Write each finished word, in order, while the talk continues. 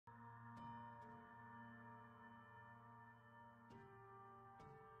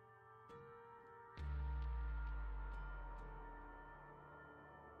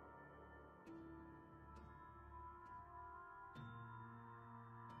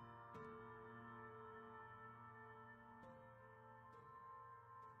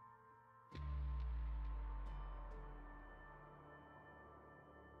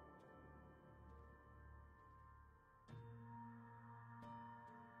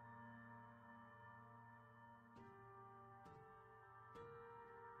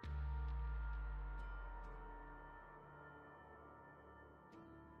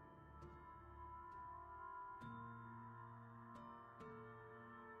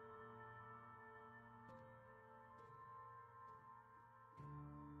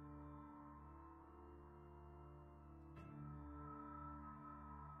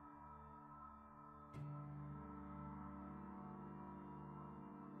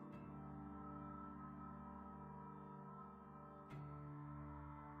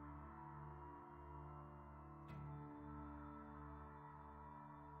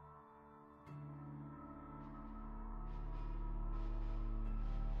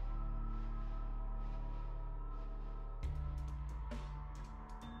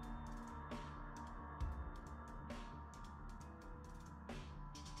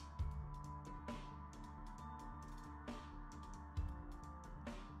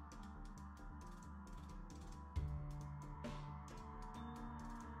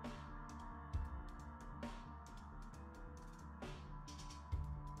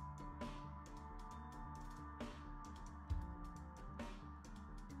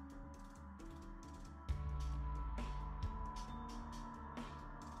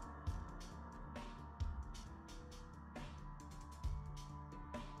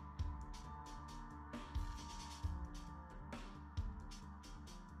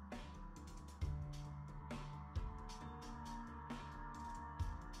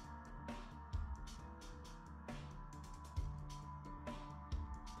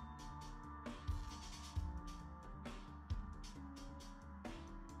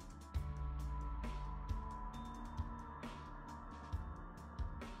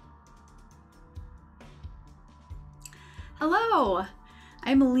Hello,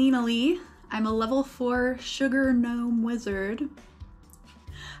 I'm Alina Lee. I'm a level 4 sugar gnome wizard.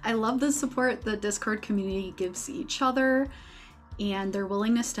 I love the support the Discord community gives each other and their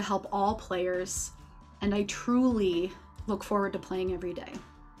willingness to help all players, and I truly look forward to playing every day.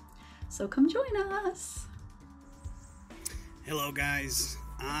 So come join us. Hello guys,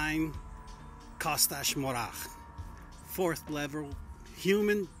 I'm Kostash Morach, 4th level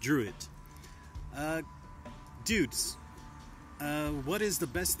human druid. Dudes, what is the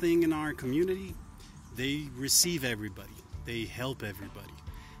best thing in our community? They receive everybody, they help everybody.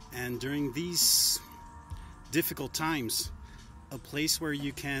 And during these difficult times, a place where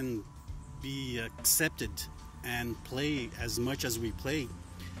you can be accepted and play as much as we play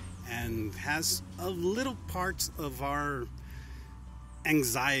and has a little part of our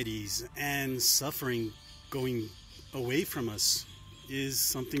anxieties and suffering going away from us is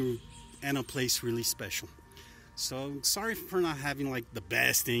something and a place really special. So sorry for not having like the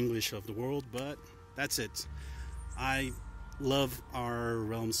best English of the world, but that's it. I love our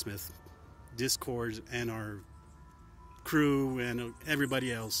RealmSmith Discord and our crew and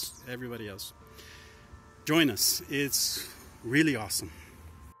everybody else. Join us. It's really awesome.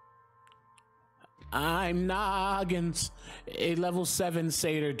 I'm Noggins, a level 7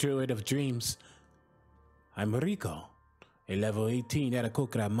 Satyr Druid of Dreams. I'm Rico, a level 18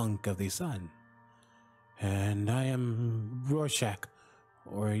 Arakokra Monk of the Sun. And I am Rorschach,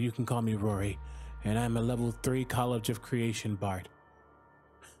 or you can call me Rory, and I'm a level 3 College of Creation Bard.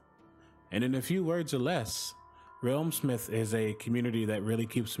 And in a few words or less, RealmSmith is a community that really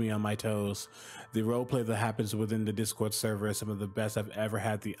keeps me on my toes. The roleplay that happens within the Discord server is some of the best I've ever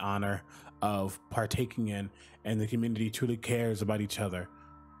had the honor of partaking in, and the community truly cares about each other.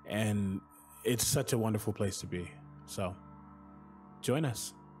 And it's such a wonderful place to be. So, join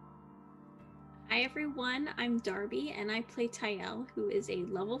us. Hi everyone, I'm Darby and I play Tyel, who is a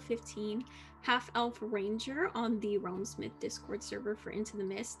level 15 half-elf ranger on the RealmSmith Discord server for Into the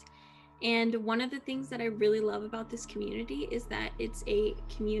Mist. And one of the things that I really love about this community is that it's a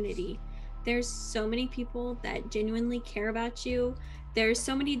community. There's so many people that genuinely care about you. There's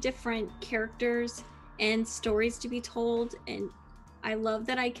so many different characters and stories to be told, and I love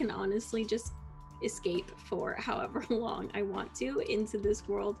that I can honestly just escape for however long I want to into this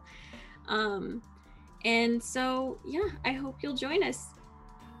world. And so, yeah, I hope you'll join us.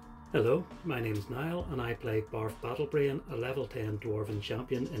 Hello, my name is Niall and I play Barf Battlebrain, a level 10 Dwarven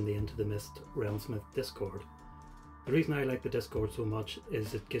champion in the Into the Mist RealmSmith Discord. The reason I like the Discord so much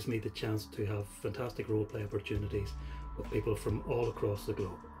is it gives me the chance to have fantastic roleplay opportunities with people from all across the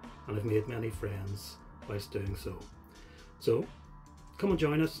globe, and I've made many friends whilst doing so. So, come and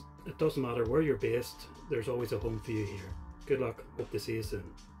join us. It doesn't matter where you're based, there's always a home for you here. Good luck, hope to see you soon.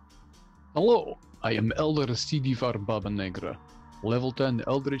 Hello, I am Elder Sidivar Baba Negra, level 10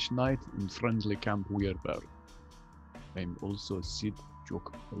 Eldritch Knight in friendly Camp Weirbear. I am also Sid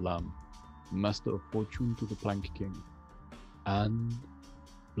Jok Lam, Master of Fortune to the Plank King, and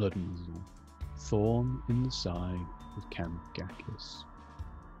Blood Muzzle, Thorn in the Side of Camp Gakis.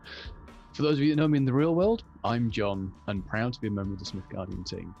 For those of you that know me in the real world, I'm John, and proud to be a member of the Smithgardian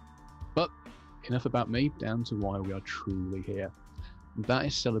team. But enough about me, down to why we are truly here. And that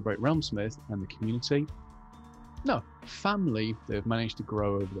is celebrate RealmSmith and the community. No, family they've managed to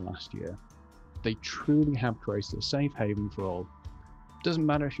grow over the last year. They truly have created a safe haven for all. Doesn't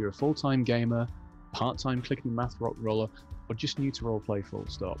matter if you're a full-time gamer, part-time clicking math rock roller, or just new to roleplay full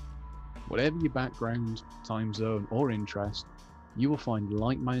stop. Whatever your background, time zone, or interest, you will find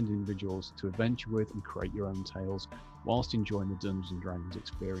like-minded individuals to adventure with and create your own tales whilst enjoying the Dungeons & Dragons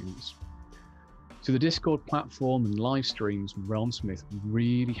experience. So the Discord platform and live streams from RealmSmith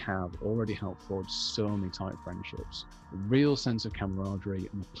really have already helped forge so many tight friendships, a real sense of camaraderie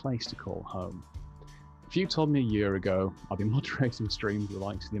and a place to call home. If you told me a year ago I'd be moderating streams with the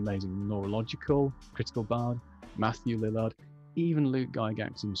likes of the amazing Neurological, Critical Bard, Matthew Lillard, even Luke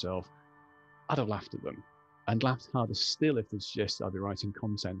Gygax himself, I'd have laughed at them, and laughed harder still if they suggested I'd be writing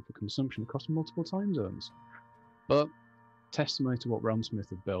content for consumption across multiple time zones. But testimony to what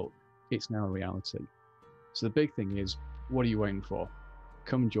RealmSmith have built, it's now a reality. So the big thing is, what are you waiting for?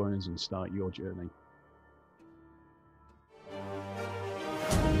 Come and join us and start your journey.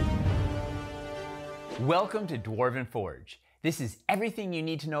 Welcome to Dwarven Forge. This is everything you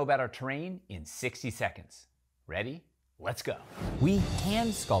need to know about our terrain in 60 seconds. Ready? Let's go. We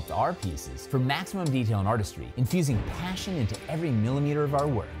hand sculpt our pieces for maximum detail and artistry, infusing passion into every millimeter of our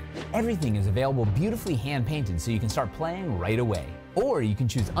work. Everything is available beautifully hand painted so you can start playing right away. Or you can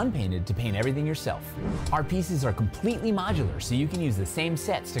choose unpainted to paint everything yourself. Our pieces are completely modular so you can use the same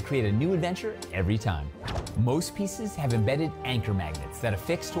sets to create a new adventure every time. Most pieces have embedded anchor magnets that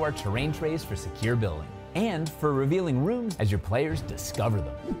affix to our terrain trays for secure building, and for revealing rooms as your players discover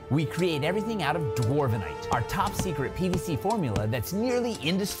them. We create everything out of Dwarvenite, our top secret PvC formula that's nearly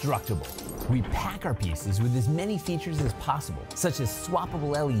indestructible. We pack our pieces with as many features as possible, such as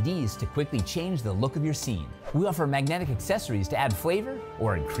swappable LEDs to quickly change the look of your scene. We offer magnetic accessories to add flavor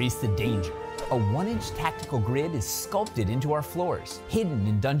or increase the danger. A 1-inch tactical grid is sculpted into our floors, hidden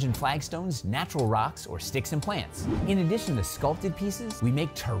in dungeon flagstones, natural rocks, or sticks and plants. In addition to sculpted pieces, we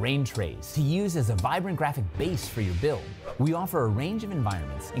make terrain trays to use as a vibrant graphic base for your build. We offer a range of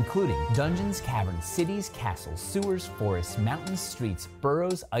environments, including dungeons, caverns, cities, castles, sewers, forests, mountains, streets,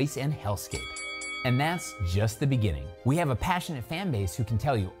 burrows, ice, and hellscape. And that's just the beginning. We have a passionate fan base who can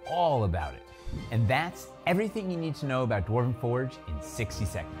tell you all about it. And that's everything you need to know about Dwarven Forge in 60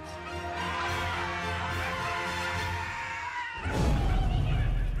 seconds.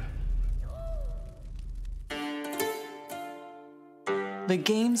 The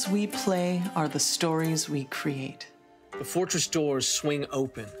games we play are the stories we create. The fortress doors swing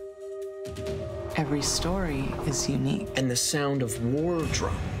open. Every story is unique. And the sound of war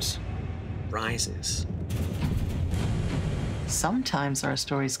drums rises. Sometimes our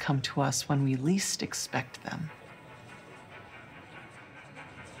stories come to us when we least expect them.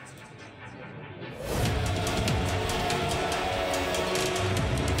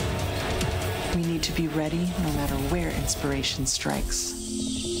 We need to be ready no matter where inspiration strikes.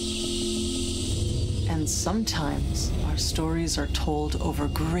 And sometimes our stories are told over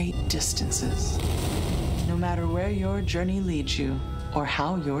great distances. No matter where your journey leads you or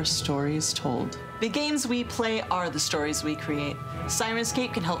how your story is told. The games we play are the stories we create.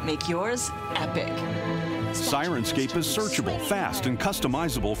 Sirenscape can help make yours epic. Sirenscape is searchable, fast, and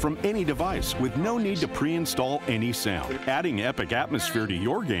customizable from any device with no need to pre-install any sound. Adding epic atmosphere to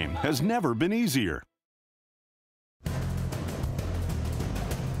your game has never been easier.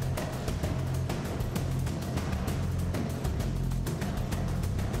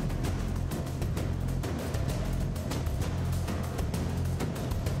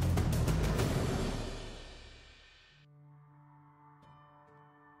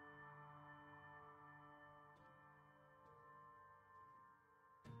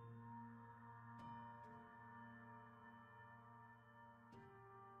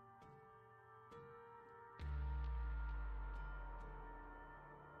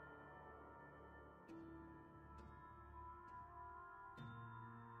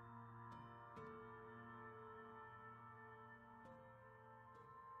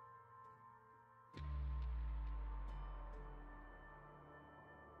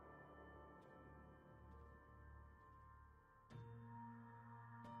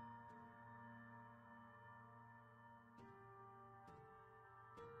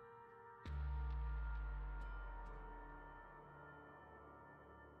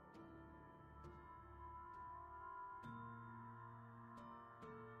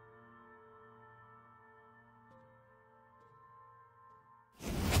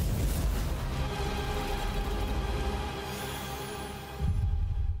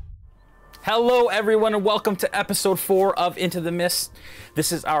 Hello everyone and welcome to episode 4 of Into the Mist.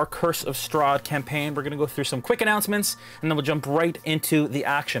 This is our Curse of Strahd campaign. We're going to go through some quick announcements and then we'll jump right into the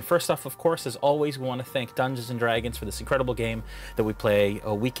action. First off, of course, as always, we want to thank Dungeons & Dragons for this incredible game that we play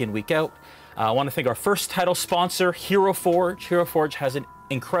week in, week out. I want to thank our first title sponsor, Hero Forge. Hero Forge has an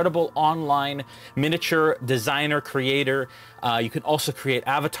incredible online miniature designer creator. You can also create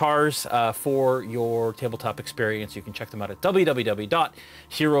avatars for your tabletop experience. You can check them out at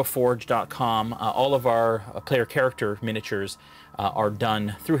www.heroforge.com. All of our player character miniatures are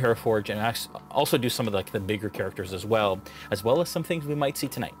done through Hero Forge, and I also do some of the bigger characters as well as some things we might see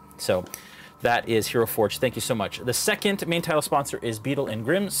tonight. So that is Hero Forge. Thank you so much. The second main title sponsor is Beetle and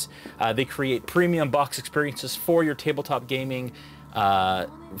Grimm's. They create premium box experiences for your tabletop gaming.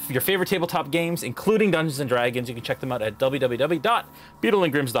 Your favorite tabletop games, including Dungeons & Dragons. You can check them out at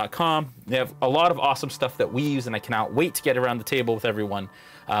www.beetleandgrims.com. They have a lot of awesome stuff that we use, and I cannot wait to get around the table with everyone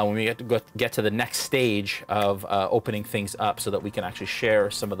when we get to the next stage of opening things up so that we can actually share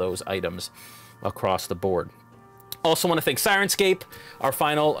some of those items across the board. Also want to thank Sirenscape, our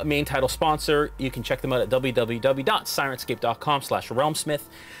final main title sponsor. You can check them out at www.sirenscape.com/RealmSmith.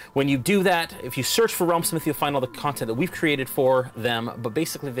 When you do that, if you search for RealmSmith, you'll find all the content that we've created for them. But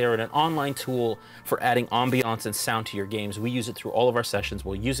basically, they're an online tool for adding ambiance and sound to your games. We use it through all of our sessions.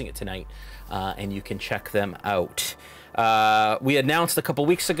 We're using it tonight, and you can check them out. We announced a couple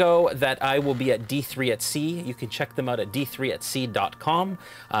weeks ago that I will be at D3 at Sea. You can check them out at d3atsea.com.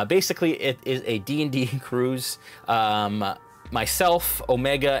 Basically, it is a D&D cruise myself,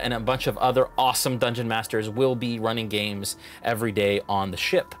 Omega, and a bunch of other awesome Dungeon Masters will be running games every day on the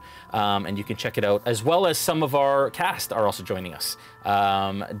ship. And you can check it out, as well as some of our cast are also joining us.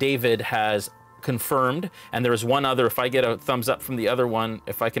 David has confirmed, and there is one other, if I get a thumbs up from the other one,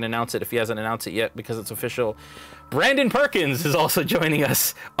 if I can announce it, if he hasn't announced it yet because it's official, Brandon Perkins is also joining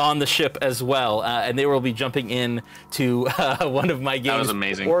us on the ship as well, and they will be jumping in to one of my games. That was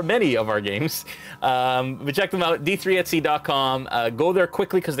amazing. Or many of our games. But check them out, d3etsc.com. Go there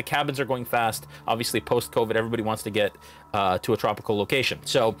quickly because the cabins are going fast. Obviously, post-COVID, everybody wants to get to a tropical location.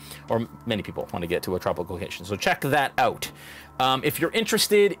 So, or many people want to get to a tropical location. So check that out. If you're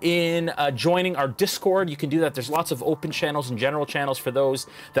interested in joining our Discord, you can do that. There's lots of open channels and general channels for those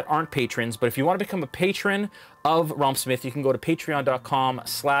that aren't patrons. But if you want to become a patron of RealmSmith, you can go to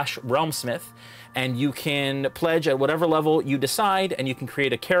patreon.com/RealmSmith, and you can pledge at whatever level you decide, and you can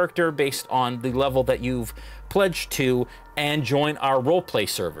create a character based on the level that you've pledged to, and join our roleplay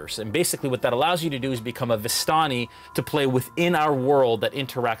servers. And basically what that allows you to do is become a Vistani to play within our world that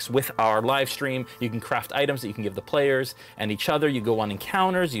interacts with our live stream. You can craft items that you can give the players and each other. You go on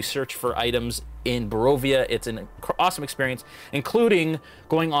encounters, you search for items in Barovia. It's an awesome experience, including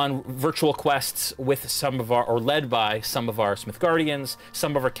going on virtual quests with some of our, or led by some of our Smithgardians,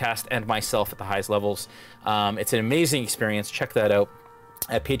 some of our cast, and myself at the highest levels. It's an amazing experience. Check that out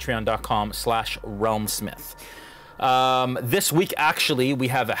at patreon.com/RealmSmith. This week, actually, we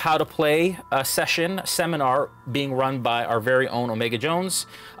have a How to Play seminar being run by our very own Omega Jones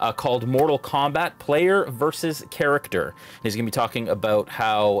called Mortal Kombat Player versus Character. He's going to be talking about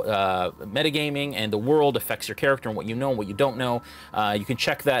how metagaming and the world affects your character and what you know and what you don't know. You can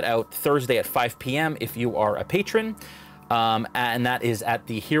check that out Thursday at 5 p.m. if you are a patron. And that is at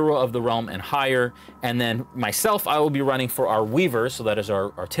the Hero of the Realm and higher. And then myself, I will be running for our Weavers, so that is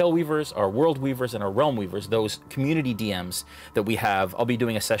our Tail Weavers, our World Weavers, and our Realm Weavers, those community DMs that we have. I'll be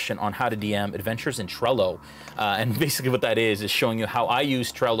doing a session on how to DM adventures in Trello. And basically what that is showing you how I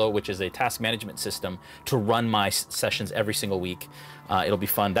use Trello, which is a task management system, to run my sessions every single week. It'll be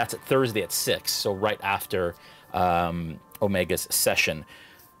fun. That's at Thursday at 6, so right after Omega's session.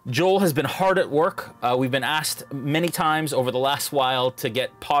 Joel has been hard at work. We've been asked many times over the last while to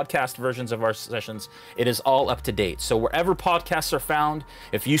get podcast versions of our sessions. It is all up to date. So wherever podcasts are found,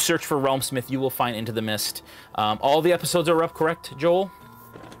 if you search for RealmSmith, you will find Into the Mist. All the episodes are up, correct, Joel?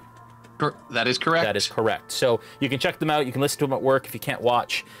 That is correct. That is correct. So you can check them out. You can listen to them at work if you can't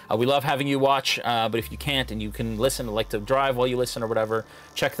watch. We love having you watch, but if you can't and you can listen, like to drive while you listen or whatever,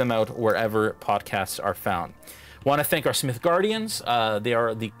 check them out wherever podcasts are found. Want to thank our Smithgardians. They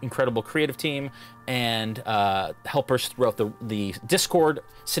are the incredible creative team and helpers throughout the Discord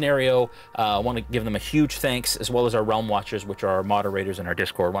scenario. I want to give them a huge thanks, as well as our Realm Watchers, which are our moderators in our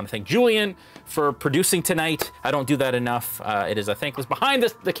Discord. I want to thank Julian for producing tonight. I don't do that enough. It is a thankless behind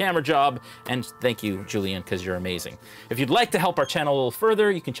the camera job, and thank you, Julian, because you're amazing. If you'd like to help our channel a little further,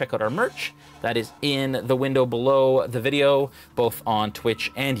 you can check out our merch. That is in the window below the video, both on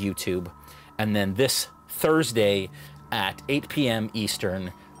Twitch and YouTube. And then this Thursday at 8 p.m.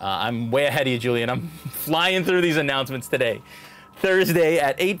 Eastern. I'm way ahead of you, Julian. I'm flying through these announcements today. Thursday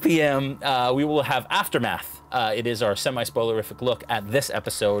at 8 p.m. We will have Aftermath. It is our semi-spoilerific look at this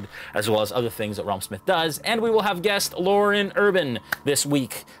episode, as well as other things that RealmSmith does. And we will have guest Lauren Urban this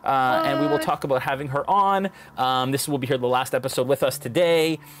week. And we will talk about having her on. This will be the last episode with us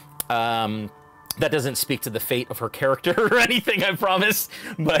today. That doesn't speak to the fate of her character or anything, I promise.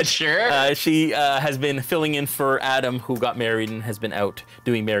 But sure, she has been filling in for Adam, who got married and has been out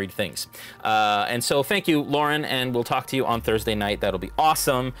doing married things. And so thank you, Lauren, and we'll talk to you on Thursday night. That'll be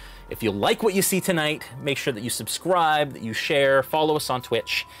awesome. If you like what you see tonight, make sure that you subscribe, that you share, follow us on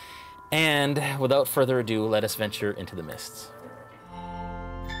Twitch. And without further ado, let us venture into the mists.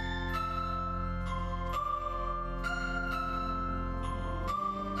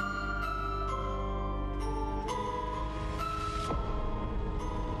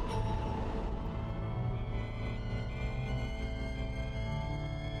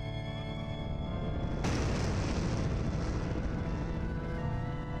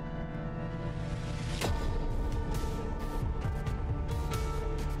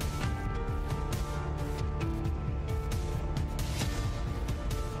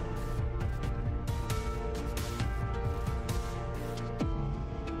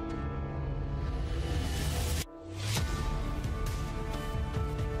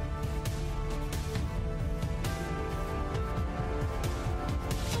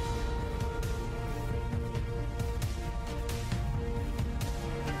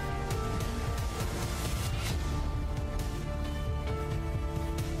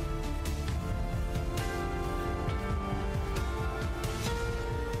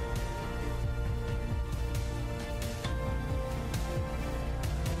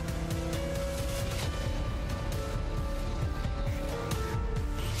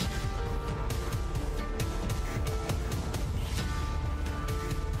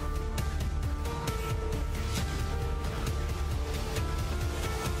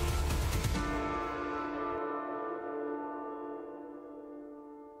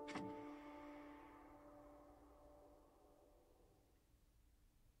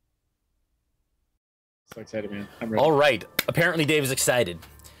 So excited, man. I'm ready. All right. Apparently Dave is excited.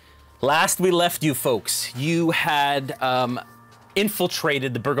 Last we left you folks, you had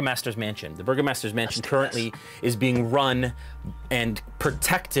infiltrated the Burgomaster's mansion. The Burgomaster's mansion currently is being run and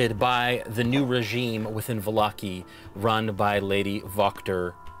protected by the new regime within Vallaki, run by Lady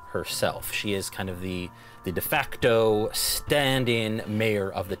Vokter herself. She is kind of the de facto stand-in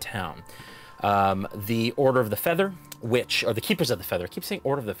mayor of the town. The Order of the Feather, or the Keepers of the Feather, I keep saying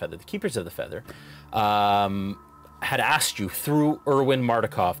Order of the Feather, the Keepers of the Feather, had asked you through Erwin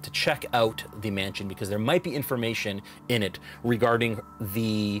Mardukov to check out the mansion because there might be information in it regarding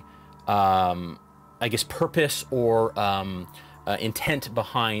the, I guess, purpose or intent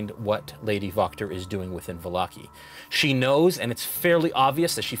behind what Lady Vokter is doing within Vallaki. She knows, and it's fairly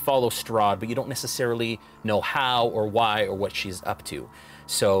obvious, that she follows Strahd, but you don't necessarily know how or why or what she's up to.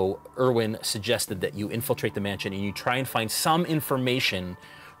 So Erwin suggested that you infiltrate the mansion and you try and find some information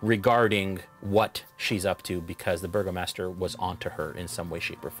regarding what she's up to because the Burgomaster was onto her in some way,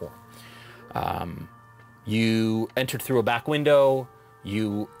 shape, or form. You entered through a back window.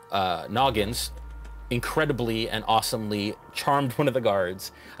 Noggins incredibly and awesomely charmed one of the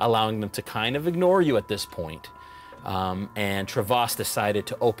guards, allowing them to kind of ignore you at this point. And Travas decided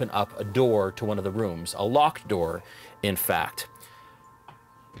to open up a door to one of the rooms, a locked door, in fact.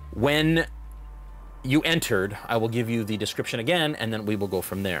 When you entered, I will give you the description again, and then we will go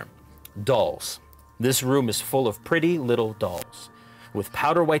from there. Dolls. This room is full of pretty little dolls, with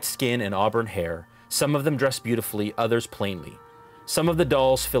powder white skin and auburn hair, some of them dressed beautifully, others plainly. Some of the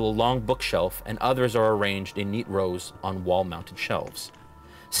dolls fill a long bookshelf, and others are arranged in neat rows on wall-mounted shelves.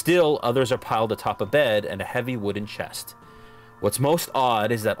 Still, others are piled atop a bed and a heavy wooden chest. What's most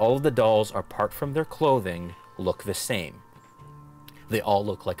odd is that all of the dolls, apart from their clothing, look the same. They all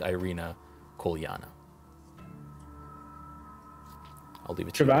look like Irina Kolyana. I'll leave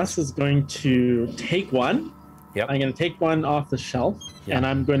it to you. Travas is going to take one. Yep. I'm going to take one off the shelf, and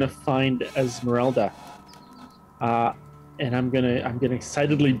I'm going to find Ezmerelda. And I'm gonna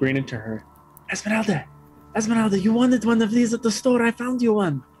excitedly bring it to her. Ezmerelda, you wanted one of these at the store. I found you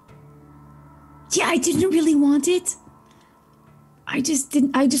one. Yeah, I didn't really want it. I just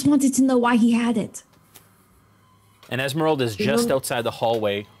wanted to know why he had it. And Ezmerelda is just outside the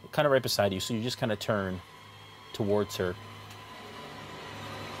hallway, kind of right beside you, so you just kind of turn towards her.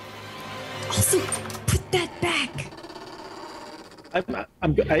 Also, put that back.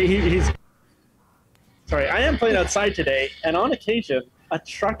 He's sorry. I am playing outside today, and on occasion, a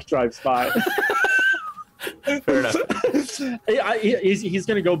truck drives by. Fair enough. He's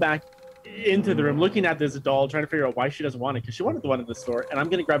going to go back into the room, looking at this doll, trying to figure out why she doesn't want it, because she wanted the one in the store, and I'm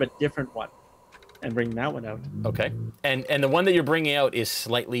going to grab a different one and bring that one out. Okay. And the one that you're bringing out is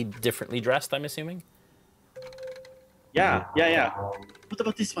slightly differently dressed, I'm assuming? Yeah. What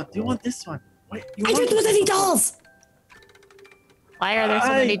about this one? Do you want this one? Wait, I don't want any dolls! Why are there so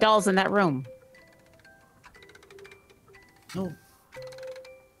many dolls in that room? No.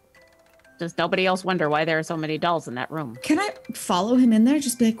 Does nobody else wonder why there are so many dolls in that room? Can I follow him in there?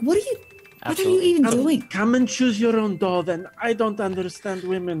 Just be like, what are you even doing? Come and choose your own doll, then. I don't understand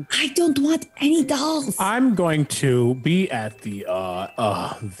women. I don't want any dolls. I'm going to be at the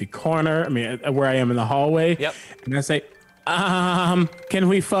corner, where I am in the hallway. Yep. And I say, can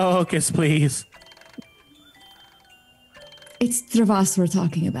we focus, please? It's Travas we're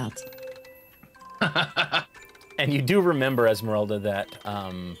talking about. And you do remember, Ezmerelda,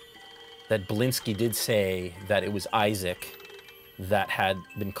 that Blinsky did say that it was Isaac that had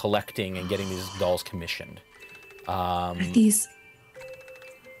been collecting and getting these dolls commissioned. These...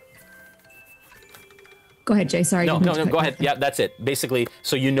 Go ahead, Jay. Sorry. No, go ahead. Yeah, that's it. Basically,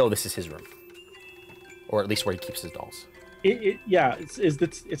 so you know this is his room. Or at least where he keeps his dolls.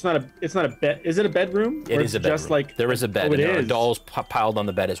 It's not a bed. Is it a bedroom? It is a bedroom. Just like there is a bed, and there are dolls piled on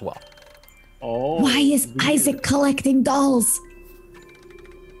the bed as well. Oh. Why is Isaac collecting dolls?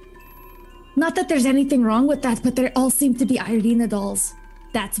 Not that there's anything wrong with that, but they all seem to be Irina dolls.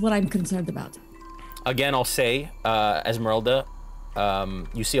 That's what I'm concerned about. Again, I'll say, Ezmerelda,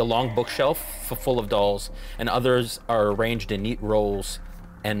 you see a long bookshelf full of dolls, and others are arranged in neat rows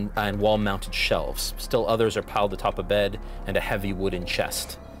and wall-mounted shelves. Still others are piled atop a bed and a heavy wooden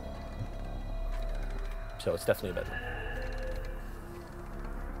chest. So it's definitely a bedroom.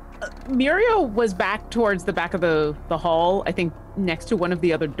 Muriel was back towards the back of the hall, I think next to one of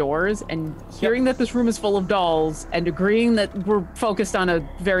the other doors, and hearing that this room is full of dolls and agreeing that we're focused on a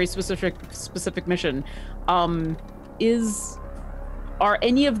very specific mission, are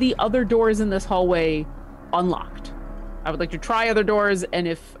any of the other doors in this hallway unlocked? I would like to try other doors, and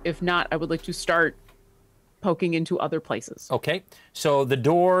if not, I would like to start poking into other places. Okay, so the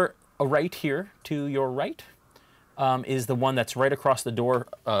door right here to your right is the one that's right across the door,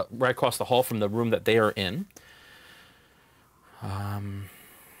 right across the hall from the room that they are in.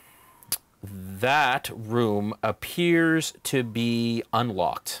 That room appears to be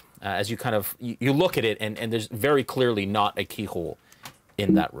unlocked. As you kind of, you look at it, and there's very clearly not a keyhole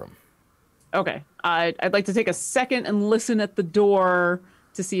in that room. Okay. I'd like to take a second and listen at the door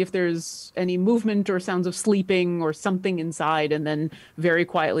to see if there's any movement or sounds of sleeping or something inside, and then very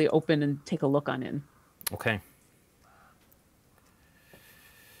quietly open and take a look on in. Okay.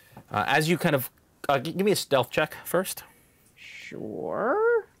 As you kind of, give me a stealth check first.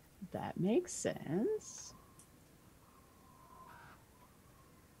 Sure. That makes sense.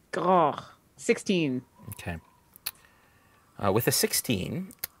 Oh, 16. Okay. With a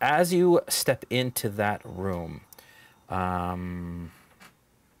 16, as you step into that room,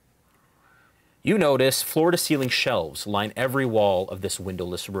 you notice floor-to-ceiling shelves line every wall of this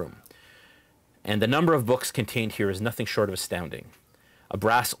windowless room. And the number of books contained here is nothing short of astounding. A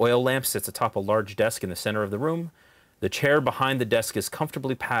brass oil lamp sits atop a large desk in the center of the room. The chair behind the desk is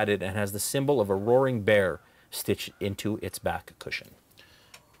comfortably padded and has the symbol of a roaring bear stitched into its back cushion.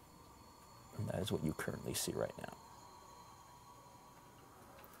 And that is what you currently see right now.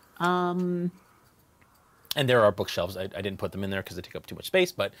 And there are bookshelves. I didn't put them in there because they take up too much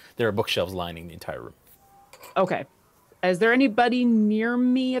space, but there are bookshelves lining the entire room. Okay. Is there anybody near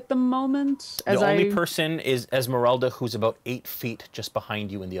me at the moment? The only person is Ezmerelda, who's about 8 feet just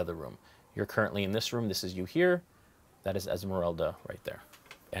behind you in the other room. You're currently in this room. This is you here. That is Ezmerelda right there.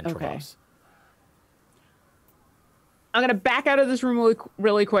 And Okay. Travas. I'm going to back out of this room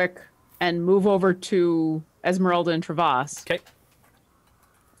really quick and move over to Ezmerelda and Travas. Okay.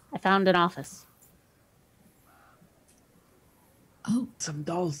 I found an office. Oh, some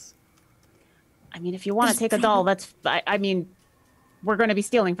dolls. I mean, if you want to take a doll, that's... I mean, we're going to be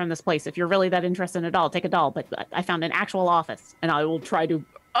stealing from this place. If you're really that interested in a doll, take a doll. But I found an actual office. And I will try to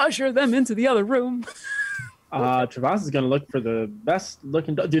usher them into the other room. Travas is going to look for the best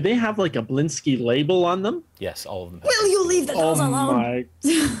looking doll. Do they have like a Blinsky label on them? Yes, all of them. Will you leave the dolls alone?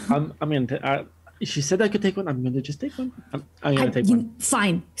 I'm going to... she said I could take one. I'm going to just take one. I'm going to take one.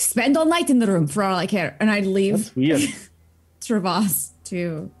 Fine. Spend all night in the room for all I care. And I'd leave That's weird. Travas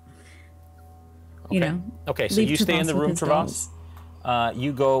to... You know. Okay, so you stay in the room, Travas.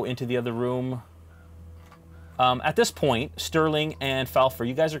 You go into the other room. At this point, Sterling and Falfer,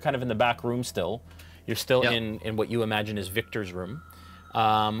 you guys are kind of in the back room still. You're still in what you imagine is Victor's room.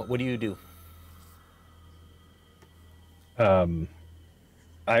 What do you do?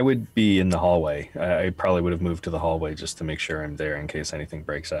 I would be in the hallway. I probably would have moved to the hallway just to make sure I'm there in case anything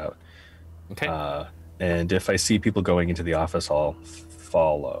breaks out. Okay. And if I see people going into the office, I'll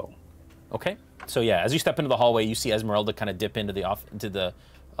follow. Okay. So yeah, as you step into the hallway, you see Ezmerelda kind of dip into the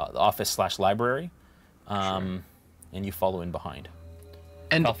office/library, and you follow in behind.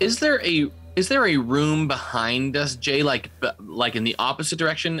 And is there a room behind us, Jay, like in the opposite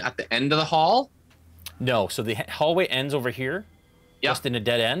direction at the end of the hall? No. So the hallway ends over here, just in a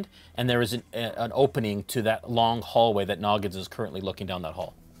dead end, and there is an opening to that long hallway that Noggins is currently looking down that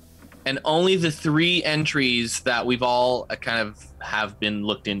hall. And only the 3 entries that we've all kind of have been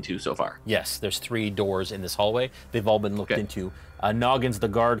looked into so far. Yes, there's 3 doors in this hallway. They've all been looked into. Noggins, the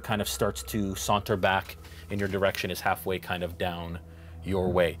guard, kind of starts to saunter back in your direction, is halfway kind of down your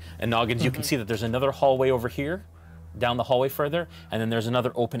way. And Noggins, you can see that there's another hallway over here, down the hallway further, and then there's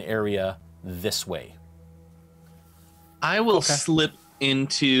another open area this way. I will slip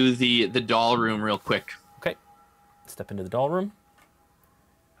into the doll room real quick. Okay. Step into the doll room.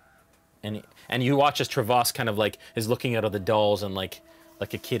 And you watch as Travas kind of like is looking out of the dolls and like a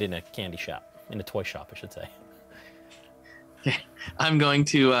kid in a candy shop, in a toy shop, I should say. Okay. I'm going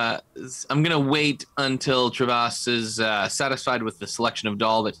to wait until Travas is satisfied with the selection of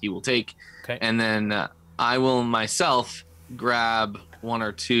doll that he will take. Okay. And then I will myself grab 1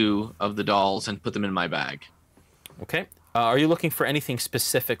 or 2 of the dolls and put them in my bag. Okay. Are you looking for anything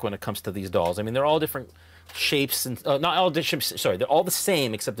specific when it comes to these dolls? I mean, they're all different shapes and not all different. Sorry, they're all the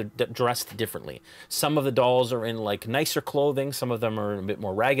same except they're dressed differently. Some of the dolls are in like nicer clothing. Some of them are a bit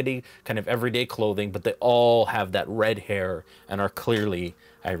more raggedy, kind of everyday clothing. But they all have that red hair and are clearly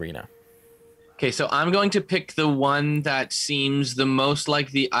Irina. Okay, so I'm going to pick the one that seems the most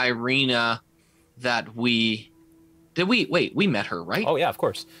like the Irina that we. Did we wait? We met her, right? Oh yeah, of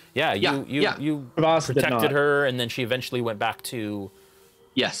course. Yeah, you protected her, and then she eventually went back to.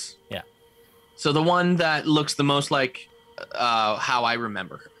 Yes. Yeah. So the one that looks the most like how I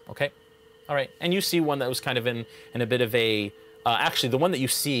remember her. Okay. All right. And you see one that was kind of in a bit of a... actually, the one that you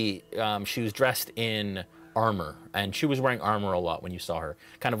see, she was dressed in armor, and she was wearing armor a lot when you saw her,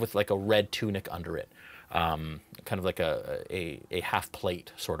 kind of with like a red tunic under it, kind of like a half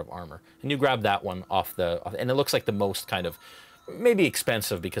plate sort of armor. And you grab that one off and it looks like the most kind of maybe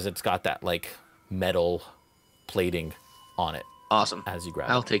expensive because it's got that like metal plating on it. Awesome. As you grab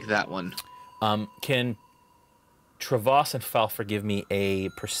I'll it. take that one. Can Travas and Falfra give me a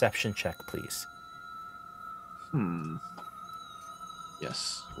perception check, please?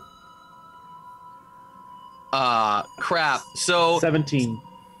 Yes. Crap. So 17.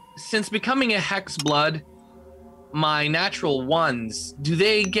 Since becoming a hex blood, my natural ones, do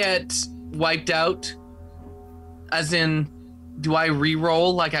they get wiped out? As in, do I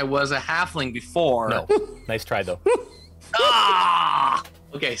re-roll like I was a halfling before? No. Nice try though.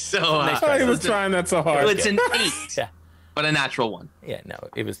 Okay, so I was trying that so hard. It's an 8. Yeah. But a natural one. Yeah, no,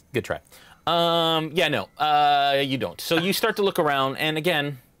 it was good try. Yeah, no, you don't. So you start to look around, and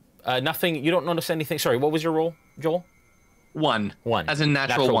again, nothing. You don't notice anything. Sorry, what was your roll, Joel? 1. 1. As in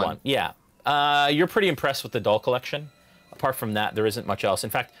natural one. Yeah. You're pretty impressed with the doll collection. Apart from that, there isn't much else. In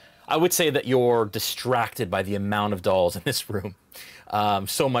fact, I would say that you're distracted by the amount of dolls in this room.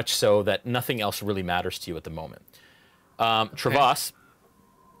 So much so that nothing else really matters to you at the moment. Travas,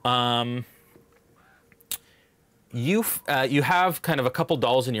 you have kind of a couple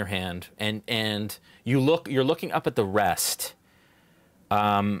dolls in your hand, and you're looking up at the rest.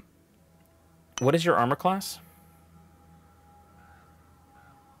 What is your armor class?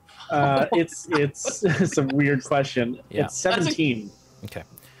 It's a weird question. Yeah. It's 17. Okay.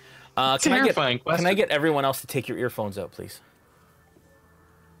 Terrifying question. Can I get everyone else to take your earphones out, please?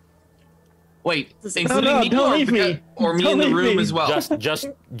 Wait, No, including me, don't or, leave me. or me Don't in the leave room me. as well?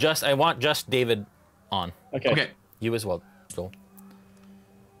 I want just David on. Okay. You as well, Joel.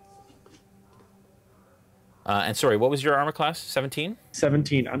 And sorry, what was your armor class? 17?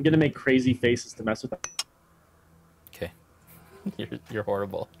 17. I'm gonna make crazy faces to mess with them. Okay. You're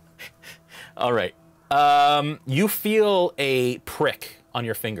horrible. All right. You feel a prick on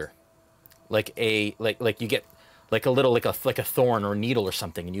your finger, like you get like a little like a thorn or a needle or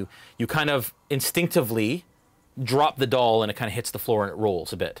something, and you kind of instinctively drop the doll, and it kind of hits the floor and it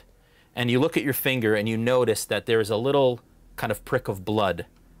rolls a bit, and you look at your finger and you notice that there's a little kind of prick of blood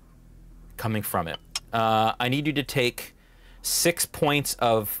coming from it. I need you to take 6 points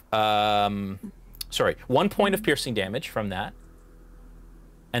of 1 point of piercing damage from that,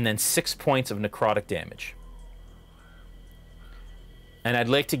 and then 6 points of necrotic damage. And I'd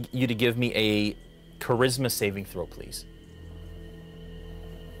like you to give me a charisma saving throw, please.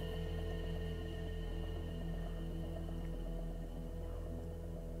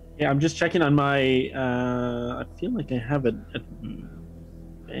 Yeah, I'm just checking on my. I feel like I have an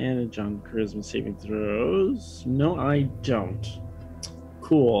advantage on charisma saving throws. No, I don't.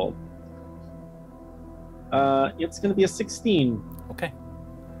 Cool. It's gonna be a 16. Okay.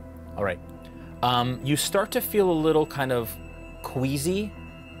 All right. You start to feel a little kind of queasy,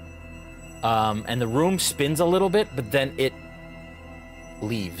 and the room spins a little bit, but then it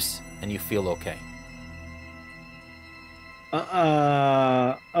leaves, and you feel okay.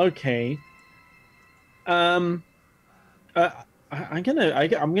 Okay. I'm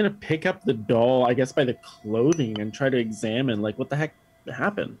gonna pick up the doll, I guess, by the clothing and try to examine, like, what the heck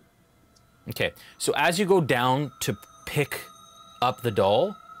happened. Okay. So as you go down to pick up the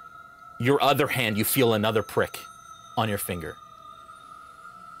doll, your other hand, you feel another prick on your finger.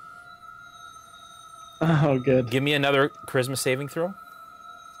 Oh, good. Give me another charisma saving throw.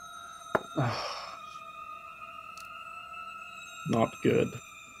 Not good.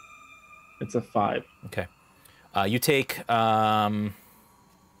 It's a 5. Okay. You take another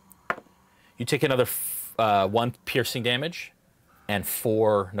 1 piercing damage and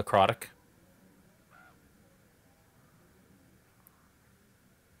 4 necrotic.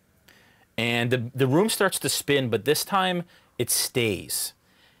 And the room starts to spin, but this time it stays.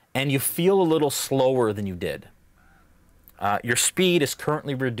 And you feel a little slower than you did. Your speed is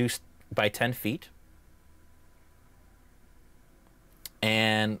currently reduced by 10 feet.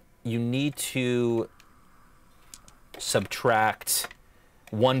 And you need to subtract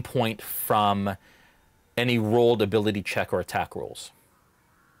 1 point from any rolled ability check or attack rolls.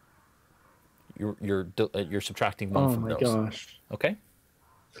 You're subtracting 1 from those. Oh my gosh. Okay.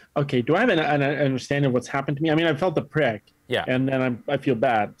 Okay. Do I have an understanding of what's happened to me? I mean, I felt the prick. Yeah. And then I feel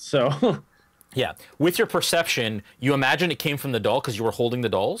bad. So. Yeah. With your perception, you imagine it came from the doll because you were holding the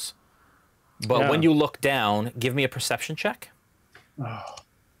dolls. But when you look down, give me a perception check.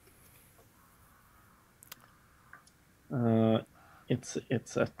 It's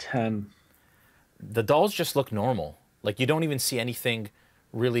a 10. The dolls just look normal. Like, you don't even see anything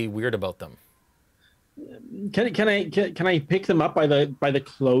really weird about them. Can I pick them up by the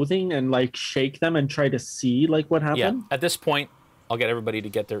clothing and like shake them and try to see like what happened? Yeah. At this point, I'll get everybody to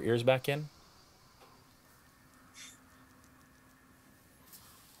get their ears back in.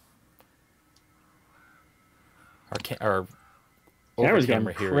 Our camera's going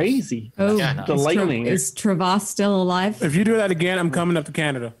crazy. Oh, yeah, the lightning. Is Travas still alive? If you do that again, I'm coming up to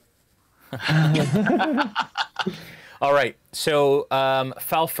Canada. All right. So,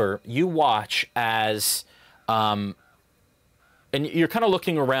 Falfer, you watch as, and you're kind of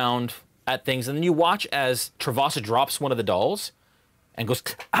looking around at things, and then you watch as Travas drops one of the dolls and goes,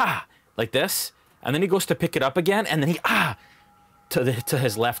 ah, like this. And then he goes to pick it up again, and then he, to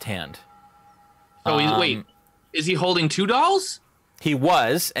his left hand. Oh, wait. Is he holding two dolls? He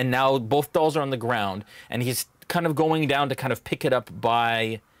was, and now both dolls are on the ground, and he's kind of going down to kind of pick it up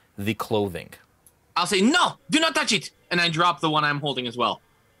by the clothing. I'll say, no, do not touch it. And I drop the one I'm holding as well.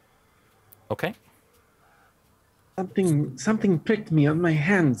 Okay. Something pricked me on my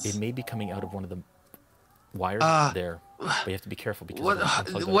hands. It may be coming out of one of the wires there, but you have to be careful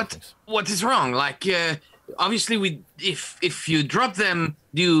because what is wrong? Like, obviously, if you drop them,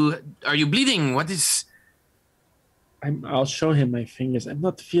 are you bleeding? What is? I'll show him my fingers. I'm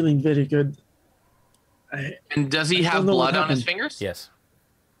not feeling very good. And does he have blood on his fingers? Yes.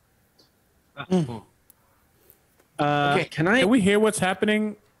 Okay. Can we hear what's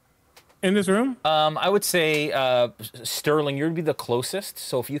happening in this room? I would say, Sterling, you'd be the closest.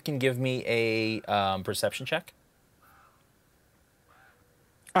 So if you can give me a perception check.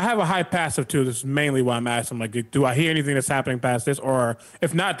 I have a high passive too. This is mainly why I'm asking. Like, do I hear anything that's happening past this, or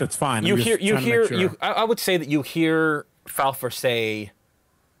if not, that's fine. I would say that you hear Falfer say,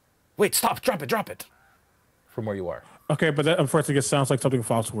 "Wait, stop! Drop it!" From where you are. Okay, but that unfortunately it sounds like something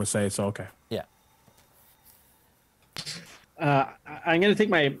Falfer would say. So okay. Yeah. I'm gonna take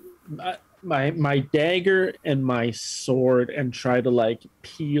my dagger and my sword and try to like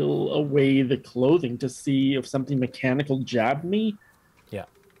peel away the clothing to see if something mechanical jabbed me. Yeah.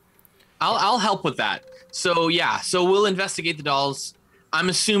 I'll help with that. So yeah, so we'll investigate the dolls. I'm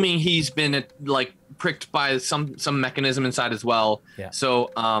assuming he's been like pricked by some mechanism inside as well. Yeah.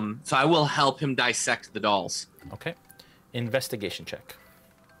 So so I will help him dissect the dolls. Okay. Investigation check.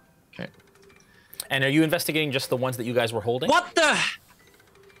 Okay. And are you investigating just the ones that you guys were holding? What the?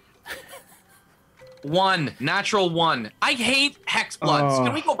 Natural 1. I hate hex bloods.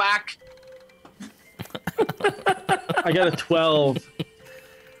 Can we go back? I got a 12.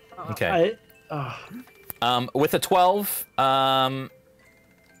 Okay. With a 12,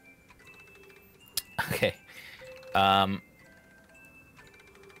 okay.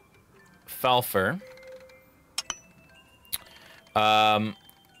 Falfer.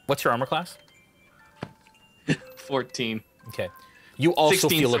 What's your armor class? 14. Okay. You also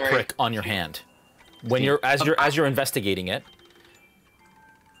 16, feel a sorry. prick on your hand. When you're as you're investigating it,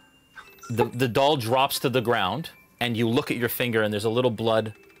 the doll drops to the ground, and you look at your finger, and there's a little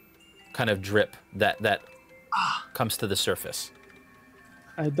blood kind of drip that comes to the surface.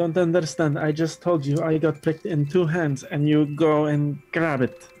 I don't understand. I just told you I got pricked in 2 hands, and you go and grab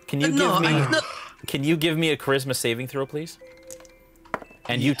it. Can you give me a charisma saving throw, please?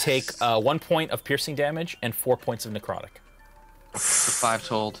 And you take 1 point of piercing damage and 4 points of necrotic. For 5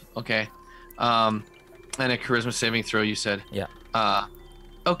 told. Okay. And a charisma saving throw, you said. Yeah.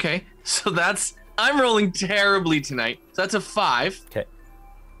 Okay. So I'm rolling terribly tonight. So that's a 5. Okay.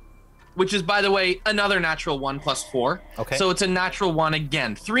 Which is, by the way, another natural 1 plus 4. Okay. So it's a natural 1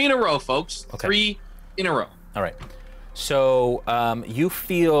 again. 3 in a row, folks. Okay. 3 in a row. All right. So you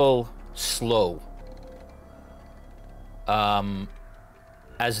feel slow.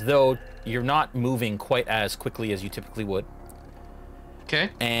 As though you're not moving quite as quickly as you typically would. Okay.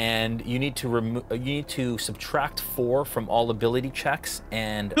 And you need to subtract 4 from all ability checks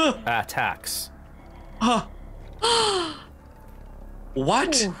and attacks.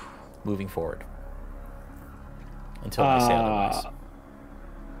 What? Moving forward. Until I say otherwise.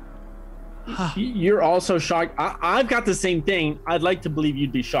 You're also shocked. I've got the same thing. I'd like to believe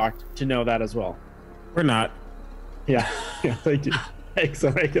you'd be shocked to know that as well. We're not. Yeah. Yeah, thank you. Thanks,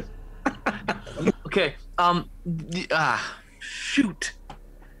 Omega. Okay. Shoot.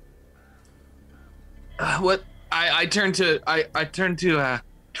 What? I turn to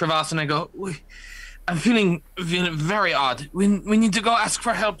Travas and I go, I'm feeling very odd. We need to go ask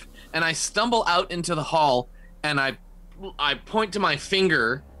for help. And I stumble out into the hall and I point to my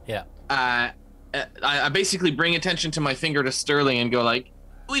finger. Yeah. I basically bring attention to my finger to Sterling and go like,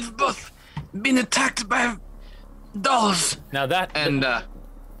 we've both been attacked by dolls. Now that and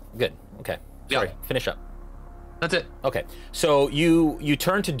good. Okay. Sorry. Yeah. Finish up. That's it. Okay, so you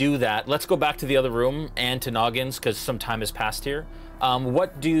turn to do that. Let's go back to the other room and to Noggins because some time has passed here.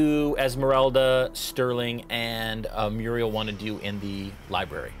 What do Ezmerelda, Sterling, and Muriel want to do in the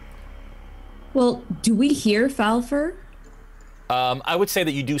library? Well, do we hear Falfer? I would say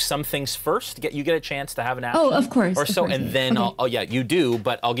that you do some things first. You get a chance to have an action. Oh, of course. Or so, of course, and yeah. then Okay. oh yeah, you do.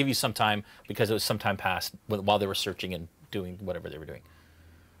 But I'll give you some time because it was some time past while they were searching and doing whatever they were doing.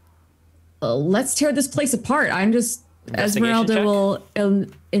 Let's tear this place apart. I'm just Investigation Ezmerelda check? will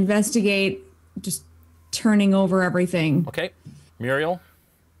investigate, just turning over everything. Okay, Muriel.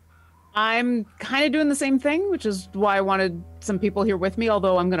 I'm kind of doing the same thing, which is why I wanted some people here with me,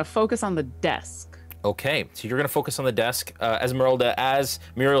 although I'm going to focus on the desk. Okay, so you're going to focus on the desk. Ezmerelda, as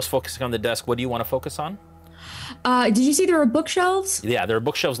Muriel's focusing on the desk, what do you want to focus on? Did you see there were bookshelves? Yeah, there are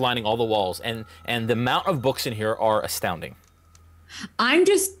bookshelves lining all the walls, and the amount of books in here are astounding. I'm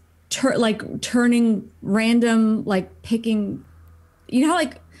just turning random, like picking, you know how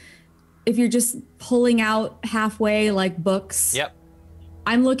like if you're just pulling out halfway like books? Yep.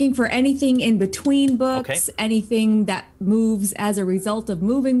 I'm looking for anything in between books, Okay. anything that moves as a result of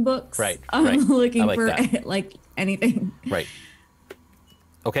moving books. Right, I'm right. looking I like for that. like anything. Right.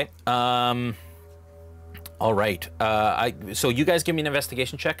 Okay. All right. So you guys give me an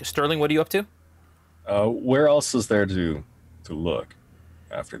investigation check. Sterling, what are you up to? Where else is there to look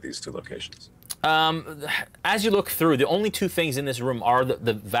after these two locations? As you look through, the only two things in this room are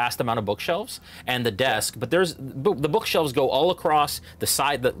the vast amount of bookshelves and the desk. But the bookshelves go all across the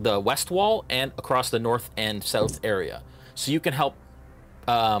side, the west wall, and across the north and south area. So you can help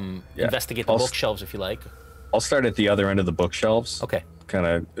investigate the bookshelves if you like. I'll start at the other end of the bookshelves. Okay. Kind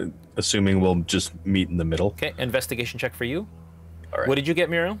of assuming we'll just meet in the middle. Okay. Investigation check for you. All right. What did you get,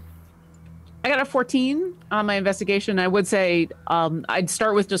 Muriel? I got a 14 on my investigation. I would say I'd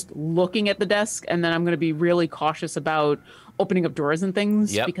start with just looking at the desk, and then I'm going to be really cautious about opening up doors and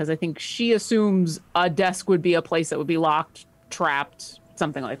things, because I think she assumes a desk would be a place that would be locked, trapped,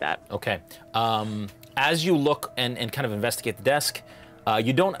 something like that. Okay. As you look and kind of investigate the desk,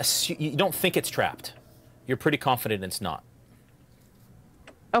 you don't think it's trapped. You're pretty confident it's not.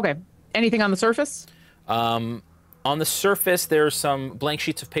 Okay. Anything on the surface? On the surface, there's some blank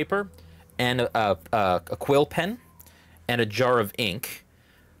sheets of paper and a quill pen and a jar of ink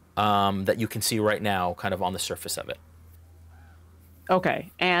that you can see right now kind of on the surface of it. Okay.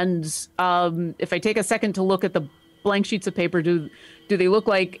 And if I take a second to look at the blank sheets of paper, do they look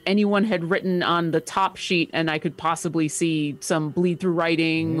like anyone had written on the top sheet and I could possibly see some bleed through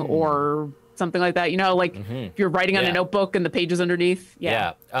writing or something like that? You know, like if you're writing on a notebook and the pages underneath?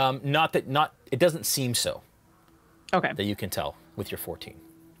 Yeah. It doesn't seem so. Okay. That you can tell with your 14.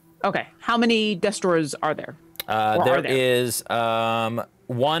 Okay. How many desk drawers are there? There is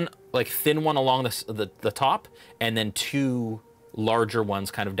one like thin one along the top, and then two larger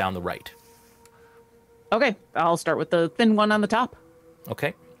ones kind of down the right. Okay, I'll start with the thin one on the top.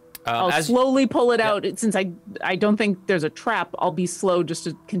 Okay. I'll slowly pull it out. Since I don't think there's a trap, I'll be slow just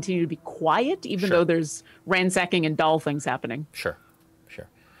to continue to be quiet, even though there's ransacking and doll things happening. Sure.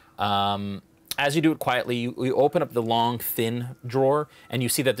 As you do it quietly, you open up the long, thin drawer, and you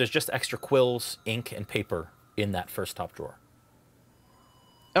see that there's just extra quills, ink, and paper in that first top drawer.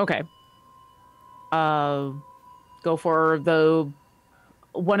 Okay. Go for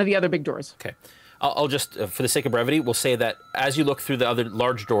one of the other big doors. Okay. I'll just, for the sake of brevity, we'll say that as you look through the other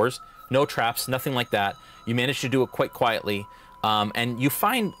large doors, no traps, nothing like that. You manage to do it quite quietly, and you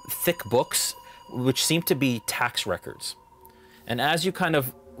find thick books, which seem to be tax records. And as you kind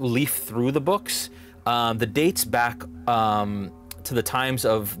of leaf through the books, the dates back to the times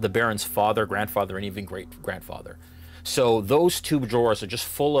of the Baron's father, grandfather, and even great-grandfather. So those two drawers are just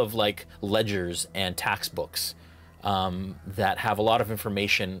full of like ledgers and tax books that have a lot of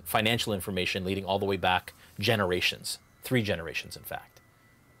information, financial information, leading all the way back generations, 3 generations, in fact.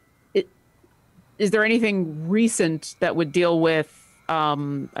 Is there anything recent that would deal with,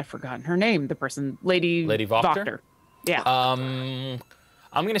 I've forgotten her name, the person, Lady Wachter? Yeah.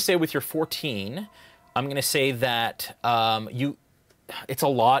 I'm going to say with your 14, I'm going to say that it's a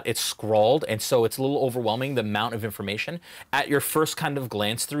lot, it's scrawled, and so it's a little overwhelming, the amount of information. At your first kind of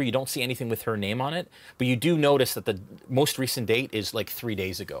glance through, you don't see anything with her name on it, but you do notice that the most recent date is like 3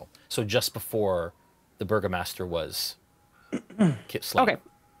 days ago. So just before the Burgomaster was slain. Okay.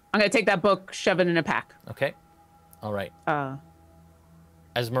 I'm going to take that book, shove it in a pack. Okay. All right.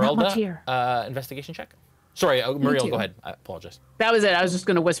 Ezmerelda, not much here. Investigation check? Sorry, Muriel, go ahead. I apologize. That was it. I was just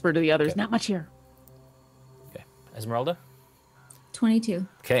going to whisper to the others. Not much here. Okay. Ezmerelda? 22.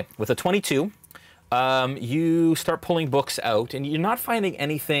 Okay. With a 22, you start pulling books out, and you're not finding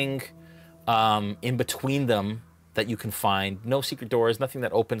anything in between them that you can find. No secret doors, nothing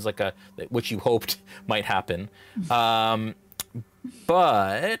that opens like which you hoped might happen.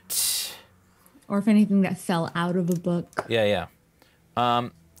 But... Or if anything that fell out of a book. Yeah.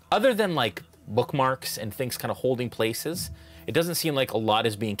 Other than like bookmarks and things kind of holding places, it doesn't seem like a lot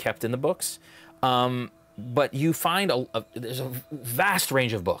is being kept in the books. But you find there's a vast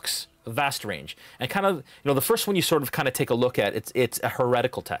range of books, a vast range. And kind of, the first one you sort of kind of take a look at, it's a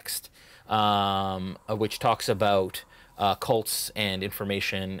heretical text, which talks about cults and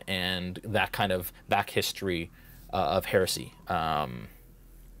information and that kind of back history of heresy.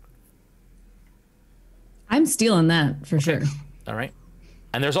 I'm stealing that for sure. All right.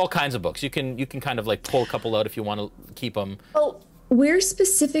 And there's all kinds of books. You can kind of like pull a couple out if you want to keep them. Oh, we're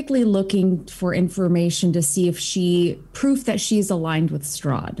specifically looking for information to see if proof that she's aligned with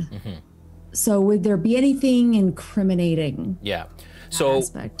Strahd. Mm-hmm. So would there be anything incriminating? Yeah. So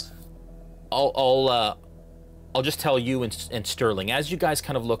aspect? I'll just tell you and Sterling, as you guys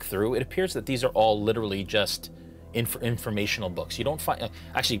kind of look through, it appears that these are all literally just informational books. You don't find...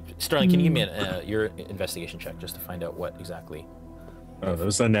 actually, Sterling, can you give me your investigation check just to find out what exactly... Oh, that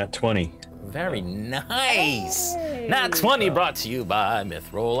was a nat 20. Very nice. Nat 20 brought to you by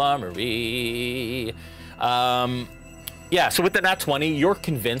Mithril Armory. Yeah, so with the nat 20, you're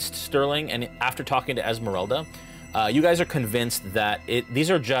convinced, Sterling, and after talking to Ezmerelda, you guys are convinced that these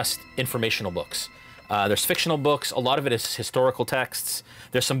are just informational books. There's fictional books. A lot of it is historical texts.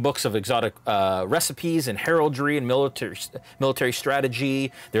 There's some books of exotic recipes and heraldry and military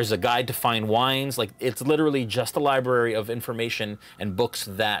strategy. There's a guide to fine wines. Like, it's literally just a library of information and books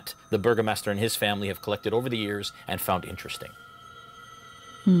that the Burgomaster and his family have collected over the years and found interesting.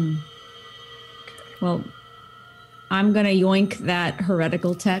 Well, I'm going to yoink that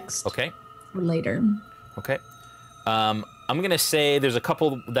heretical text. Okay. For later. Okay. I'm going to say there's a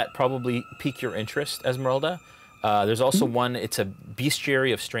couple that probably pique your interest, Ezmerelda. There's also one, it's a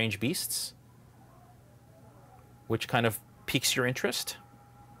bestiary of strange beasts, which kind of piques your interest.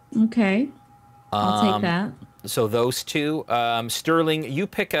 Okay. I'll take that. So those two. Sterling, you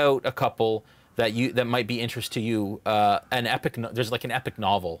pick out a couple that might be interest to you. There's like an epic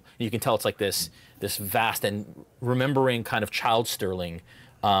novel. You can tell it's like this vast, and remembering kind of child Sterling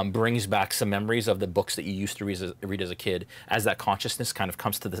brings back some memories of the books that you used to read as a kid, as that consciousness kind of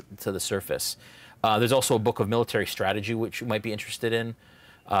comes to the surface. There's also a book of military strategy which you might be interested in,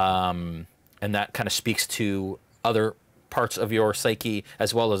 and that kind of speaks to other parts of your psyche,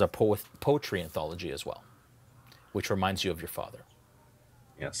 as well as a poetry anthology as well, which reminds you of your father.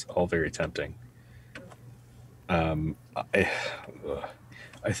 Yes, all very tempting. I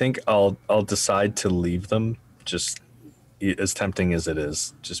think I'll decide to leave them, just as tempting as it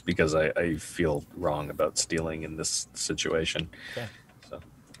is, just because I feel wrong about stealing in this situation. Okay. So.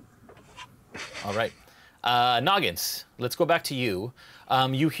 All right. Noggins, let's go back to you.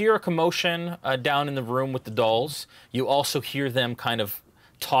 You hear a commotion down in the room with the dolls. You also hear them kind of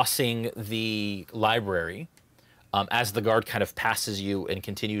tossing the library as the guard kind of passes you and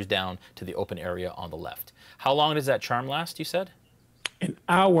continues down to the open area on the left. How long does that charm last, you said? An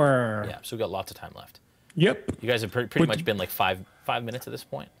hour. Yeah, so we've got lots of time left. Yep. You guys have pretty much been like five minutes at this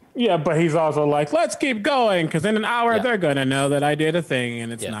point. Yeah, but he's also like, let's keep going, because in an hour they're gonna know that I did a thing,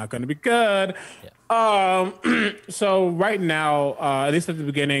 and it's not gonna be good. Yeah. So right now, at least at the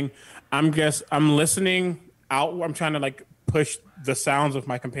beginning, I'm listening out. I'm trying to like push the sounds of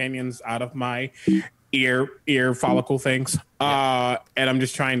my companions out of my ear follicle things, and I'm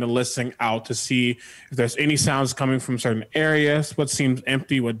just trying to listen out to see if there's any sounds coming from certain areas, what seems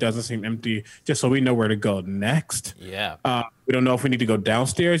empty, what doesn't seem empty, just so we know where to go next. Yeah. We don't know if we need to go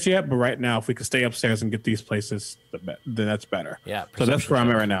downstairs yet, but right now, if we could stay upstairs and get these places, then that's better. Yeah. So that's where I'm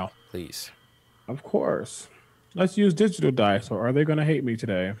at right now. Please. Of course. Let's use digital dice, or are they going to hate me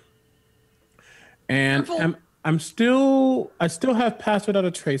today? And I still have Pass Without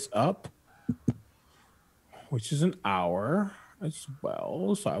a Trace up, which is an hour as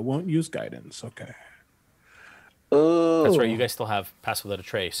well, so I won't use guidance. Okay. Oh, that's right. You guys still have Pass Without a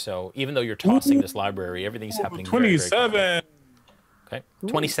Trace. So even though you're tossing this library, everything's happening. 27. Very, very okay.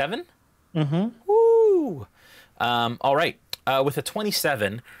 27. Mm-hmm. Woo. All right. With a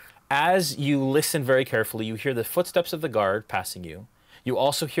 27, as you listen very carefully, you hear the footsteps of the guard passing you. You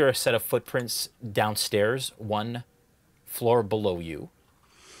also hear a set of footprints downstairs, one floor below you.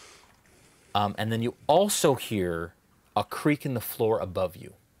 And then you also hear a creak in the floor above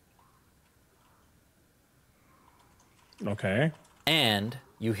you. Okay. And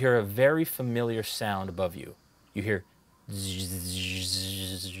you hear a very familiar sound above you. You hear...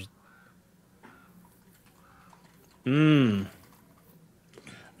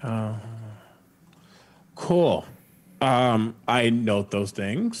 Cool. I note those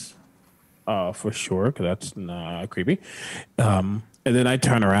things, for sure, because that's not creepy. And then I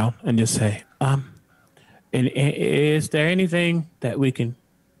turn around and just say, is there anything that we can?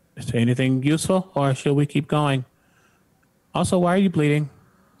 Is there anything useful, or should we keep going? Also, why are you bleeding?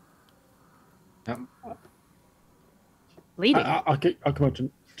 Bleeding. I'll come up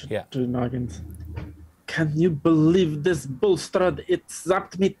to Noggins. Can you believe this bull, Strahd? It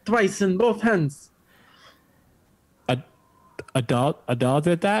zapped me twice in both hands. A doll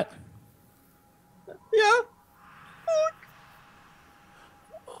did that? Yeah.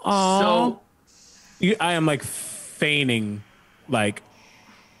 So I am like feigning like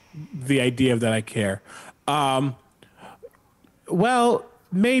the idea that I care. Well,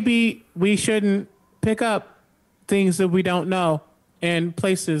 maybe we shouldn't pick up things that we don't know in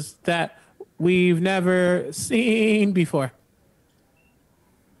places that we've never seen before.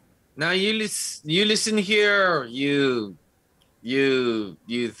 Now you listen here, you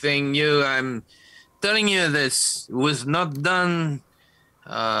thing, I'm telling you this was not done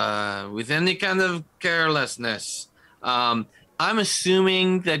with any kind of carelessness. I'm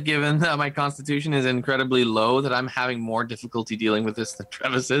assuming that given that my constitution is incredibly low, that I'm having more difficulty dealing with this than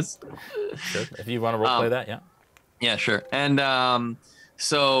Travis is. Sure. If you want to roleplay that, yeah. Yeah, sure. And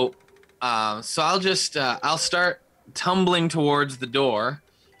so I'll just I'll start tumbling towards the door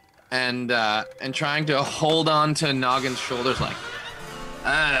and trying to hold on to Noggins' shoulders like,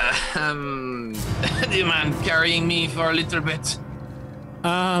 do you mind carrying me for a little bit?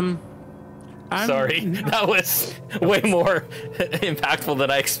 Sorry, that was way more impactful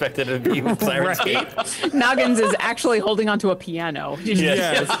than I expected it to be with Sirenscape. Noggins is actually holding onto a piano.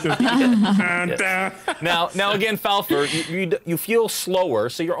 Yes. Now again, Falfer, you feel slower,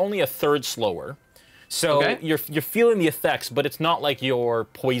 so you're only a third slower. So you're feeling the effects, but it's not like you're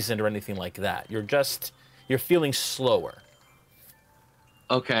poisoned or anything like that. You're feeling slower.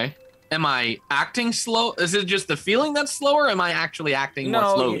 Okay. Am I acting slow? Is it just the feeling that's slower? Or am I actually acting more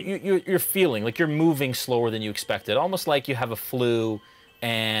slowly? You're feeling like you're moving slower than you expected, almost like you have a flu,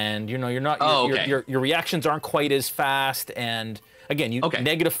 and you're not. Your reactions aren't quite as fast, and again,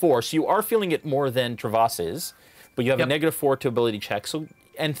 -4, so you are feeling it more than Travas is, but you have a -4 to ability check, so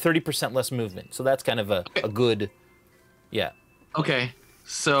and 30% less movement, so that's kind of a good, Okay,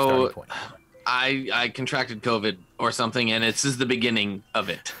 so I contracted COVID or something, and this is the beginning of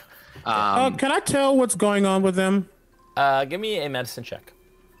it. Can I tell what's going on with them? Give me a medicine check.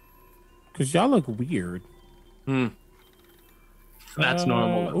 Because y'all look weird. That's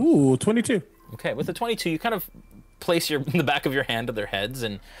normal. Ooh, 22. Okay, with the 22, you kind of place the back of your hand to their heads,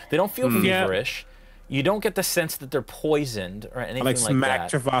 and they don't feel feverish. You don't get the sense that they're poisoned or anything like that. I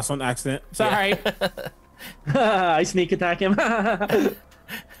smacked Travas on accident. Sorry. I sneak attack him.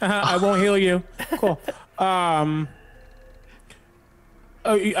 I won't heal you. Cool.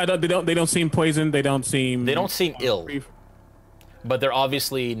 They don't seem poisoned. They don't seem ill, but they're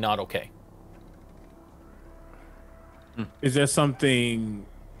obviously not okay. Is there something?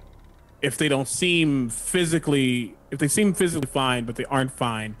 If they seem physically fine, but they aren't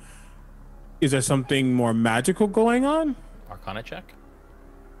fine, is there something more magical going on? Arcana check.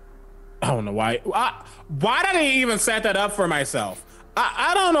 I don't know why. Why did I even set that up for myself?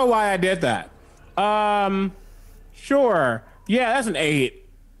 I don't know why I did that. Sure. Yeah, that's an 8.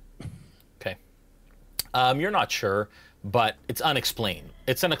 Okay. You're not sure, but it's unexplained.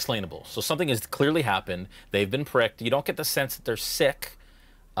 It's unexplainable. So something has clearly happened. They've been pricked. You don't get the sense that they're sick.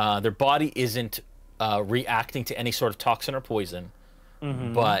 Their body isn't reacting to any sort of toxin or poison,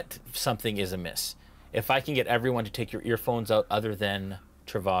 but something is amiss. If I can get everyone to take your earphones out other than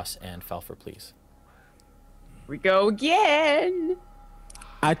Travas and Falfer, please. We go again.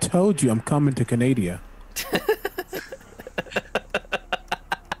 I told you I'm coming to Canada.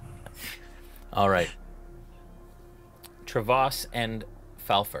 All right. Travas and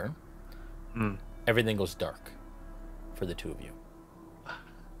Falfer, everything goes dark for the two of you.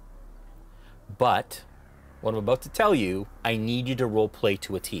 But what I'm about to tell you, I need you to role play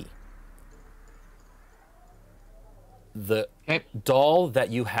to a T. The doll that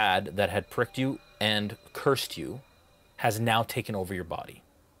you had that had pricked you and cursed you has now taken over your body.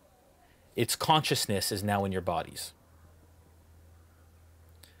 Its consciousness is now in your bodies.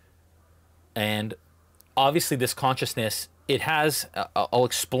 And obviously this consciousness, it has, I'll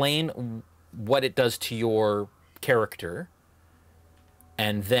explain what it does to your character.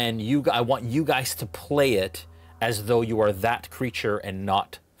 And then I want you guys to play it as though you are that creature and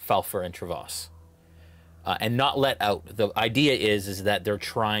not Falfer and Travas. And not let out. The idea is that they're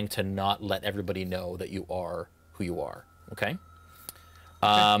trying to not let everybody know that you are who you are. Okay?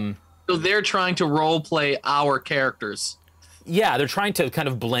 So they're trying to role play our characters. Yeah, they're trying to kind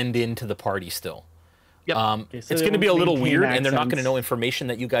of blend into the party still. Yep. It's so going to be a little maintain weird, and they're not going to accents. know information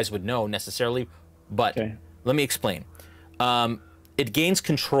that you guys would know necessarily. But let me explain. It gains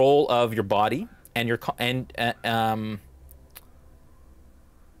control of your body and your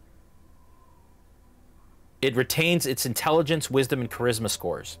it retains its intelligence, wisdom, and charisma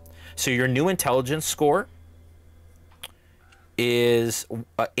scores. So your new intelligence score is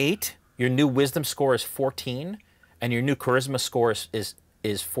 8. Your new wisdom score is 14, and your new charisma score is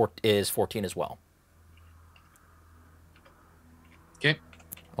 14 as well. Okay.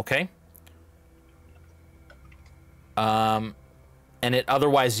 Okay. And it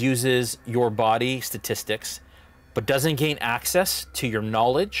otherwise uses your body statistics, but doesn't gain access to your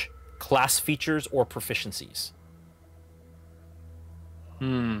knowledge, class features, or proficiencies.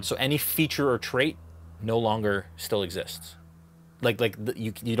 So any feature or trait no longer still exists.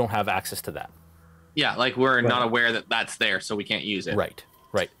 You don't have access to that. Yeah, like we're not aware that that's there, so we can't use it. Right.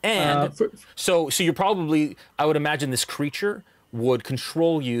 And so you're probably, I would imagine this creature would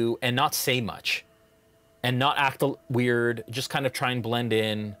control you and not say much and not act weird, just kind of try and blend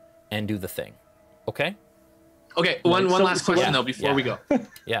in and do the thing. Okay? Okay, one last question though before we go.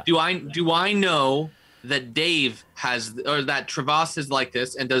 Yeah. Do I know that Dave has, or that Travas is like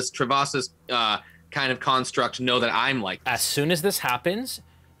this, and does Travas's kind of construct know that I'm like this? As soon as this happens,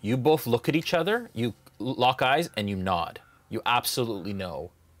 you both look at each other, you lock eyes, and you nod. You absolutely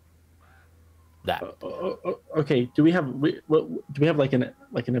know that. Okay. Do we have like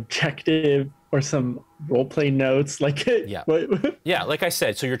an objective or some role play notes? Like Yeah, like I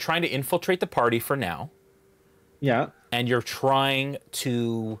said, so you're trying to infiltrate the party for now. Yeah. And you're trying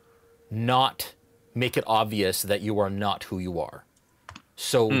to not make it obvious that you are not who you are.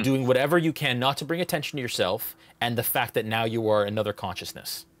 So doing whatever you can not to bring attention to yourself and the fact that now you are another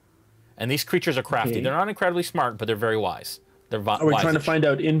consciousness. And these creatures are crafty. Okay. They're not incredibly smart, but they're very wise. They're Are we trying to find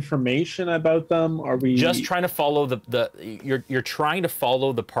out information about them? Are we just trying to follow you're trying to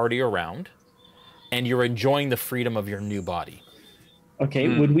follow the party around, and you're enjoying the freedom of your new body. Okay,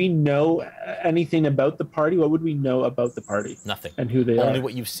 would we know anything about the party? What would we know about the party? Nothing. And who they are? Only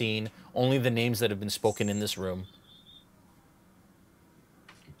what you've seen, only the names that have been spoken in this room.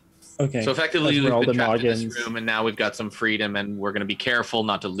 Okay. So effectively, we've been trapped in Noggins. this room, and now we've got some freedom, and we're going to be careful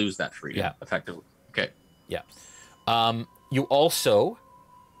not to lose that freedom. Yeah. Effectively. Okay. Yeah. You also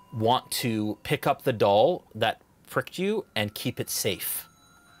want to pick up the doll that pricked you and keep it safe.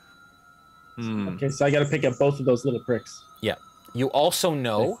 Okay, so I got to pick up both of those little pricks. Yeah. You also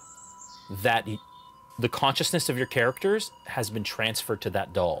know that the consciousness of your characters has been transferred to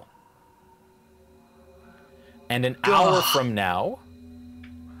that doll. And an hour from now,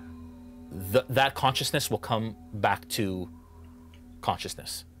 that consciousness will come back to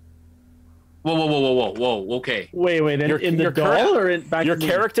consciousness. Whoa. Okay. Wait. In the doll or back? Your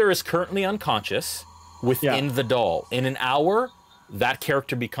character is currently unconscious within the doll. In an hour, that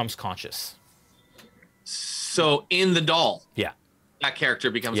character becomes conscious. So in the doll. Yeah. That character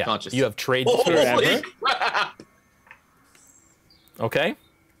becomes conscious. You have trade Holy crap! Okay.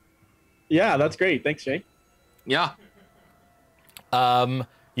 Yeah, that's great. Thanks, Jay. Yeah.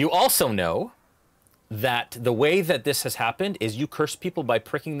 You also know that the way that this has happened is you curse people by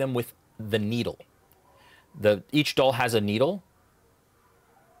pricking them with the needle. Each doll has a needle,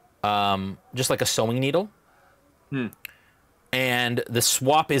 just like a sewing needle. And the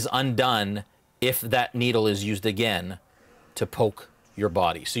swap is undone if that needle is used again to poke your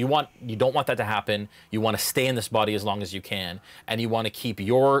body. So you don't want that to happen. You want to stay in this body as long as you can, and you want to keep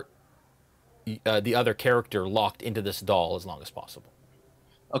the other character locked into this doll as long as possible.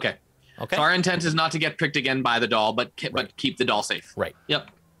 Okay. Okay. So our intent is not to get pricked again by the doll, but keep the doll safe. Right.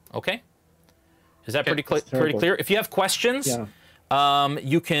 Yep. Okay. Is that pretty clear? If you have questions,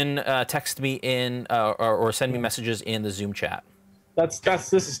 you can text me in or send me messages in the Zoom chat.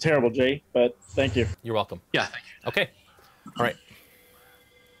 This is terrible, Jay, but thank you. You're welcome. Yeah, thank you. Okay. All right.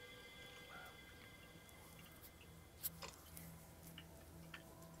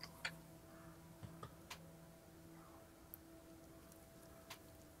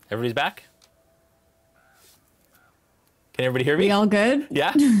 Everybody's back? Can everybody hear me? We all good?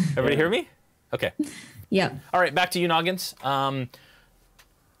 Yeah? Everybody hear me? Okay. Yeah. All right, back to you, Noggins.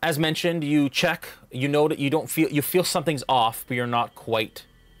 As mentioned, you check, you know that you feel something's off, but you're not quite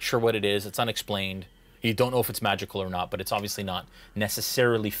sure what it is. It's unexplained. You don't know if it's magical or not, but it's obviously not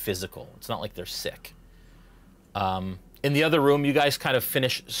necessarily physical. It's not like they're sick. In the other room, you guys kind of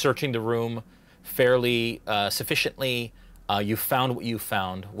finish searching the room fairly sufficiently. You found what you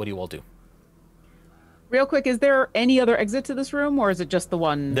found. What do you all do? Real quick, is there any other exit to this room, or is it just the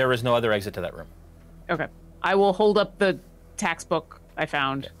one? There is no other exit to that room. Okay. I will hold up the tax book I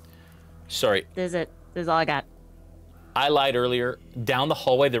found. Sorry. This is all I got. I lied earlier. Down the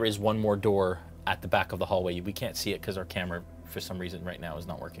hallway, there is one more door at the back of the hallway. We can't see it because our camera, for some reason, right now is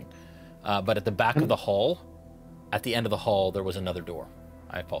not working. But at the back of the hall, at the end of the hall, there was another door.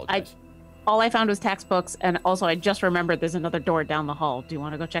 I apologize. All I found was tax books, and also I just remembered there's another door down the hall. Do you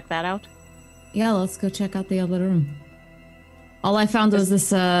want to go check that out? Yeah, let's go check out the other room. All I found was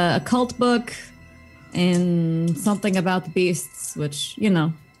this occult book and something about the beasts, which, you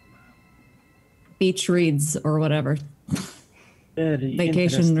know, beach reads or whatever. Very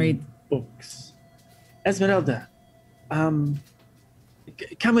Vacation read. Books. Ezmerelda, come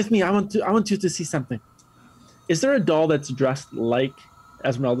with me. I want you to see something. Is there a doll that's dressed like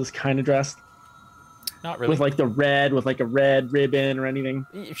Ezmerelda's kind of dressed? Not really. With like a red ribbon or anything?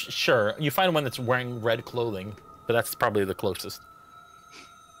 Sure. You find one that's wearing red clothing, but that's probably the closest.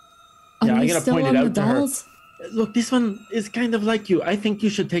 Yeah, I'm gonna point it out to her. Look, this one is kind of like you. I think you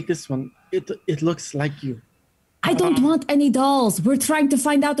should take this one. It looks like you. I don't want any dolls. We're trying to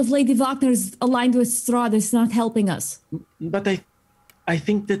find out if Lady Wagner's aligned with Strahd. It's not helping us. But I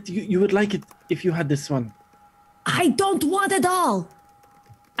think that you would like it if you had this one. I don't want a doll.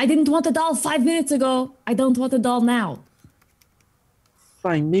 I didn't want a doll 5 minutes ago. I don't want a doll now.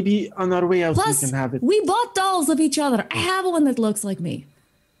 Fine, maybe on our way out Plus, we can have it. We bought dolls of each other. I have one that looks like me.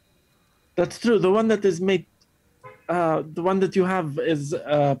 That's true. The one that is made, the one that you have is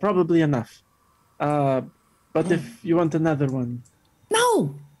probably enough. But if you want another one.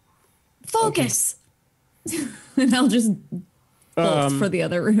 No! Focus! Okay. And I'll just bolt for the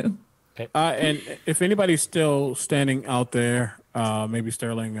other room. And if anybody's still standing out there, maybe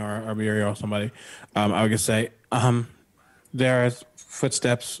Sterling or Muriel or somebody, I would just say, there's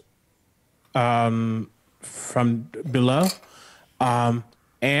footsteps from below.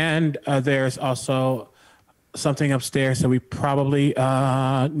 And there's also something upstairs that we probably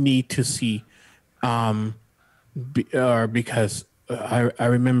need to see. Because I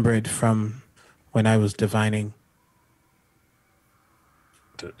remember it from when I was divining.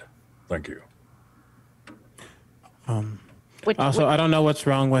 Thank you. I don't know what's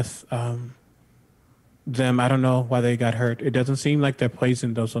wrong with them. I don't know why they got hurt. It doesn't seem like they're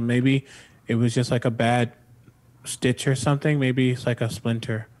poisoned though, so maybe it was just like a bad stitch or something. Maybe it's like a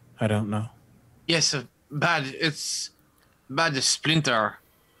splinter. I don't know. Yes, it's bad splinter.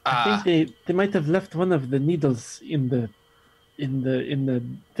 I think they might have left one of the needles in the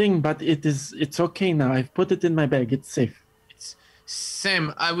thing, but it's okay now. I've put it in my bag. It's safe.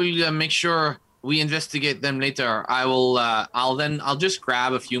 Sam, I will make sure we investigate them later. I'll just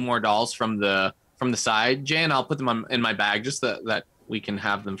grab a few more dolls from the side, Jay, and I'll put them in my bag just that we can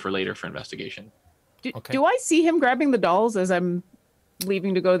have them for later for investigation. Do I see him grabbing the dolls as I'm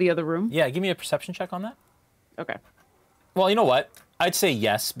leaving to go to the other room? Yeah, give me a perception check on that. Okay. Well, you know what? I'd say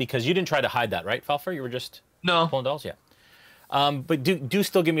yes, because you didn't try to hide that, right, Falfer? You were just pulling dolls? Yeah. But do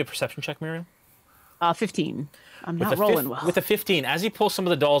still give me a perception check, Miriam? 15. I'm not rolling well. With a 15, as he pulls some of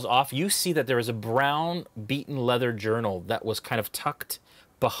the dolls off, you see that there is a brown beaten leather journal that was kind of tucked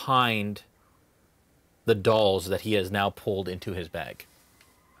behind the dolls that he has now pulled into his bag.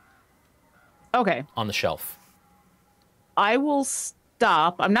 Okay. On the shelf. I will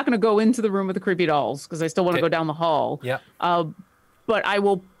stop. I'm not going to go into the room with the creepy dolls because I still want to go down the hall. Yeah. But I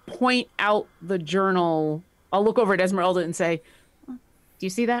will point out the journal. I'll look over at Ezmerelda and say, "Do you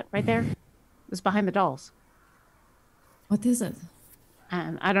see that right there? It's behind the dolls." What is it?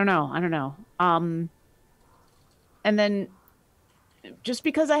 I don't know. And then, just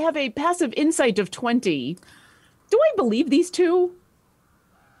because I have a passive insight of 20, do I believe these two?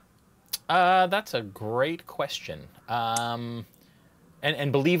 That's a great question. And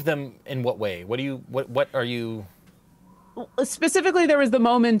believe them in what way? What are you? Specifically, there was the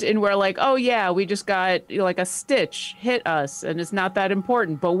moment in where, like, oh yeah, we just got like a stitch hit us, and it's not that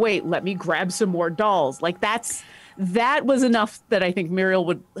important. But wait, let me grab some more dolls. Like that was enough that I think Muriel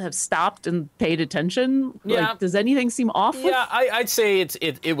would have stopped and paid attention. Yeah. Like, does anything seem off? Yeah, I'd say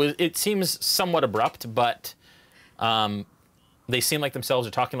it seems somewhat abrupt, but they seem like themselves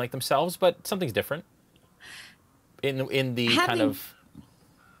or talking like themselves, but something's different in the kind of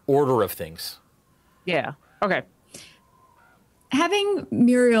order of things. Yeah. Okay. Having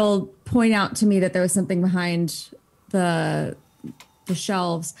Muriel point out to me that there was something behind the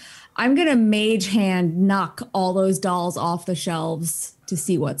shelves, I'm gonna mage hand knock all those dolls off the shelves to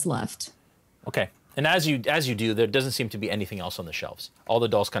see what's left. Okay. And as you do, there doesn't seem to be anything else on the shelves. All the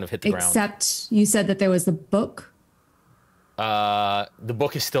dolls kind of hit the ground. Except you said that there was the book. The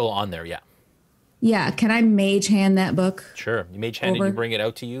book is still on there, yeah. Yeah, can I mage hand that book? Sure. You mage hand it, you bring it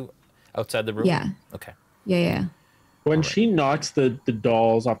out to you outside the room? Yeah. Okay. Yeah. When she knocks the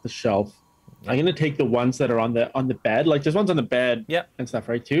dolls off the shelf, I'm gonna take the ones that are on the bed. Like there's ones on the bed and stuff,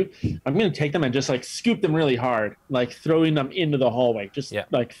 right? Too. I'm gonna take them and just like scoop them really hard, like throwing them into the hallway, just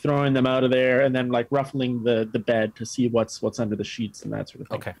like throwing them out of there, and then like ruffling the bed to see what's under the sheets and that sort of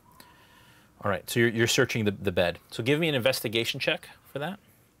thing. Okay. All right. So you're searching the bed. So give me an investigation check for that.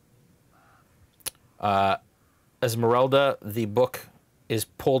 Ezmerelda, the book is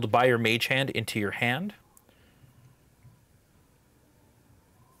pulled by your mage hand into your hand.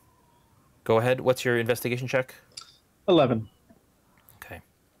 Go ahead. What's your investigation check? 11. Okay.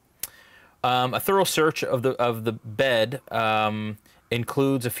 A thorough search of the bed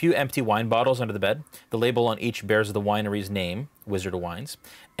includes a few empty wine bottles under the bed. The label on each bears the winery's name, Wizard of Wines,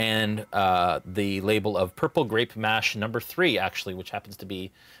 and the label of Purple Grape Mash No. 3, actually, which happens to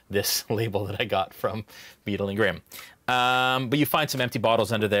be this label that I got from Beadle and Grimm. But you find some empty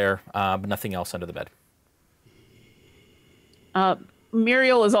bottles under there, but nothing else under the bed.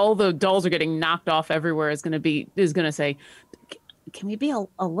 Muriel, as all the dolls are getting knocked off everywhere, is going to say, "Can we be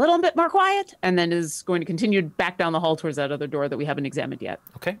a little bit more quiet?" And then is going to continue back down the hall towards that other door that we haven't examined yet.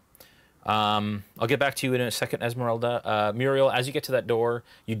 Okay. I'll get back to you in a second, Ezmerelda. Muriel, as you get to that door,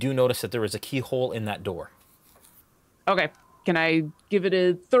 you do notice that there is a keyhole in that door. Okay. Can I give it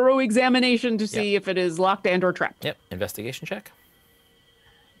a thorough examination to see if it is locked and or trapped? Yep. Investigation check.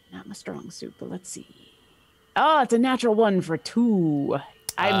 Not my strong suit, but let's see. Oh, it's a natural 1 for 2.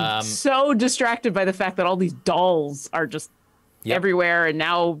 I'm so distracted by the fact that all these dolls are just everywhere, and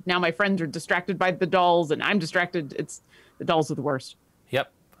now my friends are distracted by the dolls, and I'm distracted. The dolls are the worst.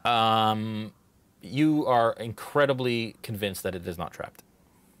 Yep. You are incredibly convinced that it is not trapped.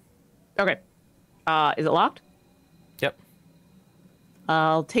 Okay. Is it locked? Yep.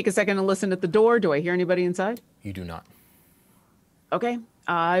 I'll take a second and listen at the door. Do I hear anybody inside? You do not. Okay.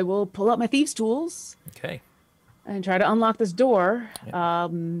 I will pull out my thieves' tools. Okay. And try to unlock this door. Yep.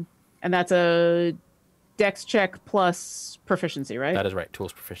 And that's a dex check plus proficiency, right? That is right.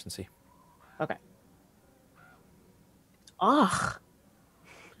 Tools proficiency. Okay. Ugh.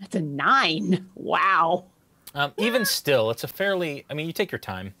 That's a 9. Wow. Even still, it's a fairly, I mean, you take your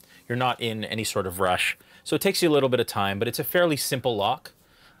time. You're not in any sort of rush. So it takes you a little bit of time, but it's a fairly simple lock.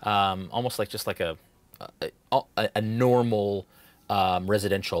 Almost like just like a normal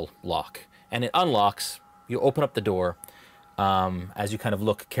residential lock. And it unlocks. You open up the door as you kind of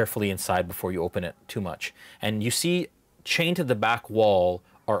look carefully inside before you open it too much. And you see chained to the back wall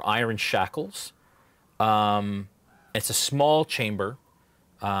are iron shackles. It's a small chamber.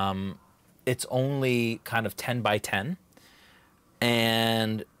 It's only kind of 10 by 10.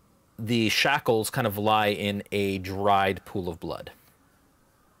 And the shackles kind of lie in a dried pool of blood.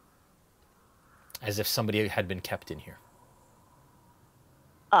 As if somebody had been kept in here.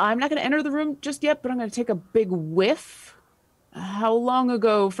 I'm not going to enter the room just yet, but I'm going to take a big whiff. How long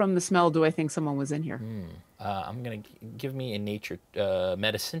ago from the smell do I think someone was in here? I'm going to give me a nature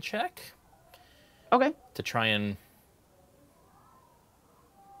medicine check. Okay. To try and...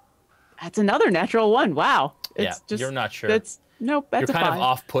 That's another natural 1. Wow. It's just, you're not sure. Nope, that's You're a kind 5. of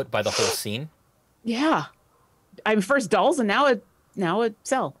off-put by the whole scene. Yeah. I'm first dolls and now a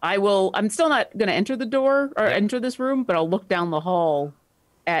cell. I'm still not going to enter the door or enter this room, but I'll look down the hall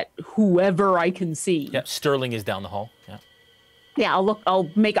at whoever I can see. Yep, Sterling is down the hall. Yeah. Yeah, I'll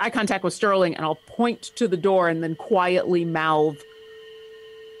make eye contact with Sterling and I'll point to the door and then quietly mouth,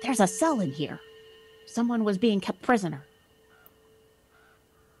 "There's a cell in here. Someone was being kept prisoner."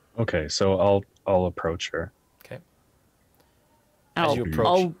 Okay, so I'll approach her. Okay. As you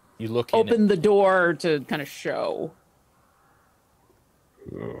approach, you look in. Open the door to kind of show.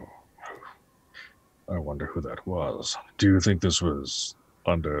 Oh, I wonder who that was. Do you think this was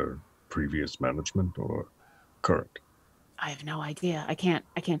under previous management or current? I have no idea. I can't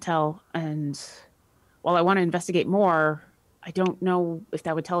tell. And while I want to investigate more, I don't know if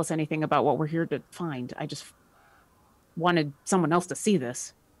that would tell us anything about what we're here to find. I just wanted someone else to see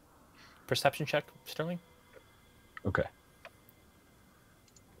this. Perception check, Sterling. Okay.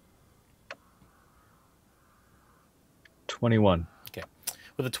 $21. Okay.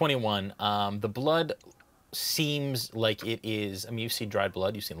 With a 21, the blood seems like it is, I mean, you've seen dried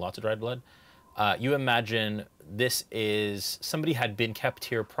blood. You've seen lots of dried blood. You imagine this is, somebody had been kept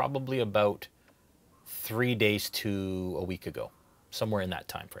here probably about 3 days to a week ago, somewhere in that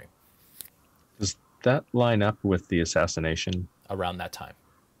time frame. Does that line up with the assassination? Around that time.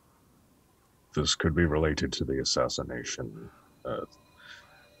 This could be related to the assassination.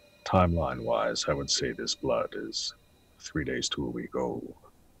 Timeline-wise, I would say this blood is 3 days to a week old.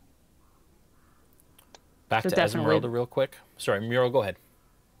 Back So to definitely- Ezmerelda real quick. Sorry, Muriel, go ahead.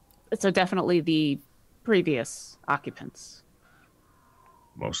 So definitely the previous occupants.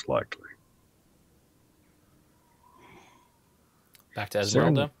 Most likely. Back to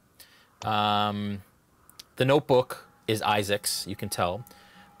Ezmerelda. The notebook is Isaac's, you can tell.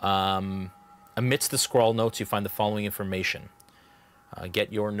 Amidst the scrawl notes, you find the following information.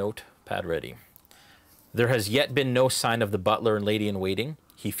 Get your notepad ready. There has yet been no sign of the butler and lady in waiting.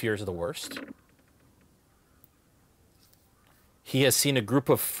 He fears the worst. He has seen a group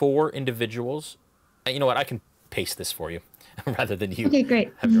of 4 individuals. You know what? I can paste this for you rather than you Okay,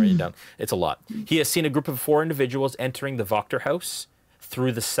 great. have to write it down. It's a lot. He has seen a group of 4 individuals entering the Wachter house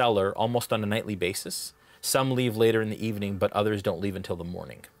through the cellar almost on a nightly basis. Some leave later in the evening, but others don't leave until the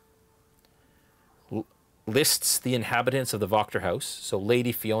morning. Lists the inhabitants of the Wachter house. So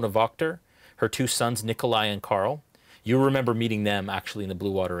Lady Fiona Wachter, her 2 sons, Nikolai and Karl. You remember meeting them actually in the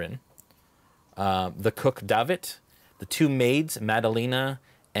Blue Water Inn. The cook David, the 2 maids, Madalena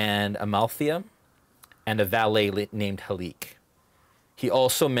and Amalthea, and a valet named Halik. He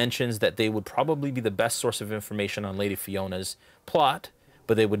also mentions that they would probably be the best source of information on Lady Fiona's plot,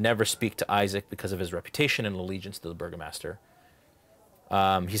 but they would never speak to Isaac because of his reputation and allegiance to the burgomaster.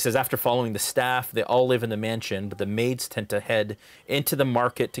 He says after following the staff, they all live in the mansion, but the maids tend to head into the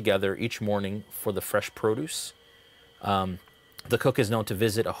market together each morning for the fresh produce. The cook is known to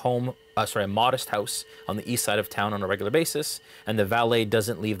visit a modest house on the east side of town on a regular basis, and the valet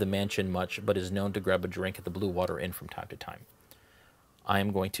doesn't leave the mansion much, but is known to grab a drink at the Blue Water Inn from time to time. I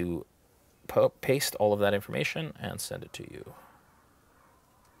am going to paste all of that information and send it to you.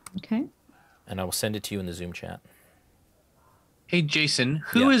 Okay. And I will send it to you in the Zoom chat. Hey Jason,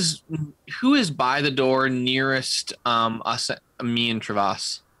 who is by the door nearest us, me and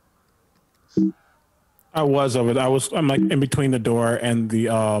Travas? I'm like in between the door and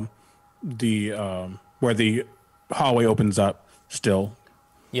the where the hallway opens up still.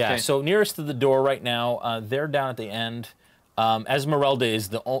 Yeah, so nearest to the door right now, they're down at the end. Ezmerelda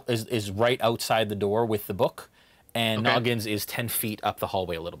is right outside the door with the book, and Noggins is 10 feet up the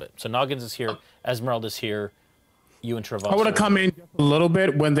hallway a little bit. So Noggins is here, Ezmerelda's here, you and Travas. I would have come in a little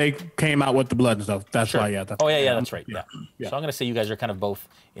bit when they came out with the blood and stuff. That's why, yeah. That's that's right. Yeah. So I'm going to say you guys are kind of both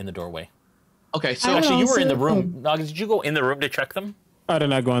in the doorway. Okay, so actually you were in the room. Noggins, did you go in the room to check them? I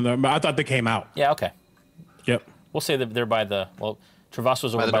did not go in there, but I thought they came out. Yeah, okay. Yep. We'll say that they're by the, Travas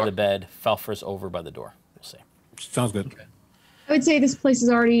was over by the bed, Falfer's over by the door. We'll see. Sounds good. Okay. I would say this place is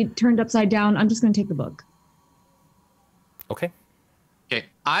already turned upside down. I'm just going to take the book. Okay. Okay,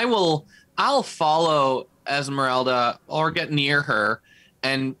 I'll follow Ezmerelda or get near her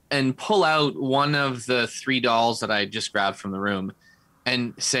and pull out one of the 3 dolls that I just grabbed from the room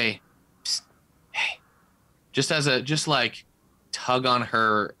and say, Psst, hey, just like tug on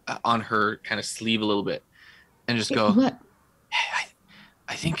her kind of sleeve a little bit and just go, what? Hey,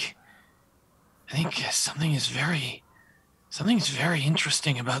 I think something's very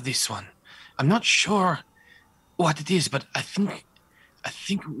interesting about this one. I'm not sure what it is, but I think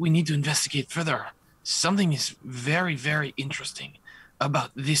we need to investigate further. Something is very, very interesting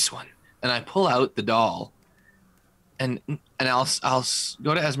about this one. And I pull out the doll, and I'll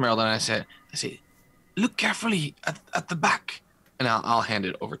go to Ezmerelda and I say, look carefully at the back, and I'll hand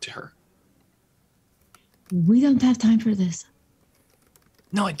it over to her. We don't have time for this.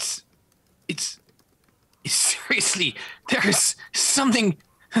 No, it's seriously, there's something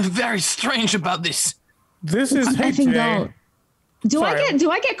very strange about this. This is effing doll. Do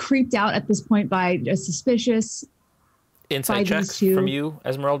I get creeped out at this point by a suspicious insight check from you,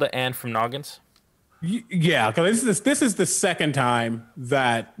 Ezmerelda, and from Noggins? Yeah, because this is the second time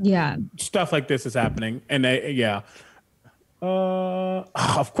that stuff like this is happening, and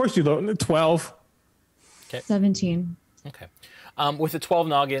of course you don't. 12. Okay. 17. Okay. With the 12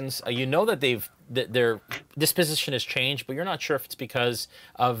 Noggins, you know that their disposition has changed, but you're not sure if it's because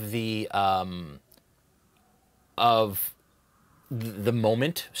of the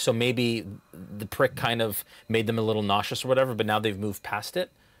moment. So maybe the prick kind of made them a little nauseous or whatever, but now they've moved past it.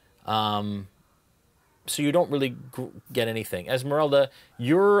 So you don't really get anything. Ezmerelda,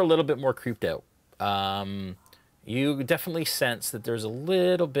 you're a little bit more creeped out. You definitely sense that there's a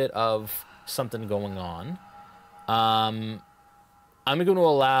little bit of something going on. I'm going to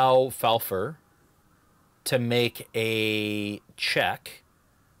allow Falfer to make a check,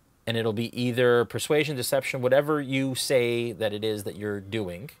 and it'll be either persuasion, deception, whatever you say that it is that you're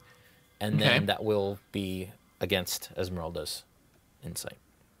doing, and then that will be against Ezmerelda's insight.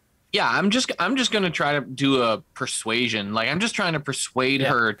 Yeah, I'm just going to try to do a persuasion. Like, I'm just trying to persuade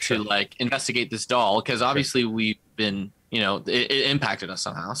her to like investigate this doll, because obviously we've been, it impacted us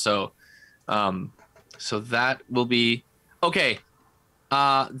somehow. So So that will be okay.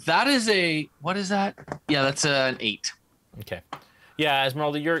 That is a what is that? Yeah, that's an 8. Okay. Yeah,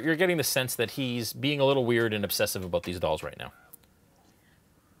 Ezmerelda, you're getting the sense that he's being a little weird and obsessive about these dolls right now.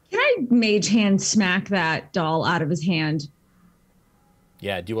 Can I mage hand smack that doll out of his hand?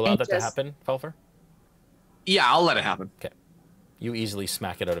 Yeah, do you allow that to happen, Felfer? Yeah, I'll let it happen. Okay. You easily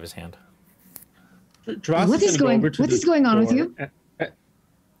smack it out of his hand. What is going on with you?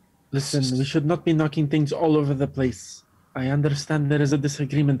 Listen, we should not be knocking things all over the place. I understand there is a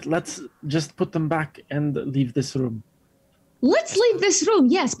disagreement. Let's just put them back and leave this room. Let's leave this room,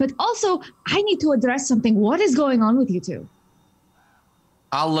 yes, but also I need to address something. What is going on with you two?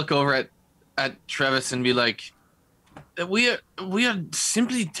 I'll look over at Travis and be like, we are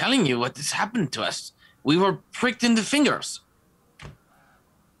simply telling you what has happened to us. We were pricked in the fingers.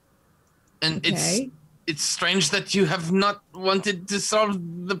 And it's strange that you have not wanted to solve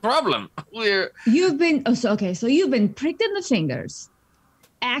the problem. You've been so you've been pricked in the fingers,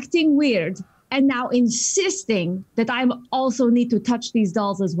 acting weird, and now insisting that I also need to touch these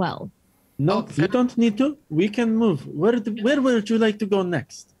dolls as well. No, you don't need to. We can move. Where would you like to go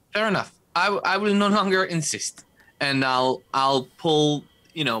next? Fair enough. I will no longer insist, and I'll pull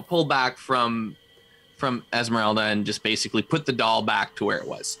back from Ezmerelda and just basically put the doll back to where it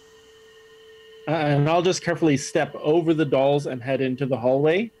was. And I'll just carefully step over the dolls and head into the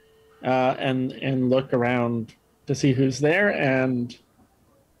hallway, and look around to see who's there and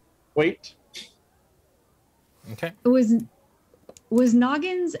wait. Okay. Was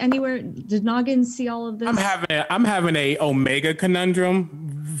Noggins anywhere? Did Noggins see all of this? I'm having a Omega conundrum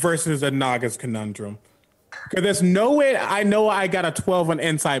versus a Noggins conundrum. Because there's no way, I know I got a 12 on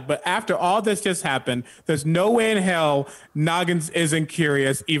insight, but after all this just happened, there's no way in hell Noggins isn't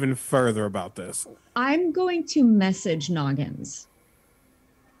curious even further about this. I'm going to message Noggins.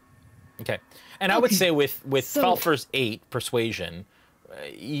 Okay. And I would say with Felfer's 8 persuasion,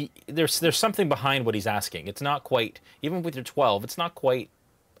 there's something behind what he's asking. It's not quite, even with your 12, it's not quite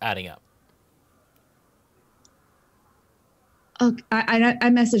adding up. Okay, I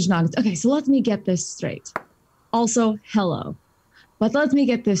messaged Noggins. Okay, so let me get this straight. Also, hello. But let me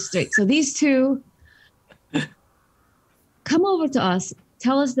get this straight. So these two come over to us,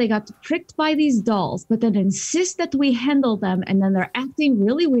 tell us they got pricked by these dolls, but then insist that we handle them, and then they're acting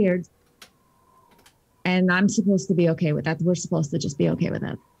really weird. And I'm supposed to be okay with that. We're supposed to just be okay with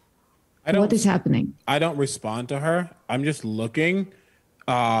that. What is happening? I don't respond to her. I'm just looking.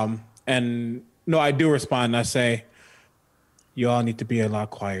 And no, I do respond. I say, you all need to be a lot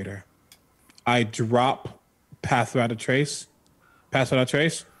quieter. I drop Pass Without a Trace.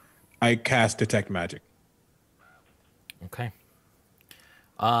 I cast Detect Magic. Okay.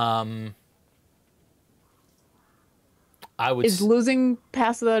 Is losing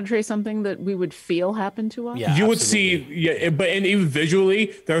Pass Without a Trace something that we would feel happen to us? Yeah, you would see, but even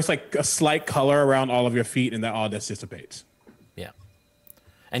visually, there's like a slight color around all of your feet, and that all dissipates. Yeah,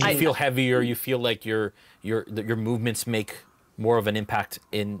 and you feel heavier. You feel like your movements make more of an impact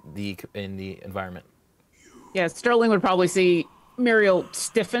in the environment. Yeah, Sterling would probably see Muriel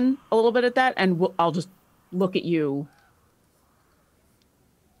stiffen a little bit at that, and I'll just look at you,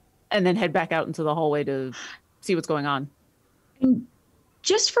 and then head back out into the hallway to see what's going on. And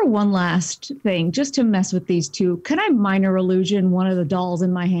just for one last thing, just to mess with these two, can I minor illusion one of the dolls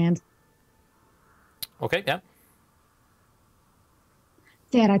in my hand? Okay, yeah.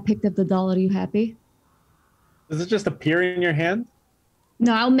 Dad, I picked up the doll. Are you happy? Does it just appear in your hand?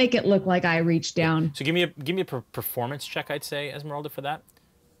 No, I'll make it look like I reached down. So give me a performance check, I'd say, Ezmerelda, for that.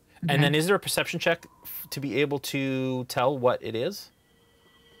 Okay. And then is there a perception check to be able to tell what it is?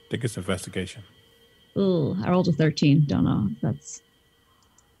 I think it's investigation. Ooh, I rolled a 13. Don't know if that's...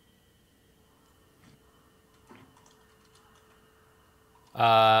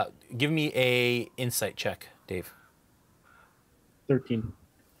 Give me a insight check, Dave. 13.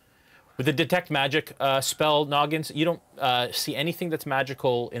 With the Detect Magic spell, Noggins, you don't see anything that's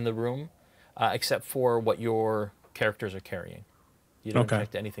magical in the room except for what your characters are carrying. You don't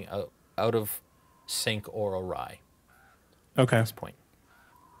detect anything out of sync or awry. Okay. At this point.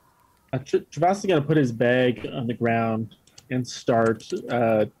 Travas is going to put his bag on the ground and start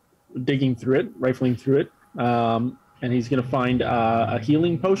digging through it, rifling through it. And he's going to find a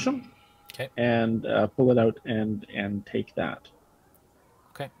healing potion. Okay. And pull it out and take that.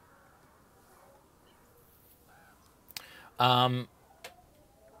 Okay.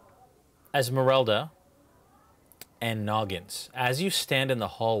 Ezmerelda and Noggins, as you stand in the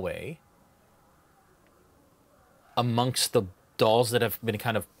hallway amongst the dolls that have been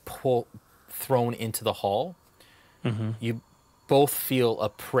kind of thrown into the hall, you both feel a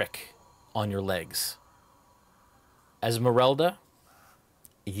prick on your legs. Ezmerelda,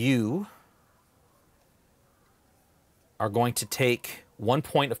 you are going to take 1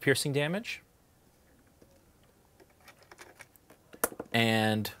 point of piercing damage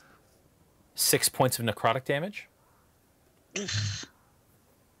and 6 points of necrotic damage.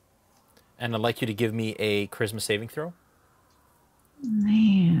 And I'd like you to give me a charisma saving throw.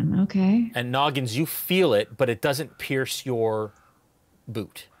 Man, okay. And Noggins, you feel it, but it doesn't pierce your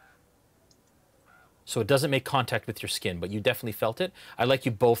boot. So it doesn't make contact with your skin, but you definitely felt it. I'd like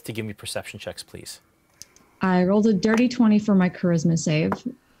you both to give me perception checks, please. I rolled a dirty 20 for my charisma save.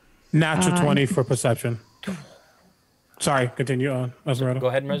 Natural 20 for perception. Sorry, continue on, Ezmerelda. Go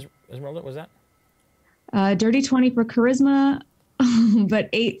ahead, Ezmerelda, what was that? Dirty 20 for charisma, but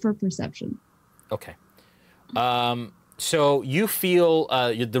 8 for perception. Okay. So you feel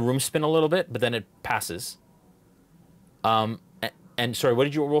the room spin a little bit, but then it passes. And sorry, what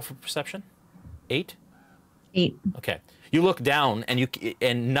did you roll for perception? 8? 8. Okay. You look down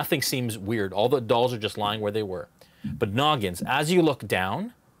and nothing seems weird. All the dolls are just lying where they were. But Noggins, as you look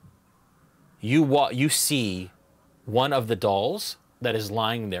down, you see one of the dolls that is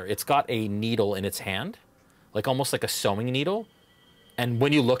lying there. It's got a needle in its hand, like almost like a sewing needle. And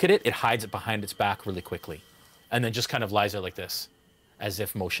when you look at it, it hides it behind its back really quickly. And then just kind of lies there like this, as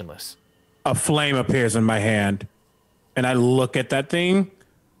if motionless. A flame appears in my hand, and I look at that thing,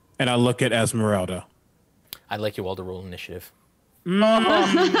 and I look at Ezmerelda. I'd like you all to roll initiative. Jeez.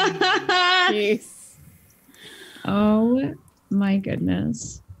 Oh my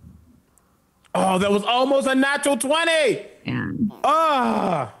goodness. Oh, that was almost a natural 20. Man.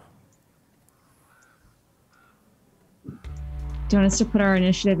 Ah. Do you want us to put our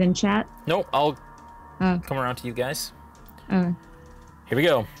initiative in chat? Nope, I'll come around to you guys. Okay. Here we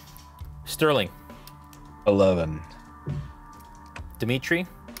go. Sterling. 11. Dimitri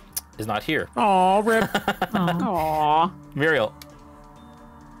is not here. Aw, rip. Aw. Muriel.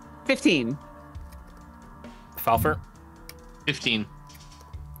 15. Falfer. 15.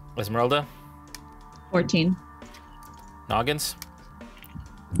 Ezmerelda. 14. Noggins.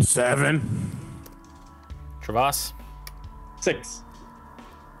 7. Travas. 6.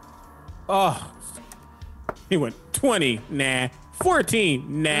 Oh, he went 20. Nah.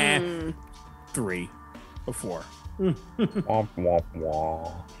 14. Nah. 3 or 4. Womp, womp,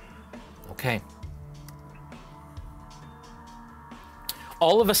 womp. Okay.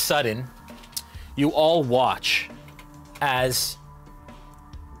 All of a sudden, you all watch as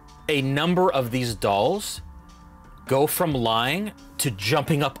a number of these dolls go from lying to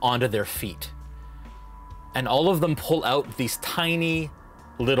jumping up onto their feet. And all of them pull out these tiny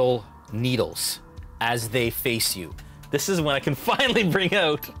little needles as they face you. This is when I can finally bring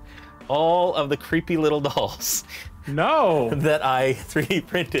out all of the creepy little dolls. No. That I 3D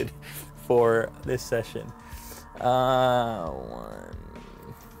printed for this session. 1,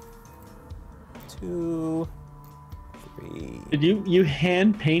 2, 3. Did you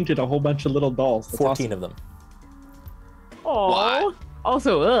hand painted a whole bunch of little dolls? That's 14 awesome. of them. Oh.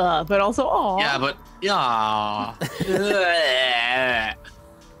 Also, but also, oh. Yeah, but yeah.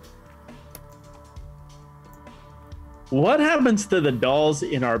 What happens to the dolls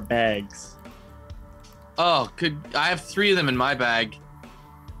in our bags? Oh, I have 3 of them in my bag.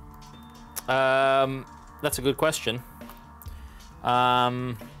 That's a good question.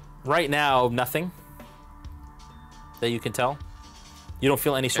 Right now, nothing that you can tell. You don't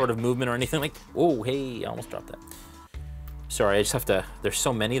feel any sort of movement or anything like. Oh, hey, I almost dropped that. Sorry, I just have to. There's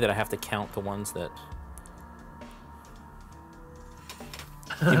so many that I have to count the ones that.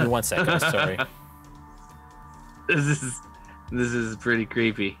 Give me 1 second. Sorry. This is pretty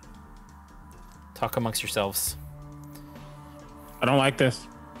creepy. Talk amongst yourselves. I don't like this.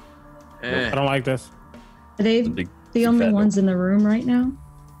 I don't like this. Are they the only fat ones in the room right now?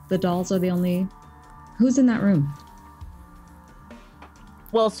 The dolls are the only... Who's in that room?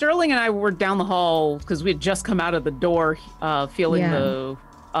 Well, Sterling and I were down the hall because we had just come out of the door feeling the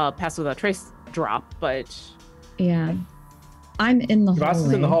Pass Without Trace drop, but... Yeah. I'm in the Ross hallway.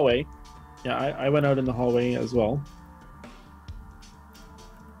 is in the hallway. Yeah, I went out in the hallway as well.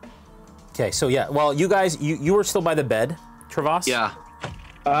 Okay, so yeah, well, you guys, you were still by the bed, Travas? Yeah.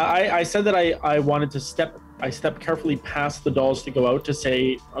 I said that I wanted to step carefully past the dolls to go out to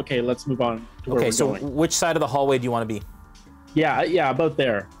say, okay, let's move on to where we're going. Which side of the hallway do you want to be? Yeah, about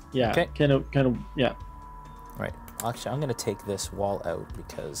there. Yeah, okay. kind of, yeah. Right. Actually, I'm going to take this wall out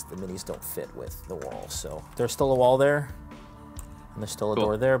because the minis don't fit with the wall. So there's still a wall there, and there's still a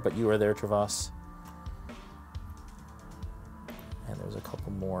door there, but you are there, Travas. And there's a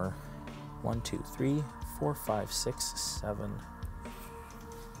couple more. 1, 2, 3, 4, 5, 6, 7.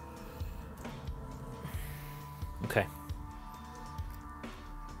 Okay.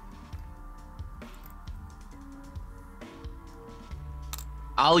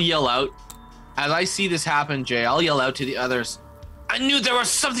 I'll yell out. As I see this happen, Jay, I'll yell out to the others. I knew there was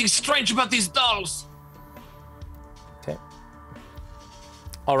something strange about these dolls. Okay.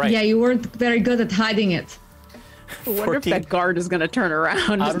 All right. Yeah, you weren't very good at hiding it. I wonder if that guard is going to turn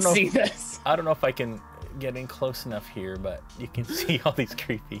around and see this. I don't know if I can get in close enough here, but you can see all these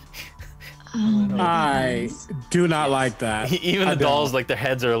creepy. I do not like that. Even the dolls, like their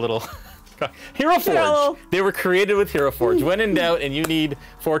heads are a little. Hero Forge. They were created with Hero Forge. When in doubt, and you need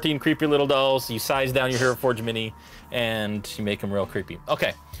 14 creepy little dolls, you size down your Hero Forge mini, and you make them real creepy.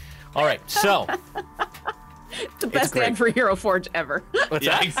 Okay. All right. So. The best ad for Hero Forge ever. What's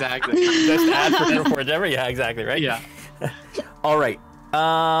Yeah, that? exactly. Best ad for Hero Forge ever? Yeah, exactly, right? Yeah. All right.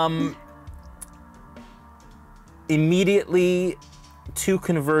 Immediately, 2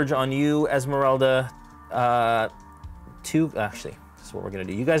 converge on you, Ezmerelda. 2, actually, this is what we're gonna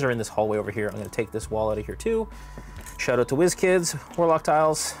do. You guys are in this hallway over here. I'm gonna take this wall out of here too. Shout out to WizKids, Warlock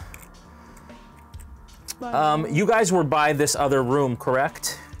Tiles. You guys were by this other room,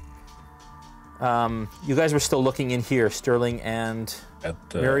 correct? You guys were still looking in here, Sterling and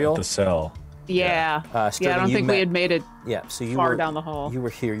Muriel? At the cell. Yeah. Sterling, I don't think we had made it so you far were, down the hall. You were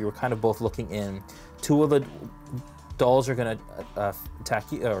here. You were kind of both looking in. 2 of the dolls are going to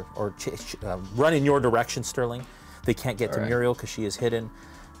attack you or run in your direction, Sterling. They can't get to Muriel because she is hidden.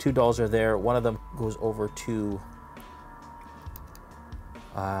 2 dolls are there. One of them goes over to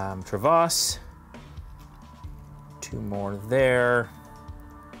Travas. 2 more there.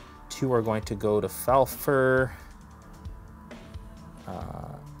 2 are going to go to Falfer.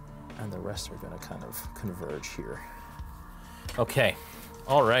 And the rest are going to kind of converge here. Okay.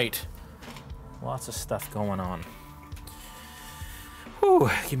 All right. Lots of stuff going on. Whew.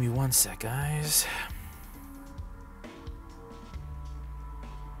 Give me 1 sec, guys.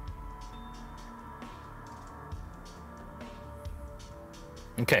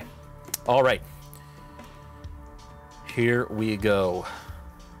 Okay. All right. Here we go.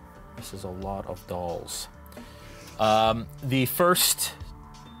 This is a lot of dolls. The first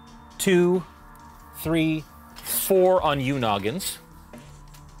 2, 3, 4 on you, Noggins.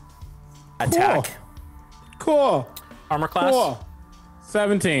 Attack. Cool. Armor class? Cool.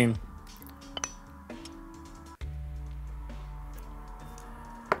 17.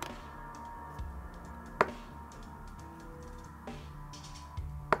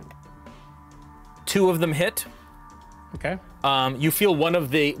 Two of them hit. Okay. You feel one of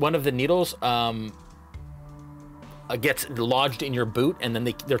the needles gets lodged in your boot, and then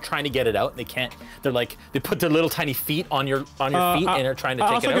they're trying to get it out, and they can't. They're like they put their little tiny feet on your feet, and they're trying to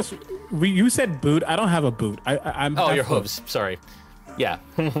take it out. You said boot. I don't have a boot. I'm. Oh, your hooves. Sorry. Yeah,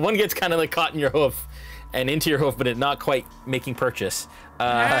 one gets kind of like caught in your hoof and into your hoof, but it not quite making purchase.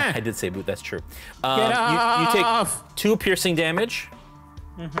 I did say boot. That's true. You take 2 piercing damage.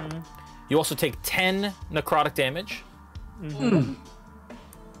 Mm-hmm. You also take 10 necrotic damage. Mm-hmm.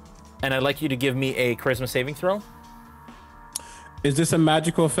 And I'd like you to give me a charisma saving throw. Is this a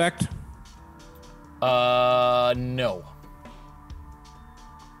magical effect? No.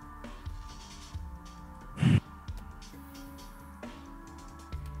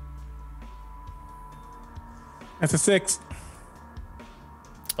 That's a 6.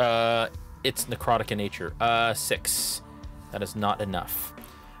 It's necrotic in nature. 6. That is not enough.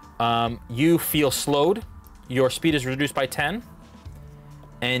 You feel slowed. Your speed is reduced by 10.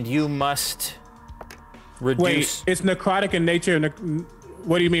 And you must reduce... Wait, it's necrotic in nature.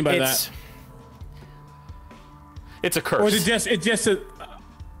 What do you mean by that? It's a curse. Or is it just a...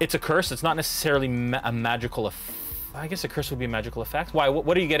 It's a curse. It's not necessarily a magical I guess a curse would be a magical effect. Why?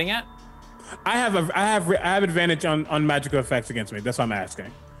 What are you getting at? I have advantage on magical effects against me. That's what I'm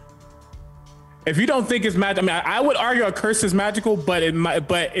asking. If you don't think it's magic, I mean, I would argue a curse is magical, but it might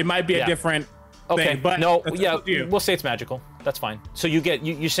be a different thing. But no, we'll say it's magical. That's fine. So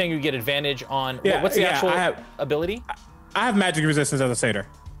you're saying you get advantage on what's the actual ability? I have magic resistance as a satyr,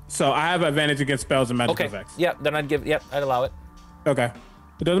 so I have advantage against spells and magical effects. Yeah, then I'd allow it. Okay,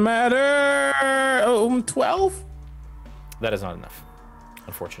 it doesn't matter. 12. That is not enough,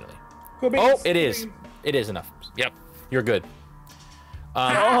 unfortunately. Oh, it is. It is enough. Yep, you're good.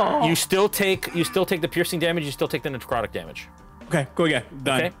 You still take the piercing damage. You still take the necrotic damage. Okay, go again.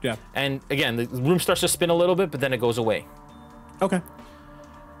 Done. Okay? Yeah. And again, the room starts to spin a little bit, but then it goes away. Okay.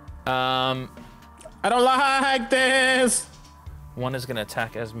 I don't like this. One is gonna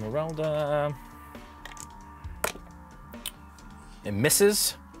attack Ezmerelda. It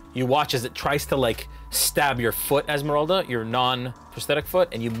misses. You watch as it tries to like stab your foot, Ezmerelda, your non-prosthetic foot,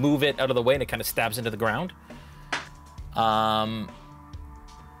 and you move it out of the way, and it kind of stabs into the ground. Falfer,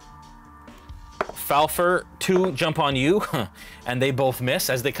 2 jump on you, and they both miss.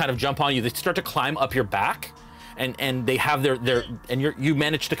 As they kind of jump on you, they start to climb up your back, and they have and you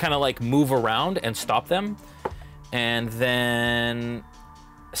manage to kind of like move around and stop them. And then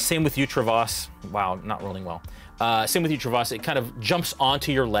same with you, Travas. Wow, not rolling well. Same with you, Travas. It kind of jumps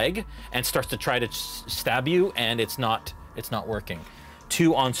onto your leg and starts to try to stab you, and it's not working.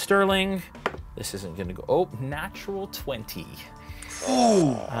 2 on Sterling. This isn't gonna go. Oh, natural 20.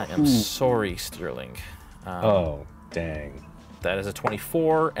 Oh, I am sorry, Sterling. Oh, dang. That is a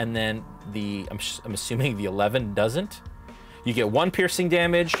 24, and then I'm assuming the 11 doesn't. You get 1 piercing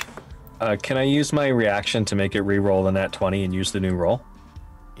damage. Can I use my reaction to make it re-roll the nat 20 and use the new roll?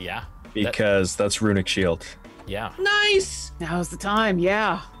 Yeah. Because that's runic shield. Yeah. Nice. Now's the time.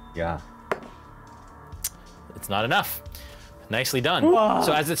 Yeah. Yeah. It's not enough. Nicely done. Whoa.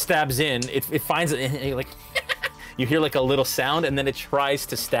 So as it stabs in, it finds it, and you're like, you hear like a little sound, and then it tries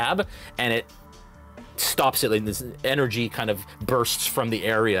to stab, and it stops it. Like this energy kind of bursts from the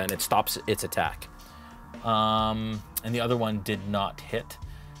area, and it stops its attack. And the other one did not hit.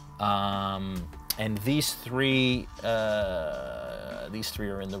 And these three are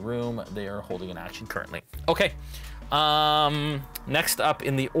in the room. They are holding an action currently. Okay. Next up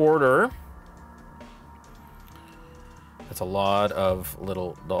in the order. That's a lot of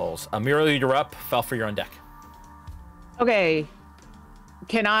little dolls. Muriel, you're up. Falfer, you're on deck. Okay.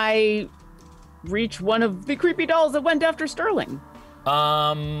 Can I reach one of the creepy dolls that went after Sterling?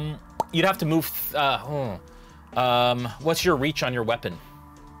 You'd have to move. What's your reach on your weapon?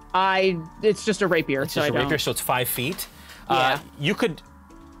 It's just a rapier. It's just a rapier, so it's 5 feet. Yeah. You could.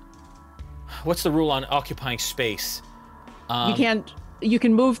 What's the rule on occupying space? You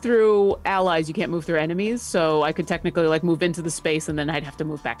can move through allies. You can't move through enemies. So I could technically like move into the space, and then I'd have to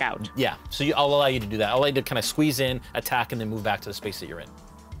move back out. Yeah. So I'll allow you to do that. I'll allow you to kind of squeeze in, attack, and then move back to the space that you're in.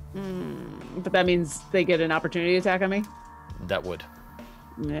 But that means they get an opportunity attack on me? That would.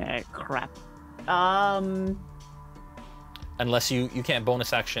 Crap. Unless you can't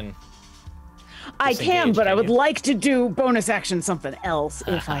bonus action. I can, but I would like to do bonus action something else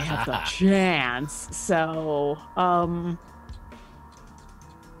if I have the chance. So,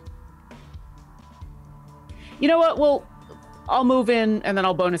 you know what? Well, I'll move in and then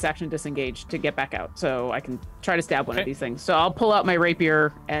I'll bonus action disengage to get back out, so I can try to stab one of these things. So I'll pull out my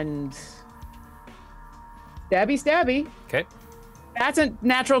rapier and stabby. Okay. That's a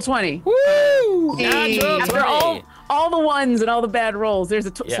natural 20. Woo! Natural After 20. all the ones and all the bad rolls, there's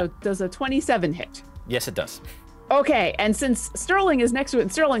a Yeah. so does a 27 hit? Yes, it does. Okay, and since Sterling is next to it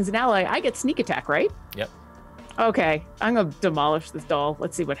and Sterling's an ally, I get sneak attack, right? Yep. Okay, I'm gonna demolish this doll.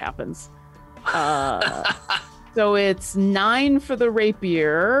 Let's see what happens. So it's 9 for the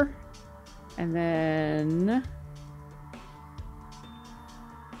rapier, and then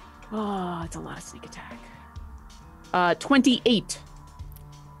it's a lot of sneak attack. 28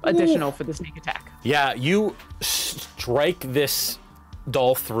 additional for the sneak attack. Yeah, you strike this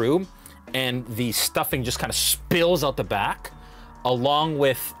doll through, and the stuffing just kind of spills out the back, along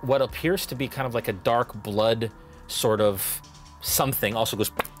with what appears to be kind of like a dark blood sort of something. Also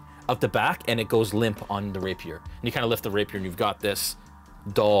goes out the back, and it goes limp on the rapier. And you kind of lift the rapier, and you've got this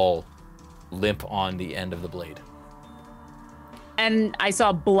doll limp on the end of the blade. And I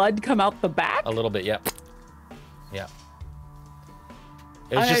saw blood come out the back? A little bit, yeah. Yeah.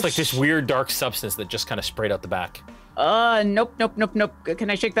 It was just like this weird dark substance that just kind of sprayed out the back. Nope. Can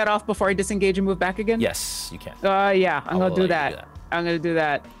I shake that off before I disengage and move back again? Yes, you can. Yeah, I'm gonna do allow you to that. I'm gonna do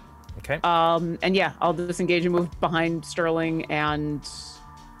that. Okay. And yeah, I'll disengage and move behind Sterling and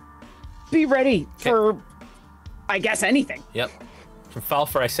be ready for, I guess, anything. Yep. From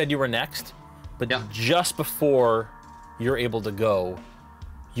Falfer, I said you were next, but just before you're able to go,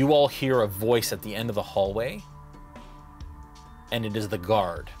 you all hear a voice at the end of the hallway, and it is the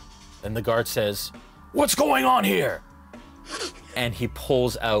guard. And the guard says, "What's going on here?" And he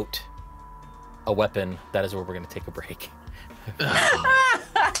pulls out a weapon. That is where we're going to take a break.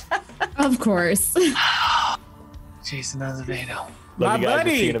 Of course. Jason Azevedo. Love you guys.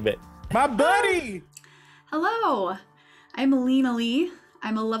 We'll see you in a bit. My buddy! Hello, I'm Alina Lee.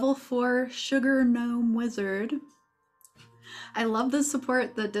 I'm a level 4 sugar gnome wizard. I love the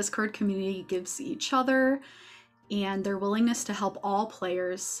support the Discord community gives each other and their willingness to help all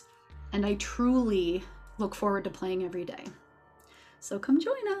players, and I truly look forward to playing every day. So come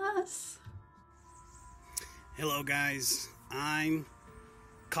join us. Hello guys, I'm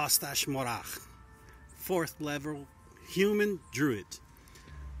Kostash Morach, 4th level human druid.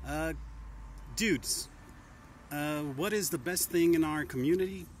 Dudes, what is the best thing in our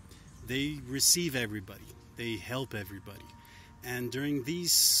community? They receive everybody. They help everybody. And during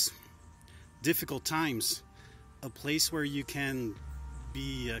these difficult times, a place where you can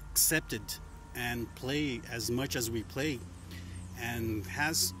be accepted and play as much as we play and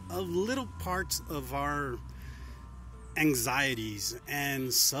has a little part of our anxieties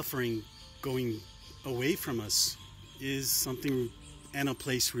and suffering going away from us is something and a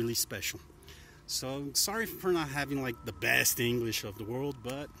place really special. So sorry for not having like the best English of the world,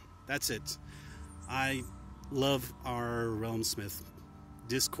 but that's it. I love our RealmSmith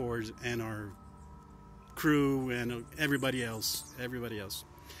Discord and our crew and everybody else.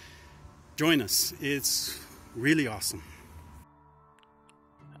 Join us. It's really awesome.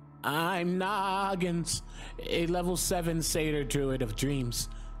 I'm Noggins, a level 7 Satyr Druid of Dreams.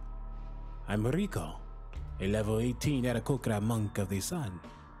 I'm Rico, a level 18 Arakokra Monk of the Sun.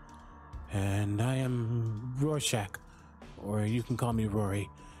 And I am Rorschach, or you can call me Rory,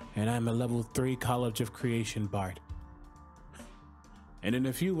 and I'm a level 3 College of Creation Bard. And in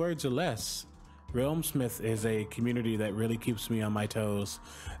a few words or less, RealmSmith is a community that really keeps me on my toes.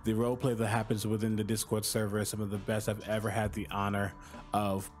 The roleplay that happens within the Discord server is some of the best I've ever had the honor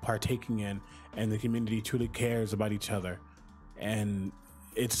of partaking in, and the community truly cares about each other. And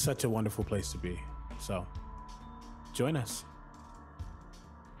it's such a wonderful place to be. So, join us.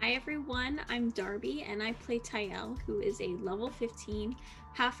 Hi everyone, I'm Darby and I play Tyel, who is a level 15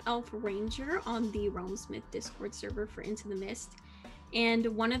 half-elf ranger on the RealmSmith Discord server for Into the Mist. And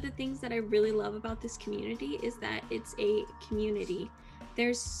one of the things that I really love about this community is that it's a community.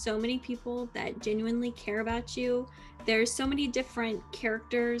 There's so many people that genuinely care about you. There's so many different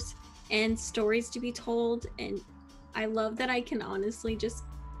characters and stories to be told, and I love that I can honestly just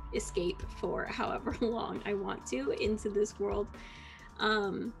escape for however long I want to into this world.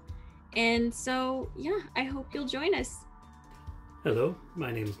 And so, yeah, I hope you'll join us. Hello,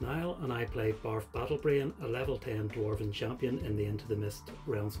 my name is Niall and I play Barf Battlebrain, a level 10 Dwarven champion in the Into the Mist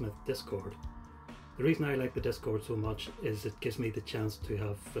RealmSmith Discord. The reason I like the Discord so much is it gives me the chance to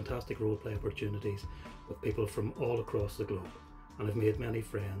have fantastic roleplay opportunities with people from all across the globe, and I've made many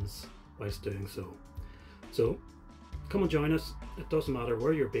friends whilst doing so. So, come and join us. It doesn't matter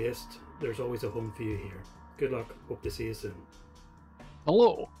where you're based, there's always a home for you here. Good luck, hope to see you soon.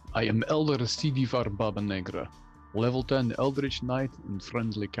 Hello, I am Elder Sidivar Baba Negra, level 10 Eldritch Knight in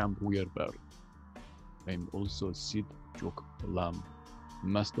Friendly Camp Weirbear. I am also Sid Jok Lam,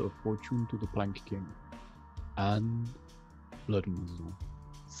 Master of Fortune to the Plank King, and Blood Muzzle,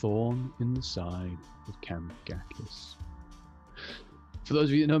 Thorn in the Side of Camp Gakis. For those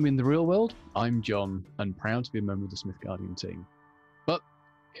of you that know me in the real world, I'm John, and proud to be a member of the Smithgardian team. But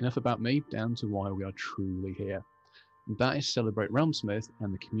enough about me, down to why we are truly here. And that is celebrate RealmSmith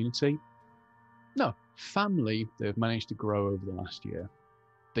and the community. No, family they have managed to grow over the last year.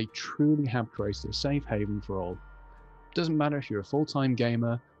 They truly have created a safe haven for all. Doesn't matter if you're a full-time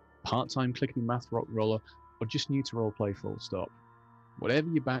gamer, part-time clicking math rock roller, or just new to roleplay full stop. Whatever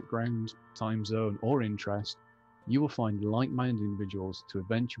your background, time zone, or interest, you will find like-minded individuals to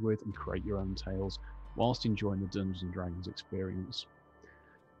adventure with and create your own tales whilst enjoying the Dungeons & Dragons experience.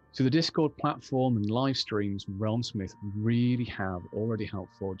 So the Discord platform and live streams from RealmSmith really have already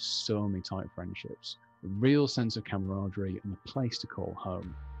helped forge so many tight friendships, a real sense of camaraderie and a place to call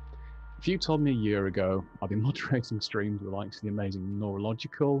home. If you told me a year ago I'd be moderating streams with the likes of the amazing Noura,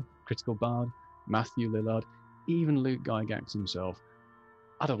 Critical Bard, Matthew Lillard, even Luke Gygax himself,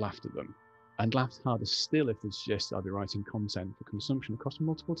 I'd have laughed at them, and laughed harder still if they suggested I'd be writing content for consumption across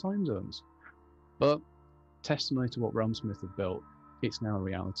multiple time zones. But testimony to what RealmSmith have built, it's now a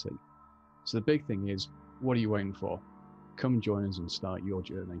reality. So the big thing is, what are you waiting for? Come join us and start your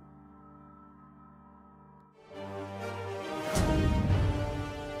journey.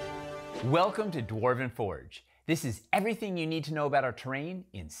 Welcome to Dwarven Forge. This is everything you need to know about our terrain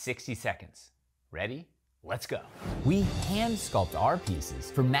in 60 seconds. Ready? Let's go. We hand sculpt our pieces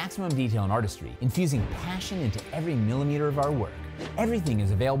for maximum detail and artistry, infusing passion into every millimeter of our work. Everything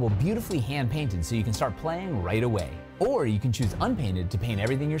is available beautifully hand painted so you can start playing right away. Or you can choose unpainted to paint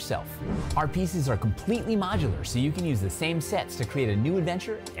everything yourself. Our pieces are completely modular, so you can use the same sets to create a new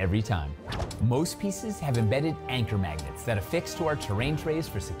adventure every time. Most pieces have embedded anchor magnets that affix to our terrain trays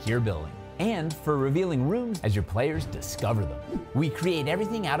for secure building, and for revealing rooms as your players discover them. We create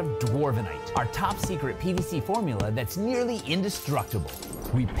everything out of Dwarvenite, our top secret PVC formula that's nearly indestructible.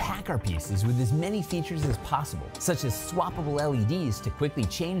 We pack our pieces with as many features as possible, such as swappable LEDs to quickly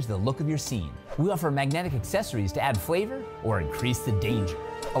change the look of your scene. We offer magnetic accessories to add flavor or increase the danger.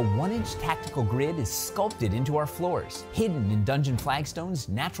 A 1-inch tactical grid is sculpted into our floors, hidden in dungeon flagstones,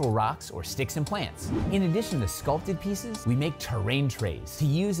 natural rocks, or sticks and plants. In addition to sculpted pieces, we make terrain trays to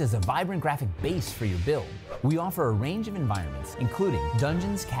use as a vibrant graphic base for your build. We offer a range of environments, including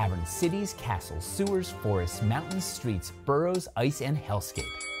dungeons, caverns, cities, castles, sewers, forests, mountains, streets, burrows, ice, and hellscape.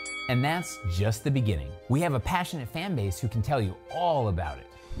 And that's just the beginning. We have a passionate fan base who can tell you all about it.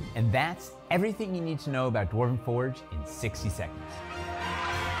 And that's everything you need to know about Dwarven Forge in 60 seconds.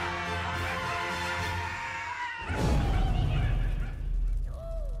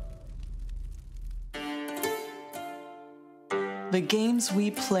 The games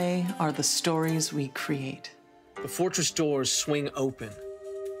we play are the stories we create. The fortress doors swing open.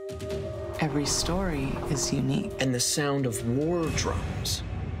 Every story is unique. And the sound of war drums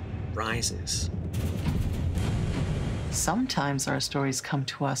rises. Sometimes our stories come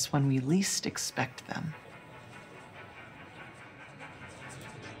to us when we least expect them.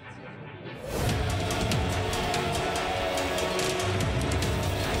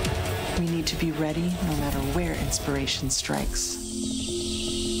 We need to be ready no matter where inspiration strikes.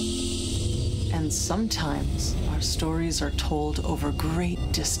 And sometimes our stories are told over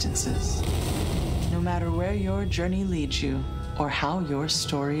great distances. No matter where your journey leads you or how your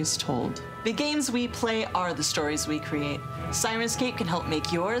story is told. The games we play are the stories we create. Sirenscape can help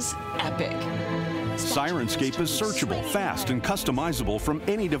make yours epic. Sirenscape is searchable, fast, and customizable from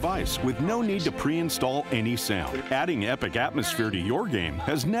any device with no need to pre-install any sound. Adding epic atmosphere to your game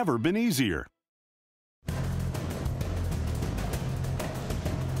has never been easier.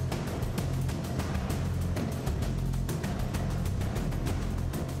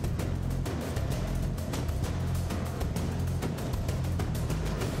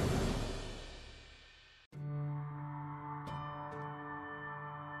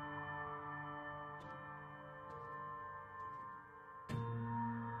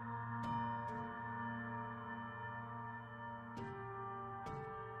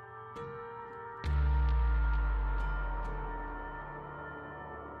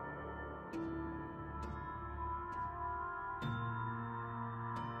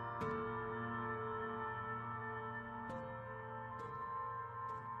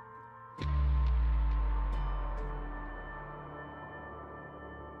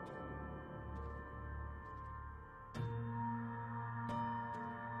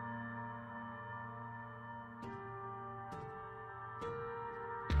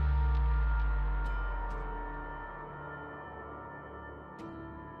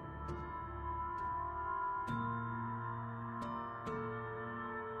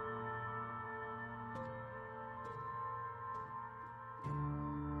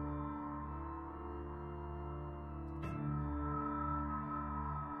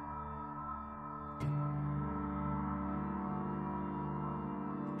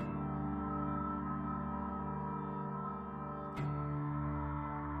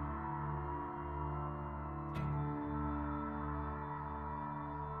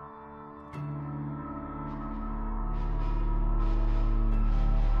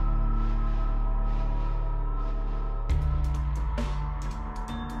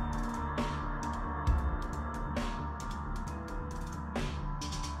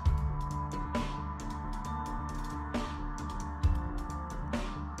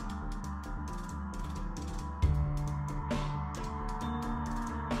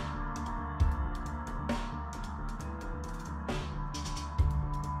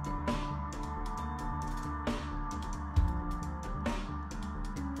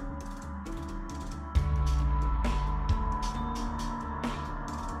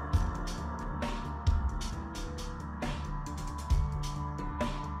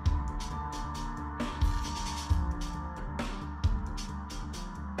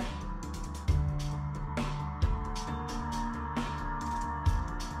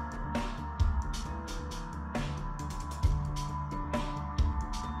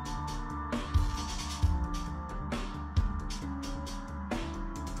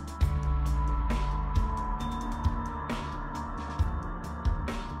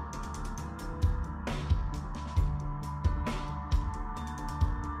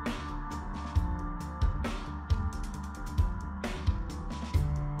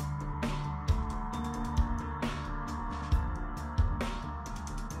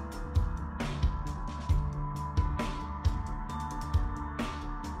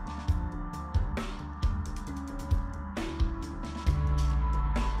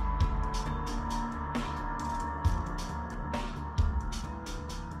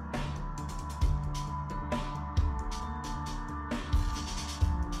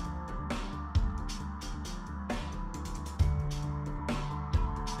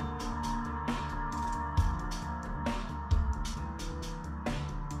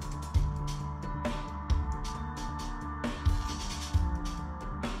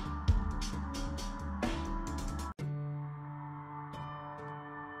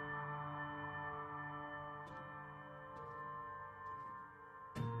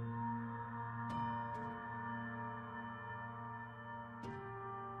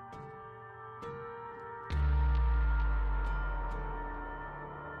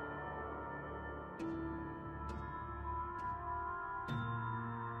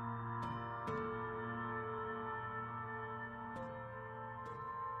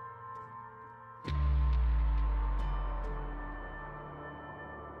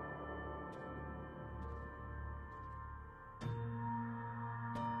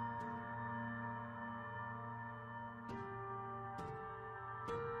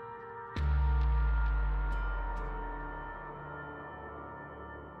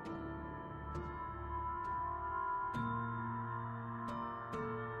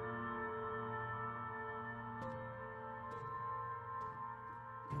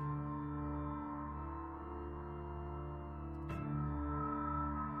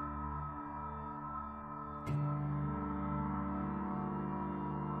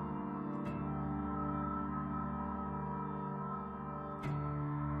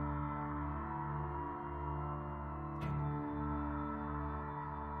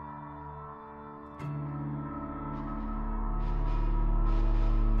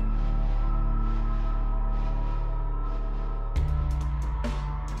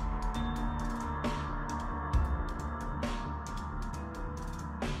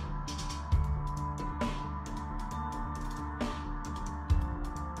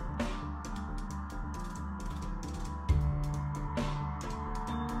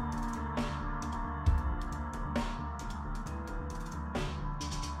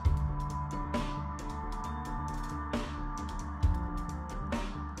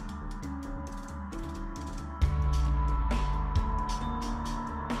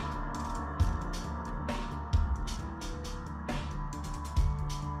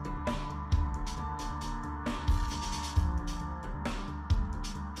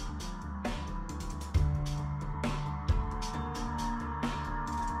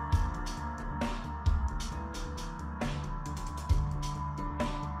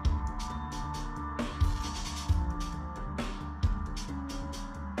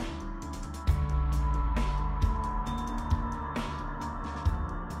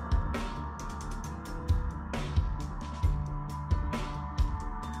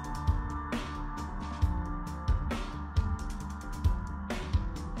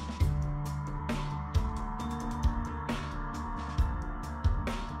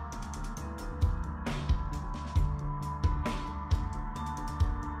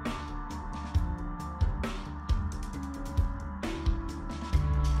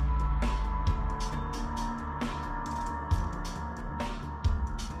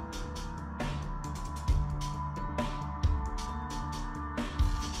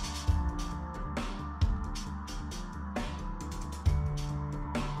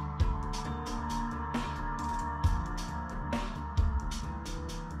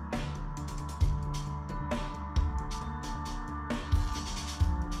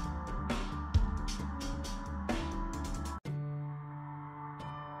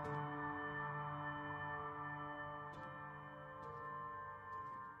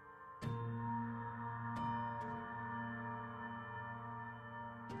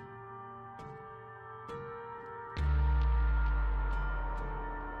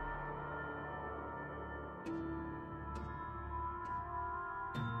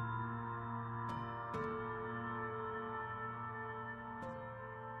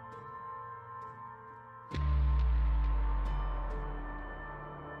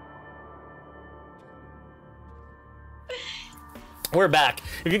 We're back.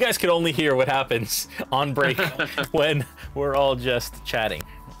 If you guys could only hear what happens on break when we're all just chatting.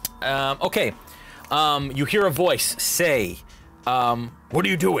 Okay. You hear a voice say, what are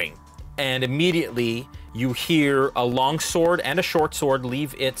you doing? And immediately you hear a long sword and a short sword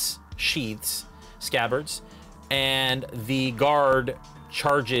leave its sheaths, scabbards, and the guard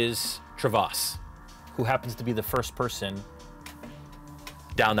charges Travas, who happens to be the first person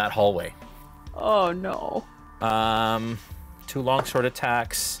down that hallway. Oh no. 2 longsword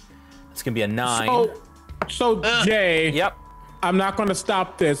attacks. It's gonna be a 9. So Jay. Yep. I'm not gonna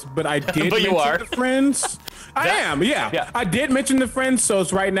stop this, but I did But you mention are. the friends. I am, yeah. I did mention the friends, so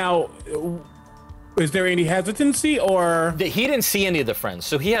it's right now. Is there any hesitancy or? He didn't see any of the friends,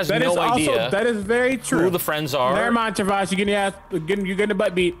 so he has That no is also- idea. that is very true. Who the friends are. Never mind, Travas. You're getting the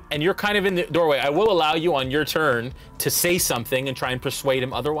butt beat. And you're kind of in the doorway. I will allow you on your turn to say something and try and persuade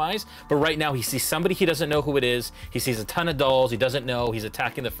him otherwise. But right now he sees somebody he doesn't know who it is. He sees a ton of dolls he doesn't know. He's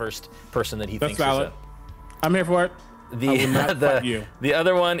attacking the first person that he That's thinks valid. is I'm here for it. I will not fight you. The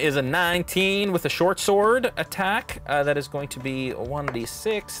other one is a 19 with a short sword attack. That is going to be a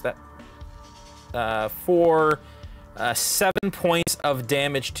 1d6. That for 7 points of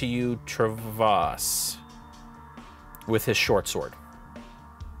damage to you, Travas, with his short sword.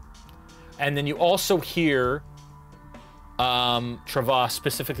 And then you also hear Travas,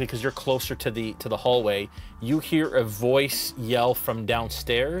 specifically because you're closer to the hallway. You hear a voice yell from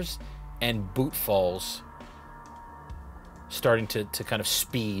downstairs, and boot falls starting to kind of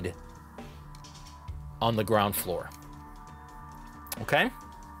speed on the ground floor. Okay?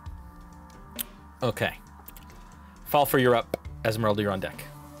 Okay. Falfer, you're up. Ezmerelda, you're on deck.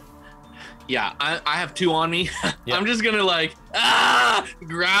 Yeah, I have 2 on me. Yep. I'm just gonna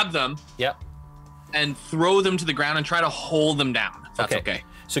grab them. Yep. And throw them to the ground and try to hold them down. If that's okay.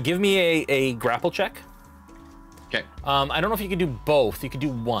 So give me a grapple check. Okay. I don't know if you can do both. You could do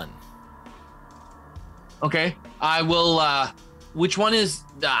one. Okay. I will. Which one is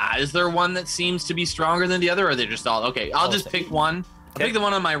there one that seems to be stronger than the other, or are they just all okay? I'll just pick one. I'll pick the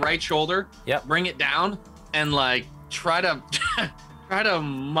one on my right shoulder. Yep. Bring it down and like try to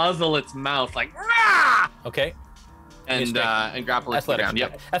muzzle its mouth like. Rah! Okay. And grapple it to the ground.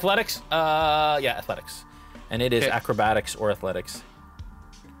 Yep. Athletics. Yeah, athletics. And it is acrobatics or athletics.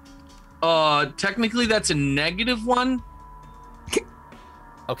 Technically that's a -1.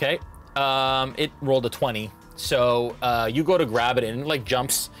 Okay. It rolled a 20. So you go to grab it and it like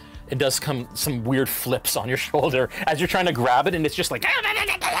jumps. It does some weird flips on your shoulder as you're trying to grab it, and it's just like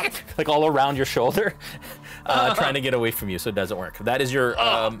all around your shoulder, trying to get away from you. So it doesn't work. That is your.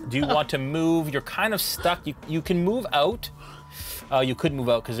 Do you want to move? You're kind of stuck. You can move out. You could move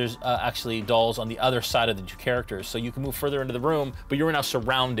out because there's actually dolls on the other side of the 2 characters, so you can move further into the room. But you're now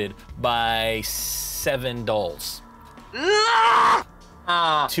surrounded by 7 dolls.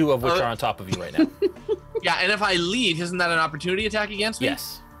 2 of which are on top of you right now. Yeah, and if I leave, isn't that an opportunity attack against me?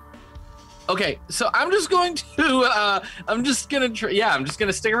 Yes. Okay, so I'm just going to, I'm just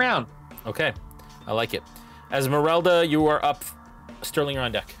gonna stick around. Okay, I like it. Ezmerelda, you are up. Sterling, you're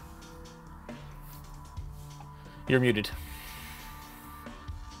on deck. You're muted.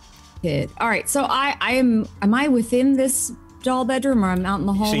 All right, so am I within this doll bedroom, or I'm out in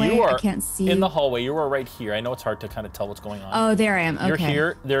the hallway? So you are I can't see. in the hallway. You are right here. I know it's hard to kind of tell what's going on. Oh, there I am. Okay. You're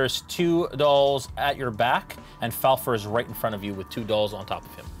here. There's 2 dolls at your back, and Falfer is right in front of you with 2 dolls on top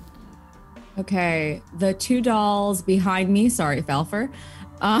of him. Okay, the 2 dolls behind me. Sorry, Falfer.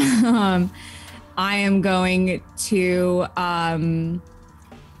 I am going to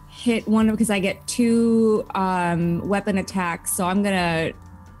hit one because I get 2 weapon attacks. So I'm gonna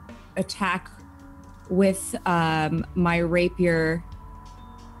attack with my rapier,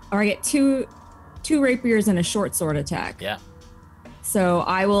 or I get two rapiers and a short sword attack. Yeah. So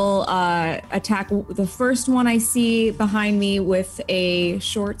I will attack the first one I see behind me with a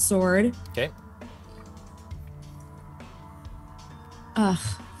short sword. Okay.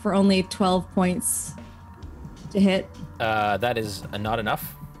 For only 12 points to hit. That is not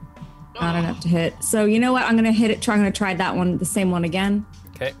enough. Not enough to hit. So you know what? I'm gonna hit it. I'm gonna try that one, the same one again.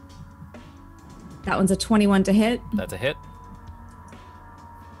 Okay. That one's a 21 to hit. That's a hit.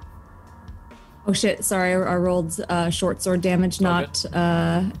 Oh shit! Sorry, I rolled short sword damage, not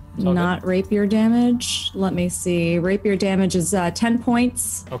good. rapier damage. Let me see. Rapier damage is 10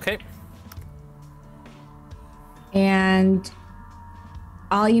 points. Okay. And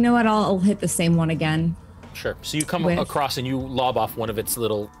you know what? I'll hit the same one again. Sure. So you come across and you lob off one of its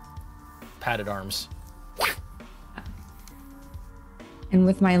little padded arms. And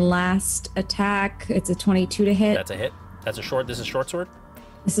with my last attack, it's a 22 to hit. That's a hit. That's a short. This is short sword.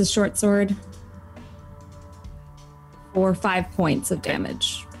 This is short sword. for 5 points of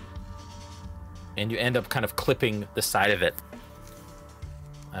damage. And you end up kind of clipping the side of it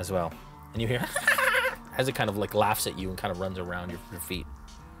as well. And you hear as it kind of like laughs at you and kind of runs around your feet.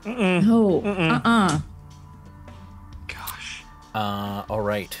 No. Gosh. All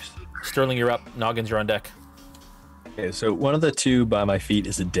right. Sterling, you're up. Noggins, you're on deck. Okay, so one of the two by my feet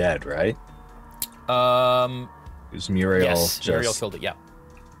is dead, right? Is Muriel yes, Muriel just killed it, yeah.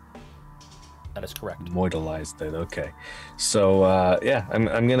 That is correct. Mortalized it, okay. So, yeah,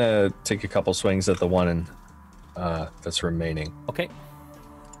 I'm gonna take a couple swings at the one that's remaining. Okay.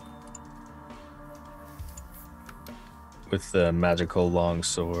 With the magical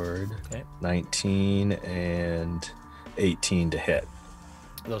longsword. Okay. 19 and 18 to hit.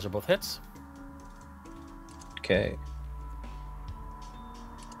 Those are both hits. Okay.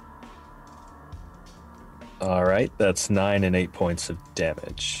 All right, that's 9 and 8 points of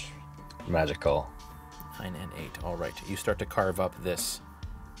damage. Magical. 9 and 8. All right. You start to carve up this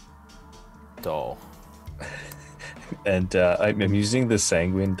doll. And I'm using the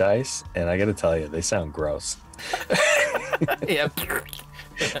sanguine dice, and I gotta tell you, they sound gross. Yeah.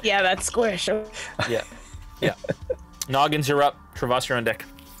 Yeah, that's squish. Yeah. Yeah. Noggins, you're up. Travas, you're on deck.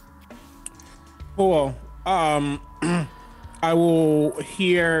 Cool. I will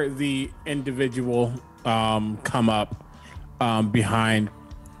hear the individual come up behind,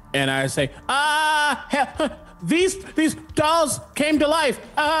 and I say, these dolls came to life.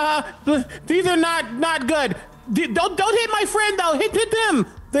 These are not good. Don't hit my friend though. Hit them.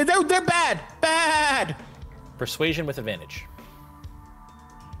 They're bad. Persuasion with advantage.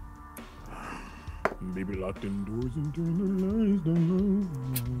 Baby locked indoors and turn the lights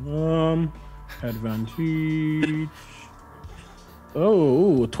down. Advantage.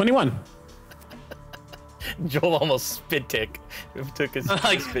 Oh, 21. Joel almost spit took his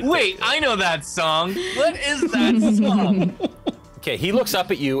spit wait, I know that song. What is that song? Okay, he looks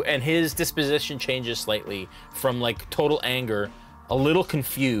up at you and his disposition changes slightly from like total anger, a little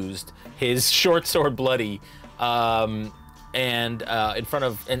confused, his short sword bloody, and in front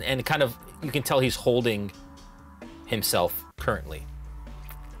of and kind of you can tell he's holding himself currently.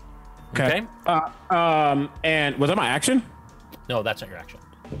 Okay. And was that my action? No, that's not your action.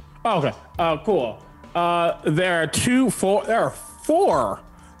 Oh, okay. Cool. There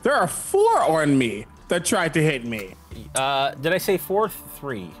are four on me that tried to hit me. Did I say 4?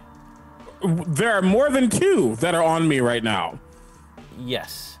 3. There are more than 2 that are on me right now.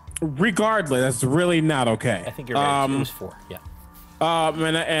 Yes. Regardless, that's really not okay. I think you're right. It was 4. Yeah.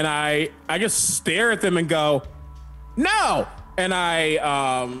 And I just stare at them and go, no. And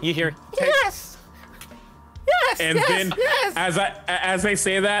I you hear yes. And then as they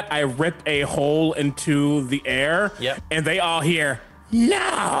say that, I rip a hole into the air. Yep. And they all hear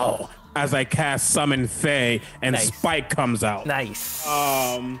no as I cast Summon Fae and Spike comes out. Nice.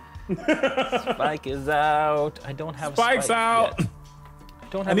 Spike is out. I don't have Spike's Spike out. Yet.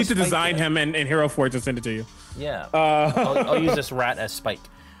 Don't have I need to Spike design yet. him in Hero Forge and send it to you. Yeah. I'll use this rat as Spike.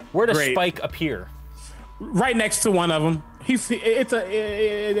 Where does Spike appear? Right next to one of them. It's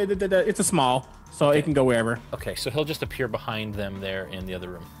a small, so it can go wherever. Okay, so he'll just appear behind them there in the other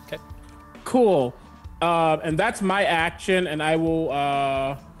room. Okay. Cool. And that's my action, and I will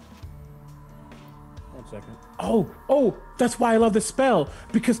 1 second. Oh, that's why I love this spell,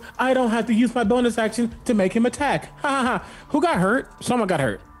 because I don't have to use my bonus action to make him attack. Who got hurt? Someone got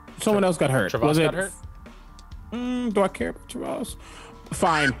hurt. Someone else got hurt. Travas got hurt? Do I care about Travas?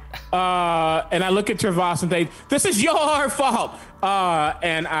 Fine. And I look at Travas and say, this is your fault.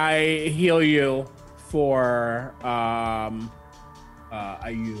 And I heal you for what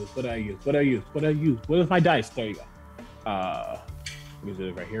is my dice? There you go. Let me do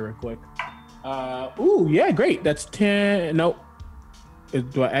it right here real quick. Ooh, yeah, great. That's 10. Nope.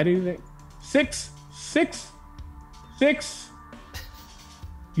 Do I add anything? 6.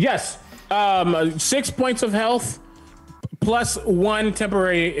 Yes. 6 points of health plus 1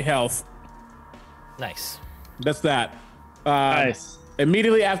 temporary health. Nice. That's that. Nice.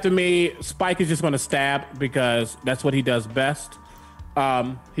 Immediately after me, Spike is just going to stab because that's what he does best.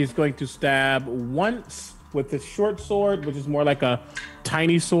 He's going to stab once with his short sword, which is more like a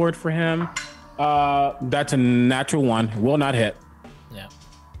tiny sword for him. That's a natural 1. Will not hit. Yeah.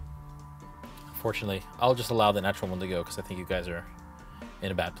 Unfortunately, I'll just allow the natural 1 to go because I think you guys are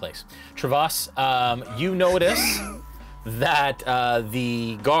in a bad place. Travas, you notice that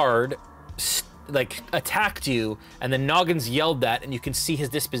the guard attacked you, and then Noggins yelled that, and you can see his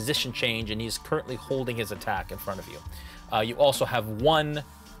disposition change, and he's currently holding his attack in front of you. You also have one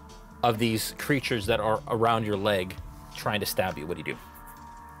of these creatures that are around your leg trying to stab you. What do you do?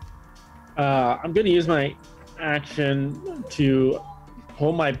 I'm going to use my action to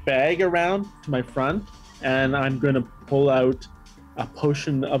pull my bag around to my front, and I'm going to pull out a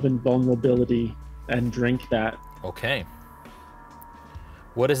potion of invulnerability and drink that. Okay.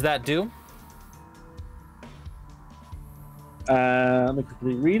 What does that do? Let me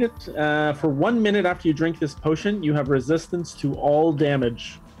quickly read it. For 1 minute after you drink this potion, you have resistance to all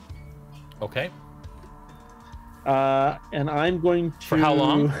damage. Okay. And I'm going to... For how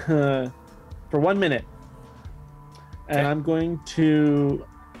long? For 1 minute. Okay. And I'm going to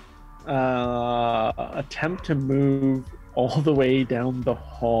attempt to move all the way down the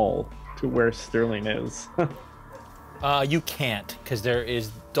hall to where Sterling is. You can't, because there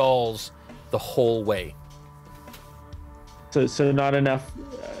is dolls the whole way. So not enough.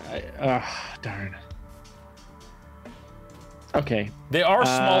 Darn. Okay. They are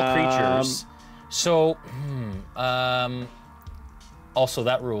small creatures. So, also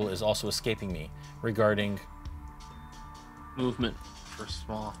that rule is also escaping me regarding movement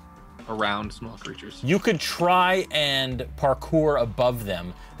for around small creatures. You could try and parkour above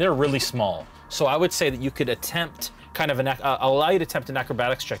them. They're really small. So I would say that you could attempt kind of allow you to attempt an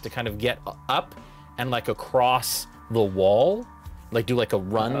acrobatics check to kind of get up and like across the wall, like do like a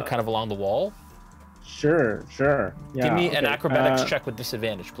run kind of along the wall. Sure. Yeah, give me an acrobatics check with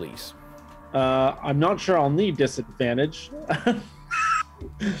disadvantage, please. I'm not sure I'll need disadvantage.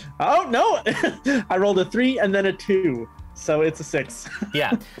 Oh no! I rolled a 3 and then a 2, so it's a 6.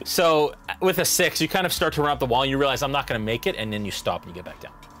 Yeah. So with a 6, you kind of start to run up the wall, and you realize I'm not going to make it, and then you stop and you get back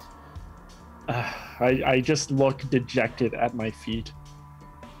down. I just look dejected at my feet.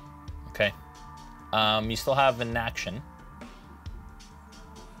 Okay. You still have an action.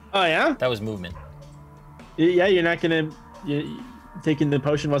 Oh yeah? That was movement. Yeah, you're not gonna. Taking the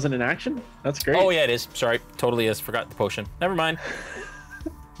potion wasn't an action? That's great. Oh yeah, it is. Sorry, totally is. Forgot the potion. Never mind.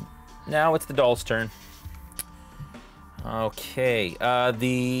 Now it's the doll's turn. Okay.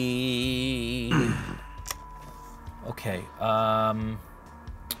 Okay.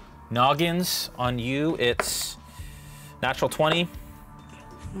 Noggins, on you, it's natural 20.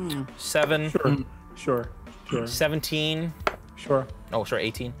 7. Sure. 17. Sure. Oh, sorry,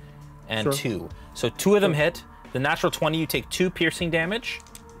 18. And Sure. 2. So 2 of them hit. The natural 20, you take 2 piercing damage.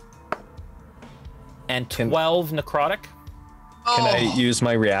 And 12 necrotic. Can I use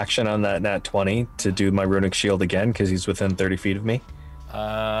my reaction on that nat 20 to do my runic shield again, because he's within 30 feet of me?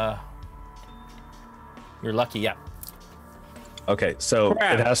 You're lucky, yeah. Okay, so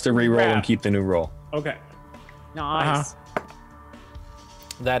Crap. it has to re-roll Crap. and keep the new roll. Okay. Nice.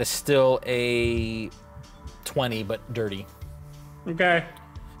 That is still a 20, but dirty. Okay.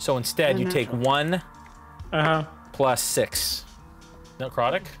 So instead, you take 1 plus 6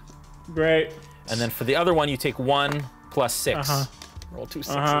 necrotic. Great. And then for the other one, you take 1 plus 6. Roll 2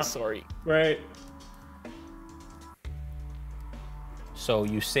 6s, sorry. Great. So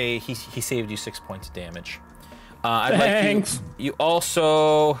you say he saved you 6 points of damage. I'd Thanks. like you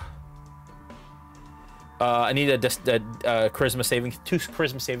also. I need a charisma saving, 2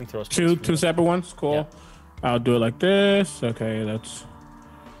 charisma saving throws. Two separate ones. Cool. Yeah. I'll do it like this. Okay, that's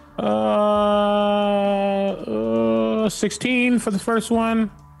 16 for the first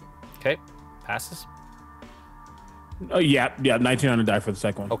one. Okay, passes. Oh yeah, 19 on the die for the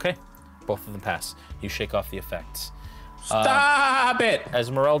second one. Okay, both of them pass. You shake off the effects. Stop it!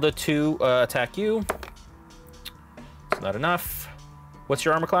 Ezmerelda to attack you. It's not enough. What's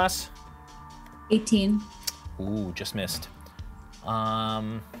your armor class? 18. Ooh, just missed.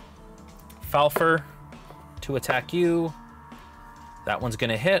 Falfer to attack you. That one's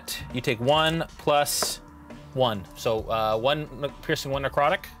gonna hit. You take 1 plus 1. So 1 piercing, 1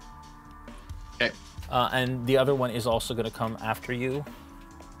 necrotic. Okay. And the other one is also gonna come after you.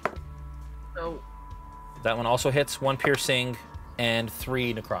 Oh. That one also hits, 1 piercing and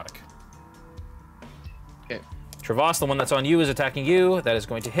 3 necrotic. Okay. Travas, the one that's on you, is attacking you. That is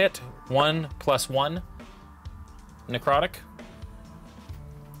going to hit. 1 plus 1 necrotic.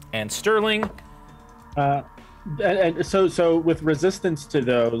 And Sterling. And so with resistance to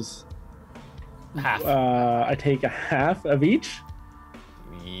those, half. I take a half of each.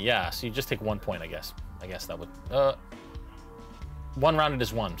 Yeah, so you just take 1 point, I guess. I guess that would. 1 rounded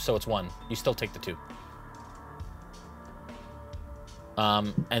is 1, so it's 1. You still take the 2.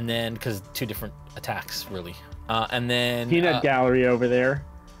 And then because 2 different attacks, really. And then Peanut gallery over there.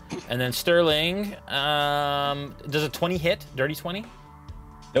 And then Sterling, does a 20 hit? Dirty 20?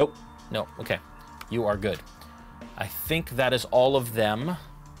 Nope. No. Okay, you are good. I think that is all of them.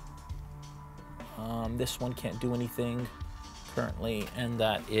 This one can't do anything currently, and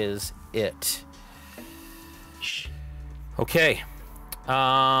that is it. Okay.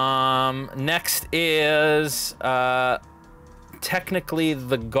 Next is technically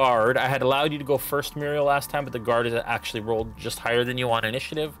the guard. I had allowed you to go first, Muriel, last time, but the guard has actually rolled just higher than you on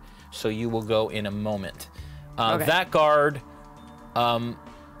initiative, so you will go in a moment. Okay. That guard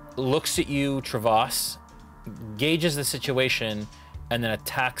looks at you, Travas, gauges the situation, and then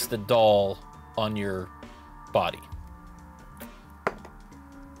attacks the doll on your body.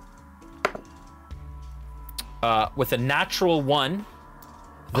 With a natural 1,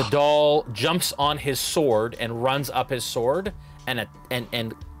 the doll jumps on his sword and runs up his sword and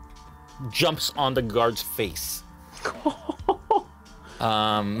jumps on the guard's face.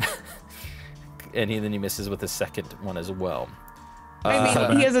 And then he misses with his second one as well. I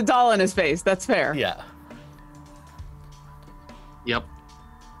mean, he has a doll in his face. That's fair. Yeah. Yep.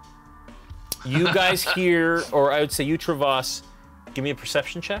 You guys hear, or I would say you, Travas, give me a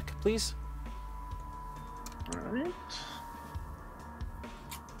perception check, please. All right.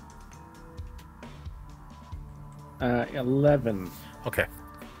 Uh, 11. Okay.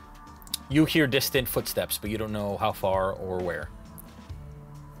 You hear distant footsteps, but you don't know how far or where.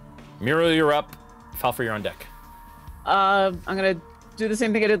 Muriel, you're up. Falfur, you're on deck. I'm gonna do the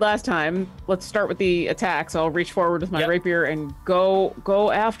same thing I did last time. Let's start with the attack. So I'll reach forward with my rapier and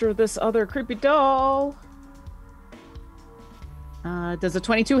go after this other creepy doll. Does a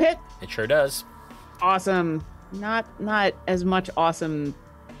 22 hit? It sure does. Awesome. Not as much awesome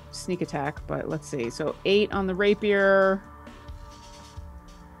sneak attack, but let's see. So 8 on the rapier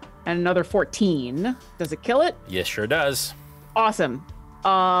and another 14. Does it kill it? Yes, sure does. Awesome.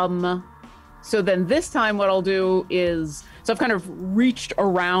 So then this time what I'll do is, so I've kind of reached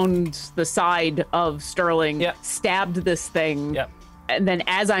around the side of Sterling, stabbed this thing, and then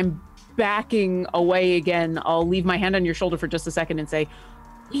as I'm backing away again, I'll leave my hand on your shoulder for just a second and say,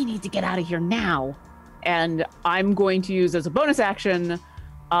 we need to get out of here now. And I'm going to use as a bonus action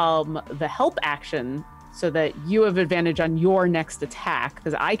the help action so that you have advantage on your next attack,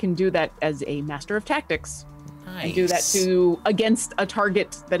 because I can do that as a master of tactics. Nice. And do that against a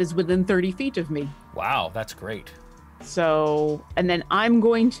target that is within 30 feet of me. Wow, that's great. So, and then I'm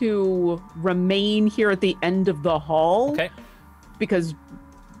going to remain here at the end of the hall. Okay. Because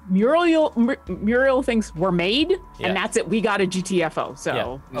Muriel thinks we're made, and that's it. We got a GTFO.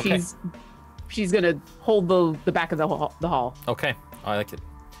 So she's gonna hold the back of the hall. Okay, I like it.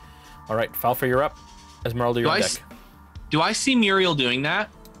 All right, Falfur, you're up. Ezmerelda, you're on deck. Do I see Muriel doing that?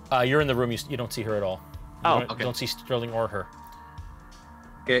 You're in the room. You don't see her at all. You don't see Sterling or her.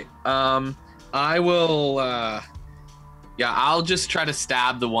 Okay. I will. I'll just try to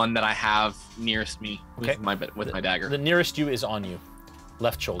stab the one that I have nearest me with my dagger. The nearest you is on you,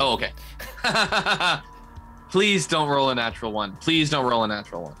 left shoulder. Oh, okay. Please don't roll a natural one. Please don't roll a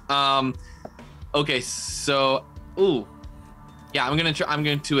natural one. Okay. So, I'm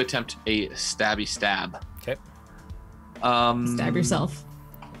going to attempt a stabby stab. Okay. Stab yourself.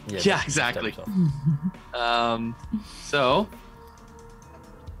 Yeah, exactly. So.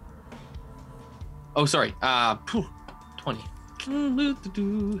 Oh, sorry. 20.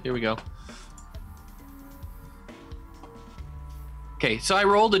 Here we go. Okay, so I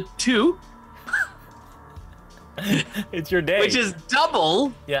rolled a 2. It's your day. Which is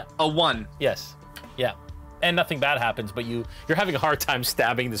double a 1. Yes. Yeah. And nothing bad happens, but you're having a hard time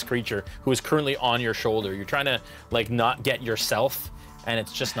stabbing this creature who is currently on your shoulder. You're trying to not get yourself, and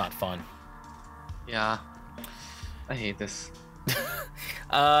it's just not fun. Yeah. I hate this.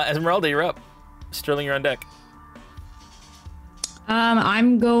 Ezmerelda, you're up. Sterling, you're on deck.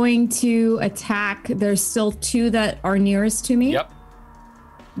 I'm going to attack. There's still 2 that are nearest to me. Yep.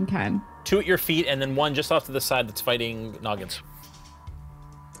 Okay. 2 at your feet, and then 1 just off to the side that's fighting Noggins.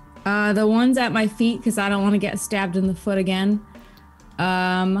 The ones at my feet, because I don't want to get stabbed in the foot again.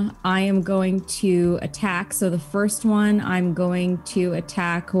 I am going to attack. So the first one, I'm going to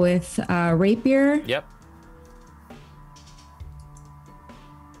attack with rapier. Yep.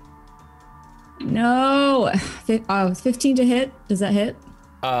 No. 15 to hit. Does that hit?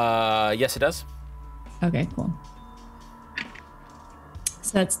 Yes, it does. Okay, cool.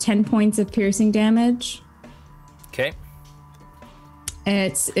 So that's 10 points of piercing damage. Okay.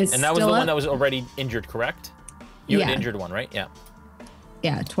 And it's and that was the one that was already injured, correct? You had Yeah. injured one, right? Yeah.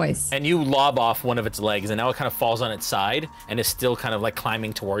 Yeah, twice. And you lob off one of its legs, and now it kind of falls on its side and is still kind of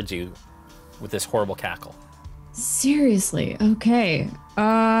climbing towards you with this horrible cackle. Seriously. Okay.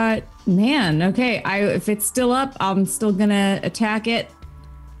 Man. Okay. If it's still up, I'm still gonna attack it.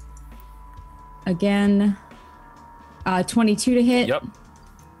 Again. 22 to hit. Yep.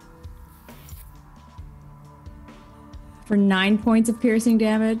 For 9 points of piercing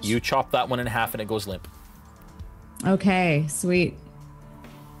damage. You chop that one in half and it goes limp. Okay, sweet.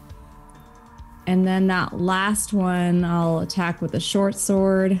 And then that last one, I'll attack with a short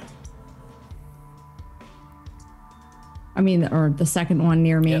sword. I mean, or the second one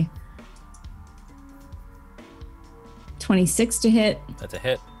near me. Yep. 26 to hit. That's a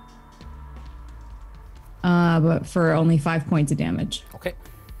hit. But for only 5 points of damage. Okay.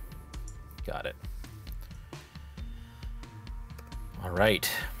 Got it. All right.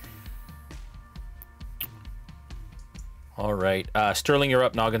 All right. Sterling, you're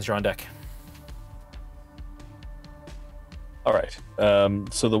up. Noggins, you're on deck. All right.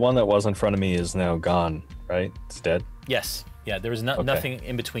 So the one that was in front of me is now gone, right? It's dead? Yes. Yeah, there was nothing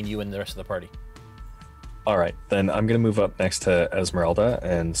in between you and the rest of the party. All right. Then I'm going to move up next to Ezmerelda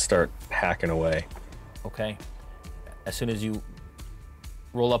and start hacking away. Okay. As soon as you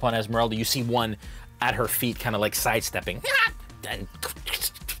roll up on Ezmerelda, you see one at her feet kind of like sidestepping and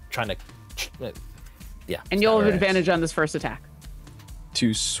trying to... Yeah. And you'll have advantage on this first attack.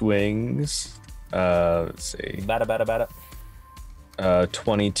 2 swings. Let's see. Bada.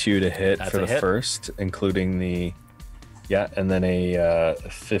 22 to hit. That's for the hit. First, including the... Yeah, and then a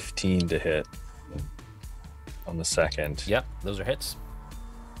 15 to hit on the second. Yep, those are hits.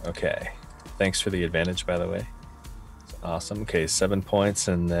 Okay. Thanks for the advantage, by the way. It's awesome. Okay, 7 points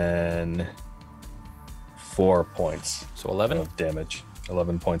and then 4 points. So 11? Of damage.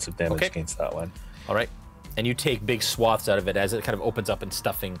 11 points of damage against that one. All right. And you take big swaths out of it as it kind of opens up and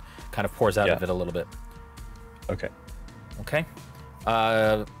stuffing kind of pours out of it a little bit. Okay. Okay.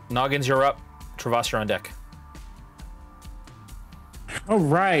 Noggins, you're up. Travas, you're on deck. All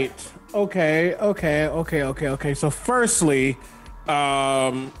right. Okay. So firstly,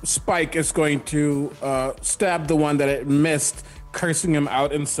 Spike is going to stab the one that it missed, cursing him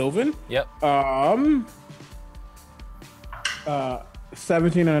out in Sylvan. Yep.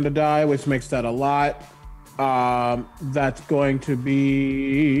 17 on the die, which makes that a lot. That's going to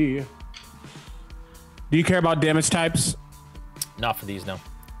be... Do you care about damage types? Not for these, no.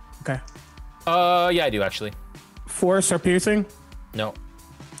 Okay. Yeah, I do actually. Force or piercing? No.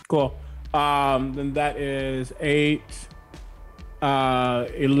 Cool. Then that is 8,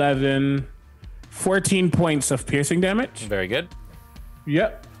 11, 14 points of piercing damage. Very good.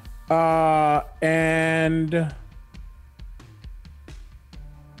 Yep. And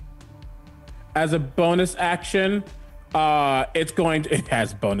as a bonus action, it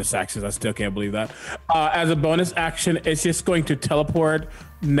has bonus actions. I still can't believe that. As a bonus action, it's just going to teleport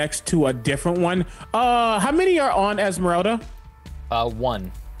next to a different one. How many are on Ezmerelda?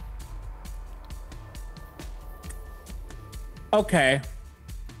 1. Okay.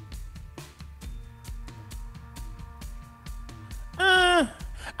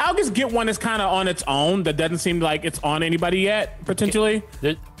 I'll just get one that's kind of on its own. That doesn't seem like it's on anybody yet, potentially.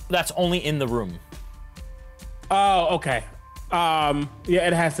 Okay. That's only in the room. Oh, okay. Yeah,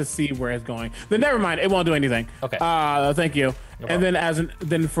 it has to see where it's going. Then never mind. It won't do anything. Okay. Thank you. No and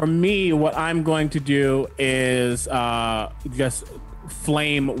then for me, what I'm going to do is just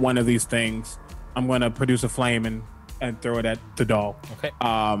flame one of these things. I'm going to produce a flame and throw it at the doll. Okay.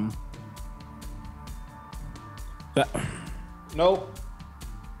 Nope.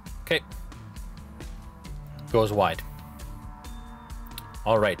 Okay. Goes wide.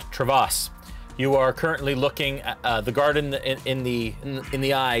 All right, Travas, you are currently looking at the guard in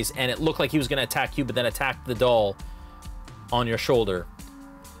the eyes, and it looked like he was going to attack you, but then attacked the doll on your shoulder.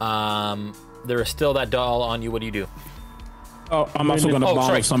 There is still that doll on you. What do you do? Oh, I'm also going to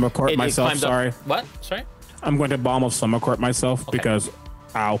bomb of Summer Court myself. Sorry. What? Sorry. I'm going to bomb of Summer Court myself because,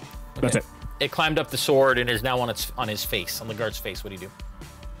 ow. Okay. That's it. It climbed up the sword and is now on his face, on the guard's face. What do you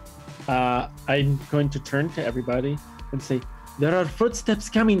do? I'm going to turn to everybody and say, "There are footsteps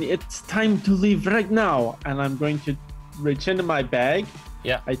coming. It's time to leave right now." And I'm going to reach into my bag.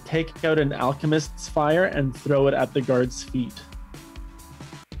 Yeah. I take out an alchemist's fire and throw it at the guard's feet.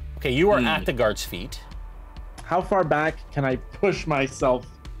 Okay, you are at the guard's feet. How far back can I push myself?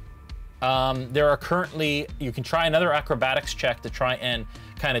 There are currently, you can try another acrobatics check to try and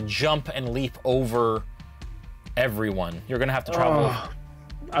kind of jump and leap over everyone. You're gonna have to travel.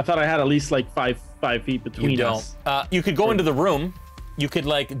 I thought I had at least like five feet between us. You could go into the room. You could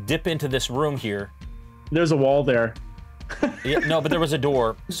like dip into this room here. There's a wall there. Yeah, no, but there was a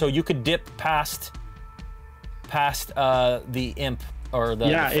door, so you could dip past the imp or the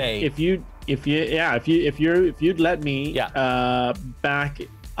fae. If you'd let me back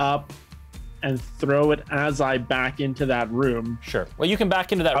up and throw it as I back into that room. Sure. Well, you can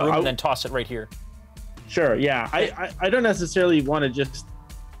back into that room and then toss it right here. Sure. Yeah. I don't necessarily want to just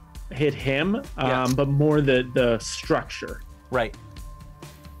hit him, but more the structure. Right.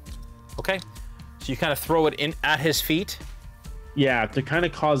 Okay. So you kind of throw it in at his feet, Yeah, to kind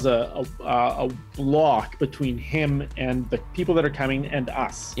of cause a block between him and the people that are coming and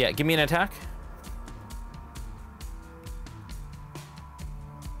us. Yeah, give me an attack.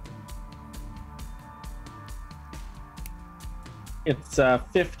 It's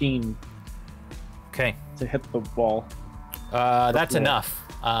 15. Okay. To hit the wall. That's enough.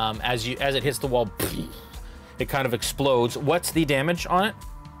 As it hits the wall, it kind of explodes. What's the damage on it?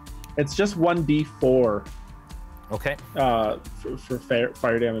 It's just 1d4. Okay. For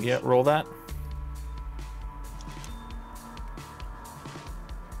fire damage. Yeah, roll that.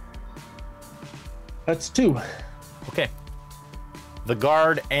 That's 2. Okay. The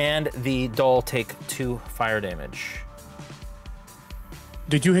guard and the doll take 2 fire damage.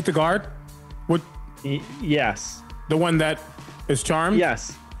 Did you hit the guard? What? Yes. The one that is charmed?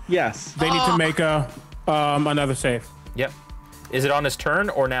 Yes. Yes. They need to make another save. Yep. Is it on his turn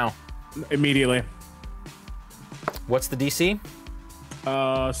or now? Immediately. What's the DC?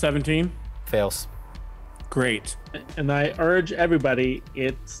 17. Fails. Great. And I urge everybody,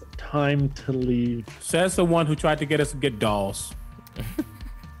 it's time to leave. Says the one who tried to get us to get dolls.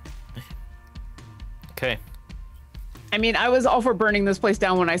 Okay. I mean, I was all for burning this place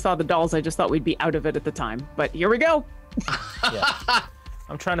down when I saw the dolls. I just thought we'd be out of it at the time. But here we go. Yeah.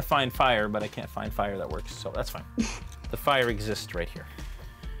 I'm trying to find fire, but I can't find fire that works, so that's fine. The fire exists right here.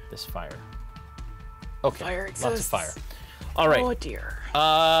 This fire. Okay. Fire Lots of exists. fire. All right. Oh dear.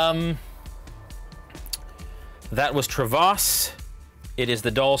 That was Travas. It is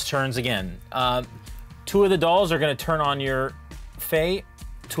the dolls' turns again. 2 of the dolls are going to turn on your Fae.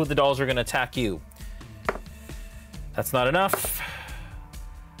 2 of the dolls are going to attack you. That's not enough.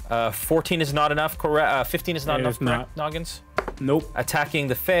 14 is not enough, correct? 15 is not enough, correct, Noggins? Nope. Attacking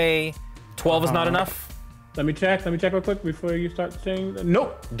the Fae. 12 is not enough. Let me check real quick before you start saying.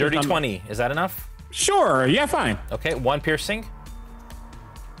 Nope. Dirty 20, is that enough? Sure, yeah, fine. Okay, 1 piercing.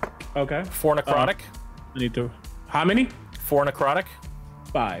 Okay. 4 necrotic. I need to. How many? 4 necrotic.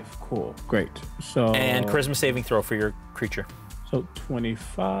 5. Cool. Great. So. And charisma saving throw for your creature. So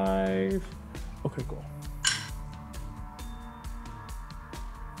 25. Okay, cool.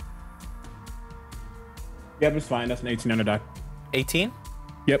 Yep, it's fine. That's an 18 on the die. 18?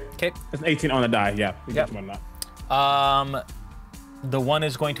 Yep. Okay. That's an 18 on the die. Yeah. Yep. The one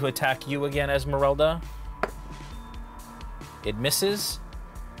is going to attack you again, Ezmerelda. It misses.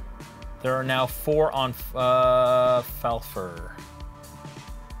 There are now 4 on Falfer.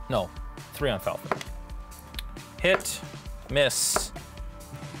 No, 3 on Falfer. Hit, miss,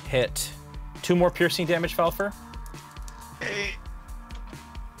 hit. 2 more piercing damage, Falfer.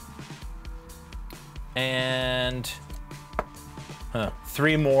 And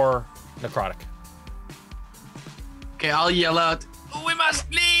 3 more necrotic. Okay, I'll yell out, "We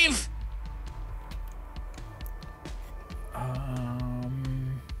must leave!"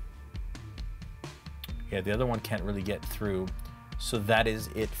 Yeah, the other one can't really get through, so that is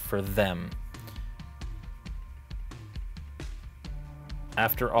it for them.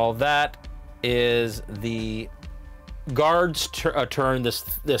 After all that is the guard's turn.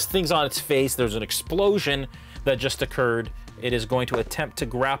 This thing's on its face. There's an explosion that just occurred. It is going to attempt to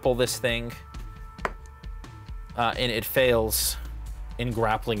grapple this thing, and it fails in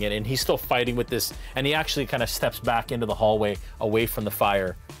grappling it, and he's still fighting with this, and he actually kind of steps back into the hallway away from the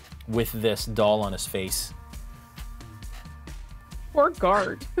fire with this doll on his face. Poor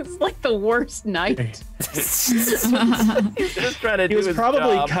guard. It's like the worst night. He's just trying to He was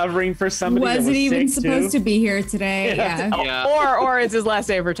probably covering for somebody that was Wasn't even sick, supposed too. to be here today. Yeah. Or it's his last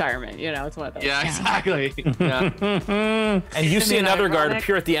day of retirement. You know, it's one of those. Yeah, exactly. Yeah. And you see another guard ironic?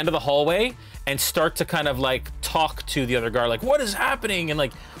 appear at the end of the hallway and start to kind of like talk to the other guard, like, what is happening? And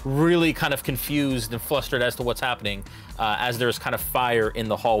like really kind of confused and flustered as to what's happening, as there's kind of fire in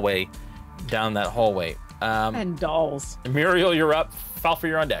the hallway, down that hallway. And dolls. Muriel, you're up. Falfer,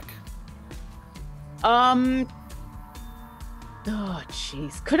 you're on deck. Oh,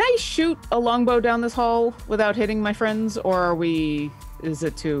 jeez. Could I shoot a longbow down this hall without hitting my friends, or is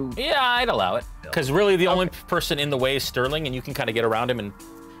it too... Yeah, I'd allow it. Because really the only person in the way is Sterling, and you can kind of get around him and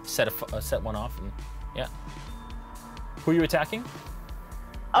set one off. And yeah. Who are you attacking?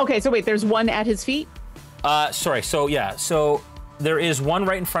 Okay, so wait, there's one at his feet? Sorry, so yeah, so there is one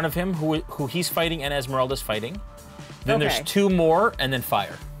right in front of him who he's fighting and Ezmerelda's fighting. Then there's 2 more, and then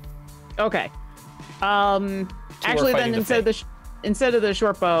fire. Okay. Actually, then instead of the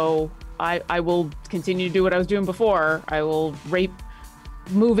short bow, I will continue to do what I was doing before. I will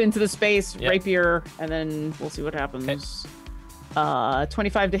move into the space, rapier, and then we'll see what happens.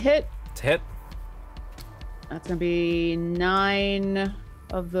 25 to hit. To hit. That's gonna be 9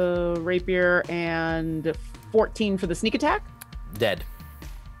 of the rapier and 14 for the sneak attack. dead.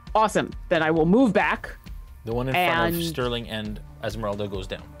 Awesome. Then I will move back. The one in front of Sterling and Ezmerelda goes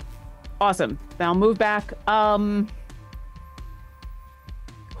down. Awesome. Then I'll move back.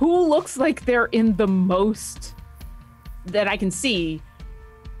 Who looks like they're in the most, that I can see,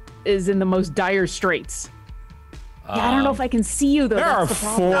 is in the most dire straits? Yeah, I don't know if I can see you, though. There are That's the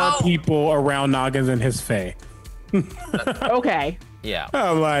problem. 4 people around Noggins and his fae. Okay. Yeah.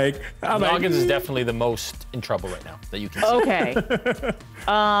 I'm like, Noggins is definitely the most in trouble right now that you can see. Okay.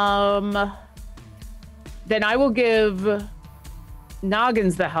 Then I will give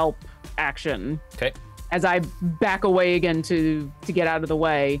Noggins the help action. Okay. As I back away again to get out of the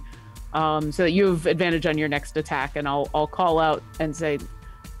way, so that you have advantage on your next attack, and I'll call out and say,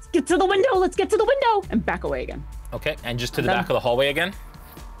 "Let's get to the window! Let's get to the window!" and back away again. Okay, and just to the back of the hallway again?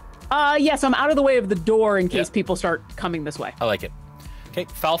 Yes, I'm out of the way of the door in case people start coming this way. I like it. Okay,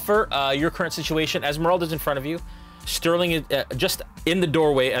 Falfer, your current situation, Ezmerelda's in front of you. Sterling is just in the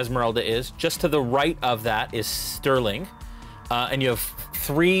doorway, Ezmerelda is. Just to the right of that is Sterling. And you have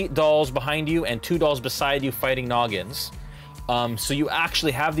 3 dolls behind you and 2 dolls beside you fighting Noggins. So you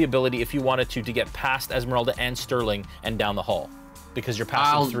actually have the ability, if you wanted to get past Ezmerelda and Sterling and down the hall. Because you're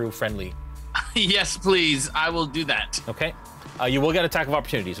passing through friendly. Yes, please. I will do that. Okay. You will get attack of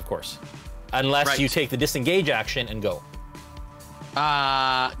opportunities, of course. Unless you take the disengage action and go.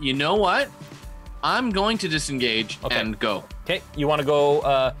 You know what? I'm going to disengage and go. Okay, you want to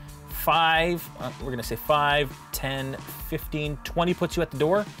go 5, we're going to say 5, 10, 15, 20 puts you at the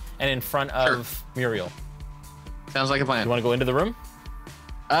door and in front of Muriel. Sounds like a plan. You want to go into the room?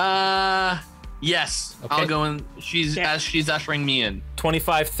 Yes. Okay. I'll go in. As she's ushering me in.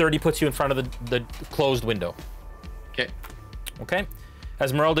 25, 30 puts you in front of the closed window. Okay. Okay.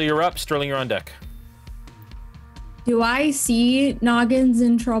 Ezmerelda, you're up. Sterling, you're on deck. Do I see Noggins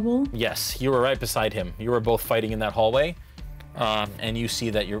in trouble? Yes, you were right beside him. You were both fighting in that hallway, and you see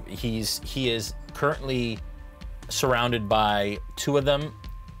that he is currently surrounded by 2 of them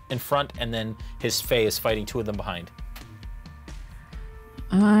in front, and then his fae is fighting 2 of them behind.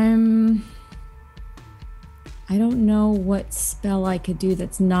 I don't know what spell I could do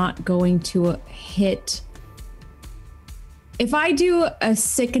that's not going to hit. If I do a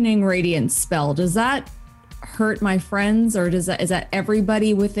sickening radiance spell, does that hurt my friends, or is that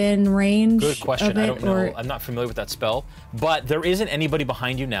everybody within range? Good question. Of it, I don't know. or... I'm not familiar with that spell, but there isn't anybody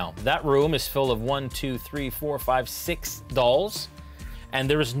behind you now. That room is full of 1, 2, 3, 4, 5, 6 dolls, and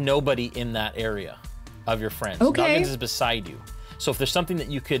there is nobody in that area of your friends. Okay. Noggins is beside you. So if there's something that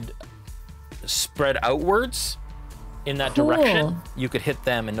you could spread outwards in that direction, you could hit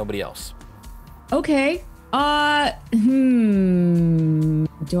them and nobody else. Okay. Do I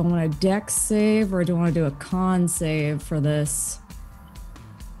want a dex save or do I want to do a con save for this?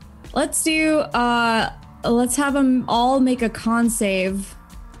 Let's do, let's have them all make a con save,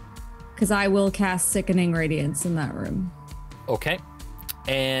 because I will cast Sickening Radiance in that room. Okay.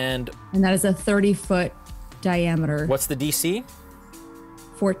 And that is a 30-foot diameter. What's the DC?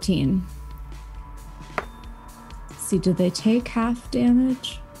 14. Let's see, do they take half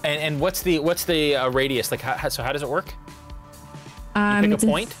damage? And what's the radius? Like, so how does it work? You pick It's a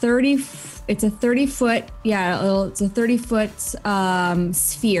point? It's a 30-foot, yeah, it's a 30-foot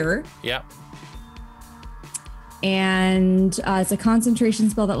sphere. Yeah. And it's a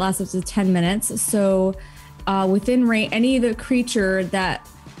concentration spell that lasts up to 10 minutes. So within range, any of the creature that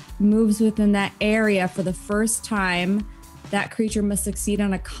moves within that area for the first time, that creature must succeed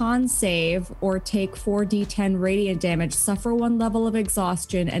on a con save or take 4d10 radiant damage, suffer 1 level of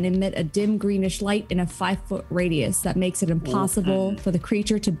exhaustion, and emit a dim greenish light in a 5-foot radius. That makes it impossible for the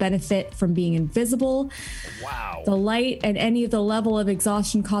creature to benefit from being invisible. Wow. The light and any of the level of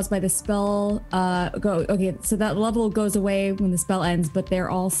exhaustion caused by the spell so that level goes away when the spell ends, but they're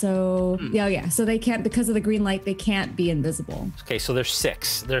also so they can't, because of the green light, they can't be invisible. Okay, so there's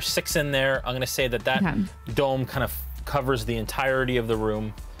 6. There's 6 in there. I'm gonna say that dome kind of covers the entirety of the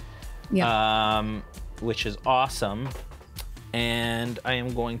room, which is awesome. And I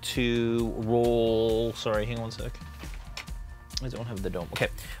am going to roll. Sorry, hang on 1 sec. I don't have the dome. Okay.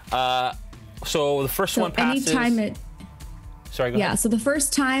 So the first one passes. Anytime it. Sorry. Go ahead. So the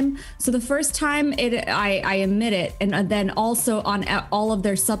first time I emit it, and then also on all of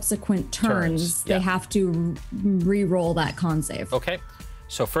their subsequent turns, they have to re-roll that con save. Okay.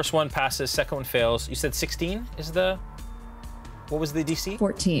 So first one passes, second one fails. You said 16 is the. What was the DC?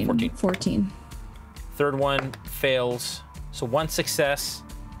 14. Third one fails. So 1 success.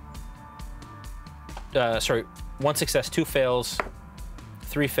 1 success, 2 fails,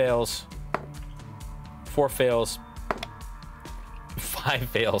 3 fails, 4 fails, 5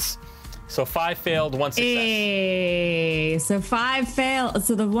 fails, So 5 failed, 1 success. Hey, so 5 fail.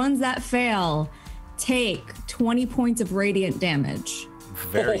 So the ones that fail take 20 points of radiant damage.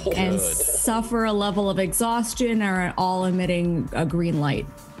 Very good. And suffer a level of exhaustion or are all emitting a green light.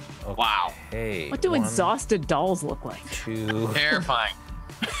 Wow. Hey. What do exhausted dolls look like? 2. Terrifying.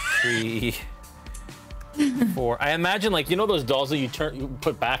 3. 4. I imagine, like, you know those dolls that you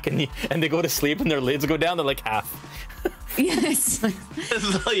put back and they go to sleep and their lids go down. They're like half. Yes.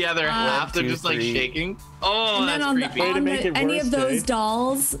 Yeah, they're half. They're just like shaking. Oh, and that's then creepy. any of those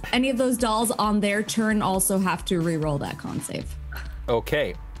dolls on their turn also have to re-roll that con save.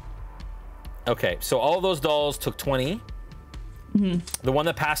 Okay. Okay. So all those dolls took 20. Mm-hmm. The one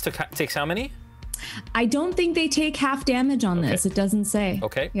that passed takes how many? I don't think they take half damage on this. It doesn't say.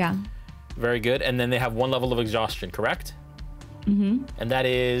 Okay. Yeah. Very good. And then they have 1 level of exhaustion, correct? Mm-hmm. And that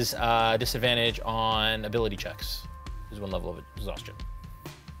is disadvantage on ability checks. Is 1 level of exhaustion.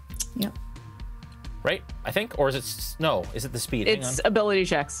 Yep. Right? I think? Or is it... No. Is it the speed? It's ability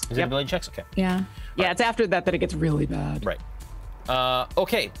checks. Is it ability checks? Okay. Yeah. Yeah, it's after that it gets really bad. Right.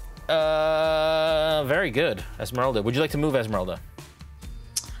 Okay. Very good. Ezmerelda. Would you like to move, Ezmerelda?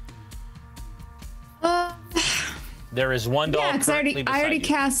 There is 1 doll. Yeah, because I already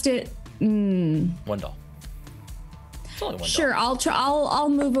cast it. 1 doll. It's only 1 Sure, doll. I'll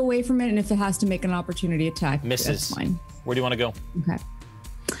move away from it, and if it has to make an opportunity attack, Misses. that's fine. Where do you want to go? Okay.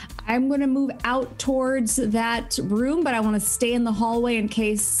 I'm gonna move out towards that room, but I want to stay in the hallway in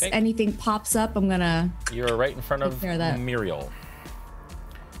case anything pops up. I'm gonna. You're right in front of care of that. Muriel.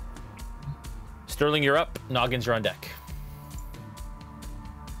 Sterling, you're up. Noggins, you're on deck.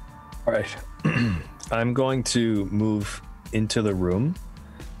 All right. I'm going to move into the room,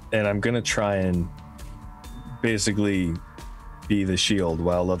 and I'm going to try and basically be the shield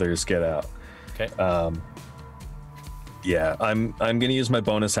while others get out. Okay. Yeah, I'm going to use my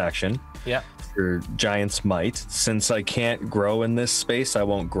bonus action. Yeah. For Giant's Might. Since I can't grow in this space, I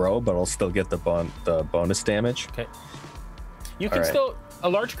won't grow, but I'll still get the bonus damage. Okay. You can still... A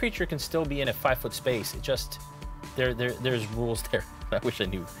large creature can still be in a 5-foot space. It just... There's rules there. I wish I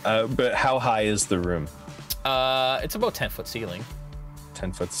knew. But how high is the room? It's about 10-foot ceiling.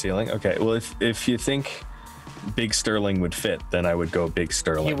 10-foot ceiling? Okay, well, if you think Big Sterling would fit, then I would go Big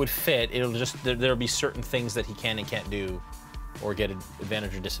Sterling. He would fit. It'll just... There'll be certain things that he can and can't do, or get an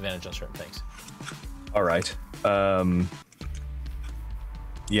advantage or disadvantage on certain things. All right.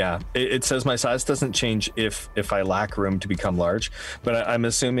 Yeah, it says my size doesn't change if I lack room to become large, but I'm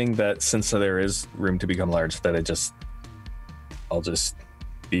assuming that since there is room to become large, that I'll just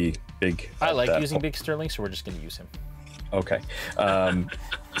be big. I like using Big Sterling, so we're just going to use him. Okay.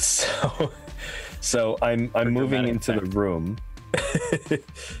 So I'm moving into the room.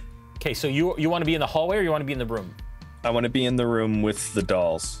 Okay, so you want to be in the hallway or you want to be in the room? I want to be in the room with the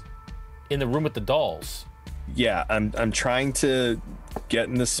dolls. In the room with the dolls? Yeah, I'm trying to get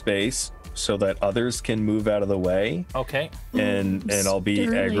in the space so that others can move out of the way. Okay. And I'll be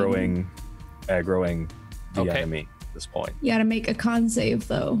aggroing the Okay. enemy at this point. You gotta make a con save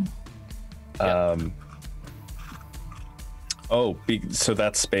though. So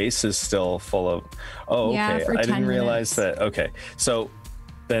that space is still full of. Oh, okay. Yeah, for I 10 didn't realize minutes. that. Okay, so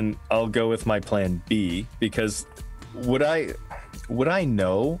then I'll go with my plan B, because would I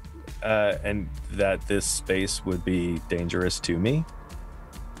know and that this space would be dangerous to me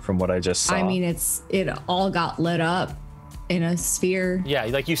from what I just saw? I mean, it all got lit up in a sphere. Yeah,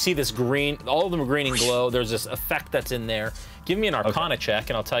 like you see this green, all of them are green and glow. There's this effect that's in there. Give me an Arcana check,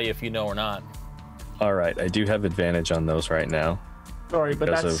 and I'll tell you if you know or not. All right, I do have advantage on those right now. Sorry, but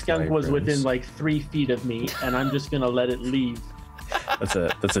because that of skunk my was runes. within like 3 feet of me, and I'm just gonna let it leave. That's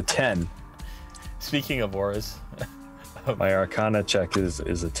a 10. Speaking of auras, my Arcana check is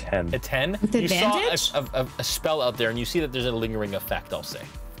a 10. a 10. With you advantage? saw a spell out there, and you see that there's a lingering effect. I'll say.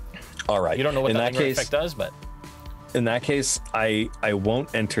 All right. You don't know what In that that lingering case, effect does, but in that case, I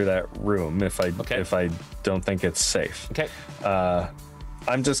won't enter that room if I don't think it's safe. Okay.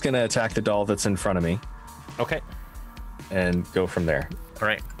 I'm just gonna attack the doll that's in front of me. Okay. And go from there. All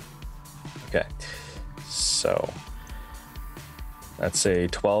right. Okay. So that's a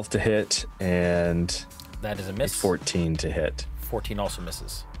 12 to hit, and that is a miss. 14 to hit. 14 also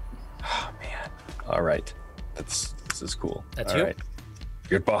misses. Oh man. All right. This is cool. That's All you? right.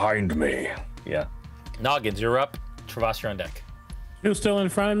 Get behind me. Yeah. Noggins, you're up. Travas, you're on deck. You're still in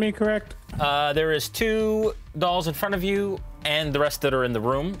front of me, correct? There is 2 dolls in front of you and the rest that are in the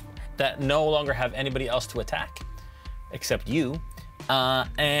room that no longer have anybody else to attack except you.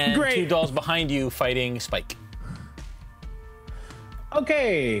 And Great. 2 dolls behind you fighting Spike.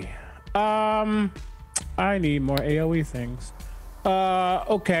 Okay. I need more AoE things.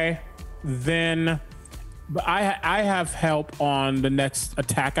 Okay. Then but I have help on the next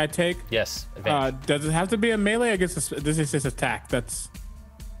attack I take. Yes. Advantage. Does it have to be a melee? I guess this is just attack. That's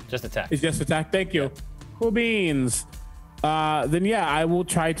just attack. It's just attack. Thank you. Cool beans. Then yeah, I will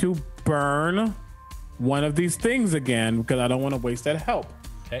try to burn one of these things again because I don't want to waste that help.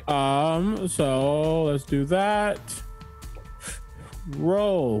 Okay. So let's do that.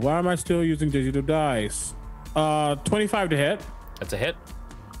 Roll. Why am I still using digital dice? 25 to hit. That's a hit.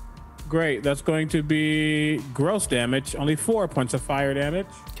 Great. That's going to be gross damage. Only 4 points of fire damage.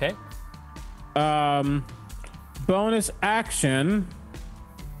 Okay. Bonus action.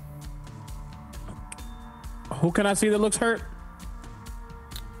 Who can I see that looks hurt?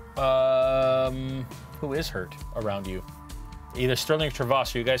 Who is hurt around you? Either Sterling or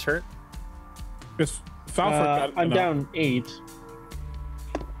Travas. Are you guys hurt? Just I'm down 8.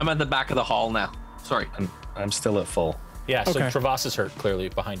 I'm at the back of the hall now. Sorry. I'm still at full. Yeah, so Okay. Travas is hurt clearly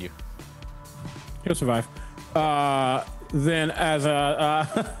behind you. He'll survive. Then as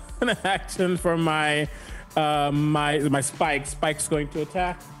a an action for my my Spike's going to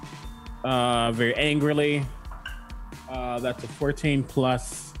attack very angrily. That's a 14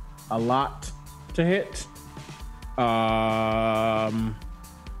 plus a lot to hit.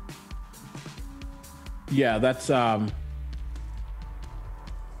 Yeah, that's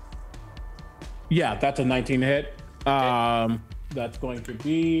that's a 19 hit. That's going to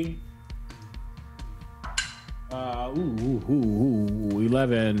be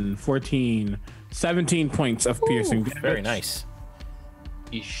 11, 14, 17 points of piercing damage. Very nice.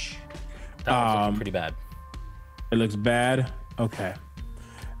 Eesh. That one's looking pretty bad. It looks bad. Okay.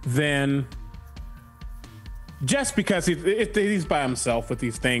 Then, just because he's by himself with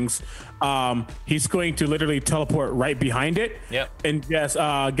these things, he's going to literally teleport right behind it. Yep. And just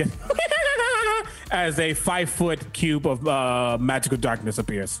get as a 5-foot cube of magical darkness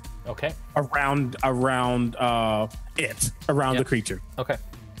appears. Okay. Around the creature. Okay.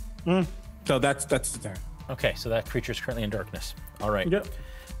 So that's the turn. Okay, so that creature is currently in darkness. All right. Yep.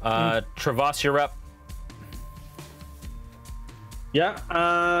 Travas, you're up. Yeah.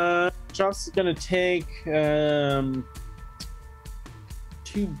 Travas is gonna take 2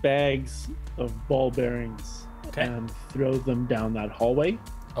 bags of ball bearings and throw them down that hallway.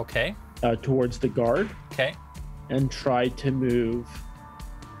 Okay. Towards the guard. Okay. And try to move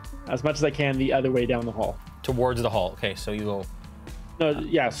as much as I can the other way down the hall. Towards the hall. Okay, so you go. No,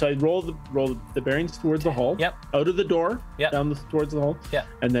 yeah. So I roll the bearings towards the hall. Yep. Out of the door. Yep. Down towards the hall. Yeah.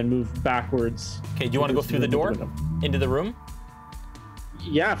 And then move backwards. Okay. Do you want to go through the door into the room?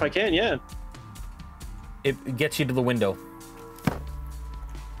 Yeah, if I can. Yeah. It gets you to the window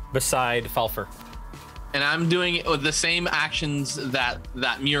beside Falfer. And I'm doing it with the same actions that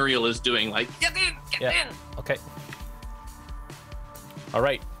Muriel is doing, like get in, get in. Okay. All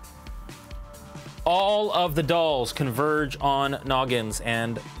right. All of the dolls converge on Noggins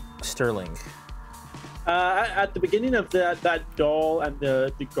and Sterling. At the beginning of that doll and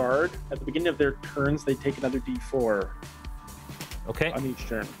the guard, at the beginning of their turns, they take another D4. Okay. On each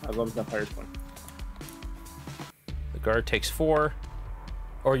turn, as long as that fire's point. The guard takes 4.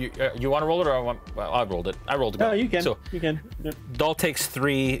 Or you want to roll it, or I rolled it. I rolled it. No, you can. So you can. Yep. Doll takes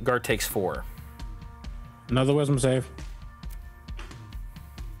 3. Guard takes 4. Another wisdom save.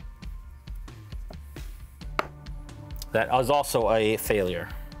 That was also a failure.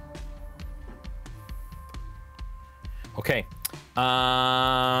 Okay.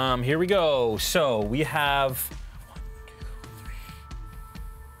 Here we go. So we have 1, 2, 3.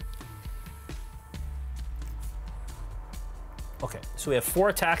 Okay, so we have 4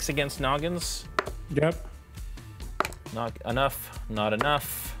 attacks against Noggins. Yep. Not enough, not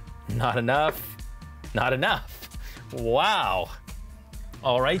enough, not enough, not enough. Wow.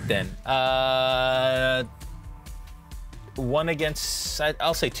 All right then. 1 against,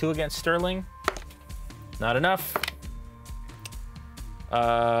 I'll say 2 against Sterling. Not enough.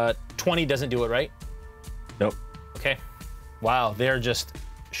 20 doesn't do it, right? Nope. Okay. Wow, they're just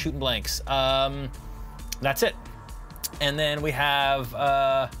shooting blanks. That's it. And then we have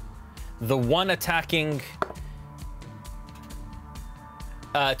the one attacking.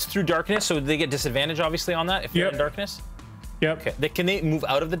 It's through darkness, so they get disadvantage, obviously, on that if they're in darkness. Yep. Okay. Can they move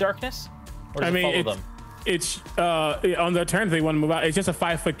out of the darkness, or does it follow them? It's on their turn. They want to move out. It's just a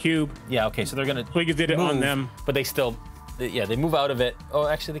 5-foot cube. Yeah. Okay. So they're gonna. So you did it on them, but they still. Yeah, they move out of it. Oh,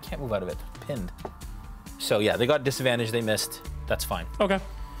 actually, they can't move out of it. Pinned. So yeah, they got disadvantage. They missed. That's fine. Okay.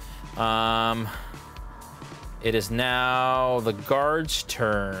 It is now the guard's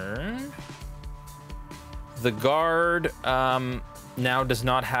turn. The guard now does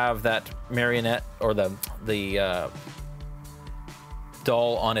not have that marionette or the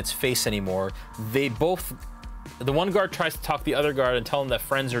doll on its face anymore. They both, the one guard tries to talk the other guard and tell them that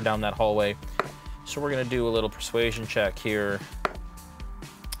friends are down that hallway. So we're gonna do a little persuasion check here.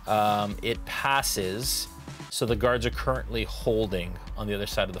 It passes, so the guards are currently holding on the other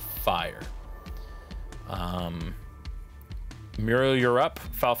side of the fire. Muriel, you're up.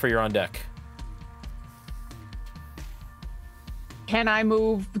 Falfre, you're on deck. Can I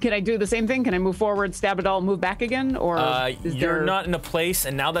move? Can I do the same thing? Can I move forward, stab a doll, move back again? Or you're not in a place,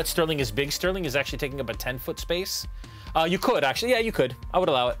 and now that Sterling is big, Sterling is actually taking up a 10-foot space. You could, actually. Yeah, you could. I would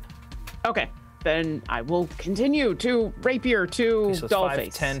allow it. Okay. Then I will continue to rapier to Okay, so it's doll 5,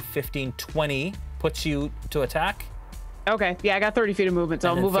 face. 10, 15, 20. Puts you to attack. Okay. Yeah, I got 30 feet of movement, so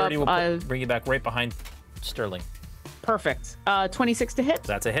I'll And then move 30 up. will bring you back right behind Sterling. Perfect. 26 to hit.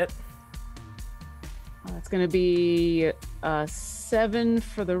 That's a hit. That's going to be 7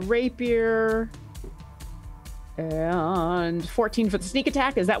 for the rapier. And 14 for the sneak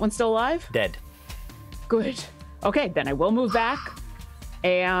attack. Is that one still alive? Dead. Good. Okay, then I will move back.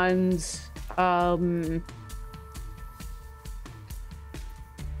 And I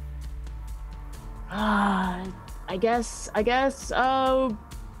guess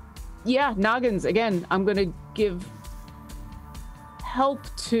yeah, Noggins again. I'm gonna give help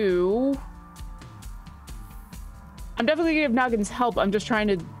to. I'm definitely gonna give Noggins help. I'm just trying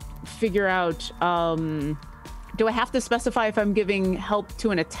to figure out, do I have to specify if I'm giving help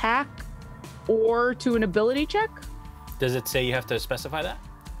to an attack or to an ability check? Does it say you have to specify that?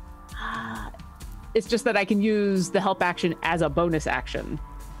 It's just that I can use the help action as a bonus action.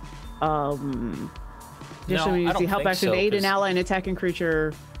 No, I use don't the help think action so, to aid an 'cause- ally and attacking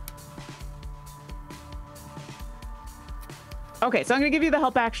creature. Okay, so I'm gonna give you the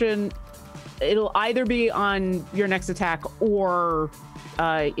help action. It'll either be on your next attack or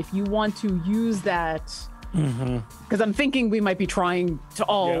if you want to use that, because I'm thinking we might be trying to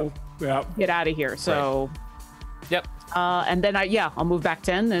all get out of here. So, yep. And then I'll move back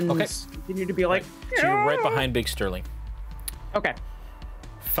 10 and continue to be like, So you're right behind Big Sterling. Okay.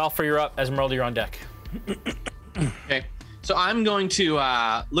 Falfre, you're up. Esmeralda, you're on deck. Okay, so I'm going to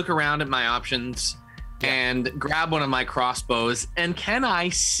look around at my options and grab one of my crossbows. And can I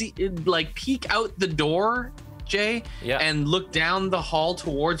see, like, peek out the door, Jay, and look down the hall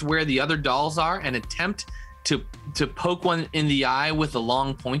towards where the other dolls are and attempt to poke one in the eye with a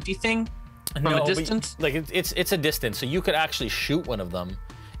long pointy thing from a distance? Like it's a distance, so you could actually shoot one of them.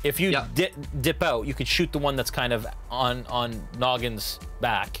 If you dip out, you could shoot the one that's kind of on Noggins'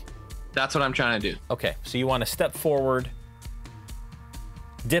 back. That's what I'm trying to do. Okay, so you want to step forward,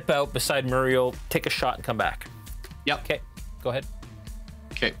 dip out beside Muriel, take a shot, and come back. Yep. Okay, go ahead.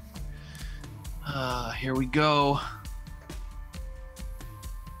 Okay. Here we go.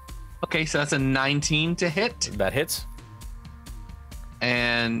 Okay, so that's a 19 to hit. That hits.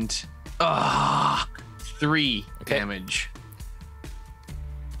 And 3 damage.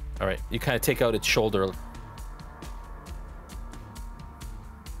 All right, you kind of take out its shoulder.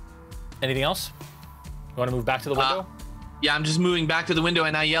 Anything else? You want to move back to the window? Yeah, I'm just moving back to the window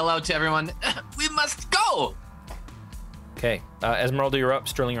and I yell out to everyone, we must go! Okay, Esmeralda, you're up.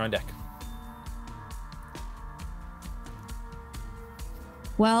 Sterling, you're on deck.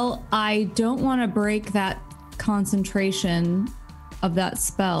 Well, I don't want to break that concentration of that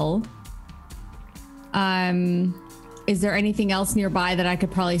spell. Is there anything else nearby that I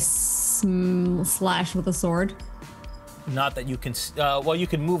could probably slash with a sword? Not that you can. Well, you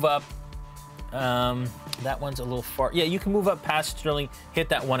can move up. That one's a little far. Yeah, you can move up past Sterling, hit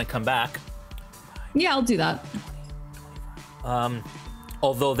that one, and come back. Yeah, I'll do that.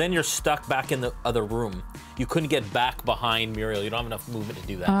 Although then you're stuck back in the other room. You couldn't get back behind Muriel. You don't have enough movement to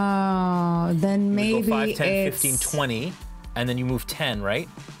do that. Oh, then maybe go 5, 10, it's... 15, 20, and then you move 10, right?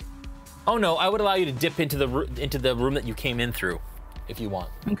 Oh no, I would allow you to dip into the room that you came in through, if you want.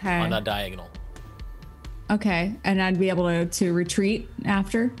 Okay. On that diagonal. Okay, and I'd be able to retreat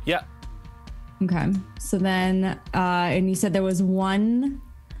after? Yeah. Okay, so then, and you said there was one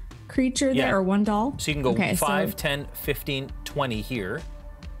creature there, or one doll? So you can go okay, 5, 10, 15, 20 here.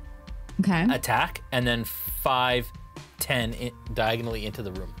 Okay. Attack, and then 5, 10 diagonally into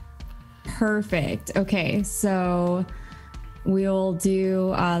the room. Perfect. Okay, so we'll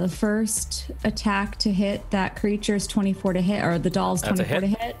do the first attack to hit. That creature's 24 to hit, or the doll's 24 to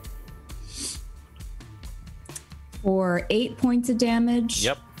hit. For 8 points of damage.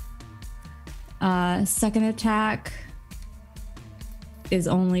 Yep. Second attack is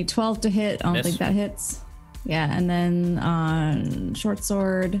only 12 to hit. I don't think that hits. Yeah, and then short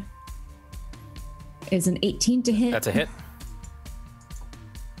sword is an 18 to hit. That's a hit.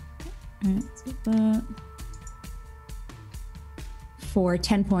 All right, let's get that. for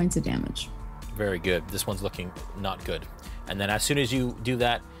 10 points of damage. Very good. This one's looking not good. And then as soon as you do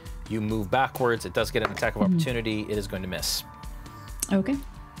that, you move backwards. It does get an attack of opportunity. It is going to miss. Okay.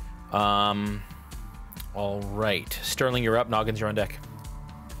 All right. Sterling, you're up. Noggins, you're on deck.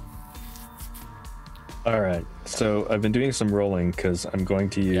 All right. So I've been doing some rolling because I'm going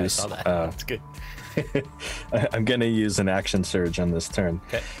to use. Yeah, I saw that. That's good. I'm going to use an action surge on this turn.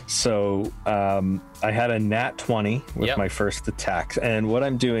 Okay. So I had a nat 20 with my first attack. And what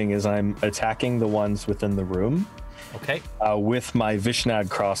I'm doing is I'm attacking the ones within the room. Okay. With my Vishnad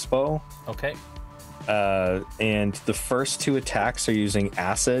crossbow. Okay. And the first 2 attacks are using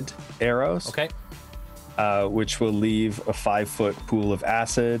acid arrows. Okay. Which will leave a 5-foot pool of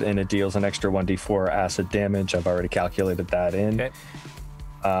acid, and it deals an extra 1d4 acid damage. I've already calculated that in. Okay.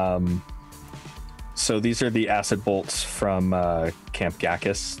 So these are the acid bolts from Camp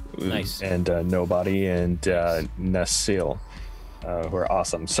Gakis. Nice. And Nobody and Nasil, who are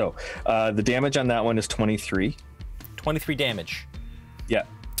awesome. So the damage on that one is 23. 23 damage. Yeah.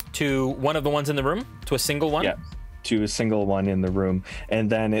 To one of the ones in the room? To a single one? Yeah. To a single one in the room, and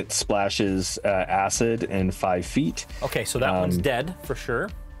then it splashes acid in 5 feet. Okay, so that one's dead for sure.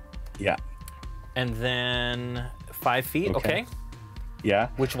 Yeah. And then 5 feet. Okay. Yeah.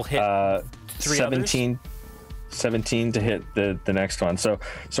 Which will hit 3 17. others. 17 to hit the next one. So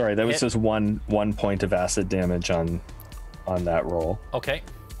sorry, that was just one point of acid damage on that roll. Okay.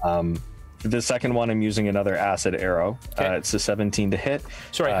 The second one, I'm using another acid arrow. Okay. It's a 17 to hit.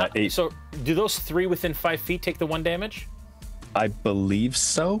 Sorry, so do those 3 within 5 feet take the 1 damage? I believe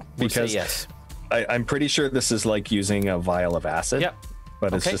so, because yes. I'm pretty sure this is like using a vial of acid. Yep.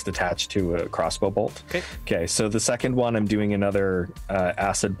 But it's just attached to a crossbow bolt. Okay. Okay, so the second one, I'm doing another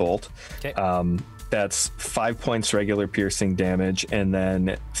acid bolt. Okay. That's 5 points regular piercing damage, and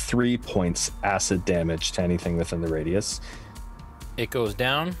then 3 points acid damage to anything within the radius. It goes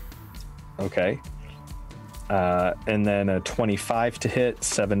down. Okay. And then a 25 to hit,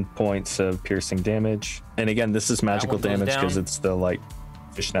 7 points of piercing damage. And again, this is magical damage because it's the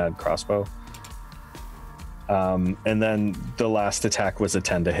Vishnad crossbow. And then the last attack was a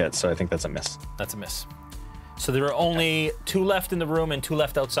 10 to hit, so I think that's a miss. That's a miss. So there are only 2 left in the room and 2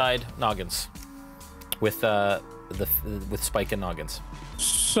 left outside Noggins, with Spike and Noggins.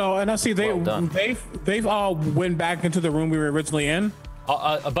 So, and I see they've all went back into the room we were originally in.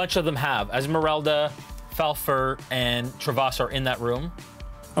 A bunch of them have. Ezmerelda, Falfer, and Travas are in that room.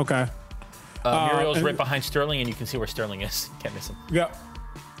 Okay. Muriel's right behind Sterling, and you can see where Sterling is. Can't miss him. Yep.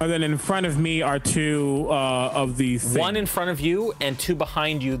 And then in front of me are 2 of these things. 1 in front of you and 2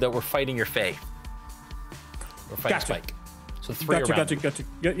 behind you that were fighting your Fae. We're fighting Spike. So 3 around. Gotcha.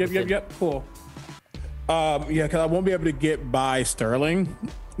 Yep. Cool. Yeah, because I won't be able to get by Sterling.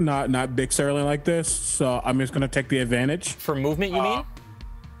 Not big Sterling like this. So I'm just gonna take the advantage. For movement, you mean?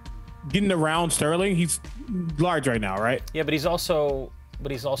 Getting around Sterling, he's large right now, right? Yeah, but he's also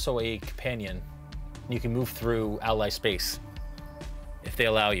a companion. You can move through ally space if they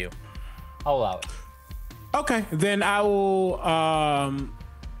allow you. I'll allow it. Okay, then I will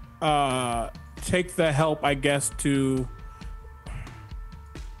take the help, I guess, to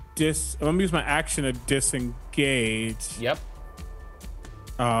I'm gonna use my action to disengage. Yep.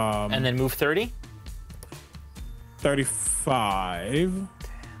 And then move 30. 35.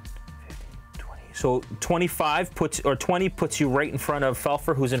 So 25 20 puts you right in front of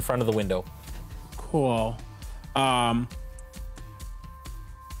Falfer, who's in front of the window. Cool.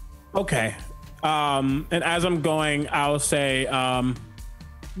 Okay. And as I'm going, I'll say,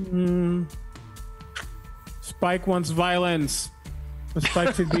 Spike wants violence. But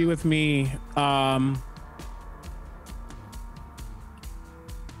Spike should be with me.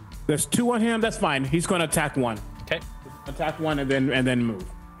 There's 2 on him. That's fine. He's going to attack 1. Okay. Attack 1 and then move.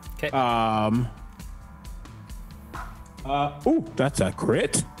 Okay. Ooh, that's a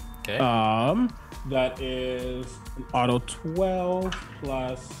crit. Okay. That is an auto 12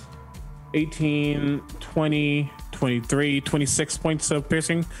 plus 18, 20, 23, 26 points of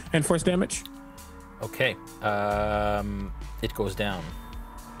piercing and force damage. Okay. It goes down.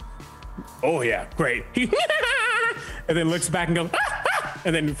 Oh yeah, great. And then looks back and goes,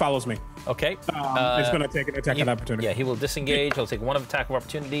 and then follows me. Okay. He's gonna take an attack of opportunity. Yeah, he will disengage. He'll take 1 of attack of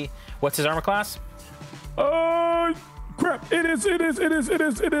opportunity. What's his armor class? Crap! It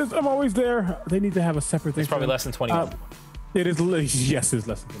is. I'm always there. They need to have a separate thing. It's probably less than 20. It is. Yes, it's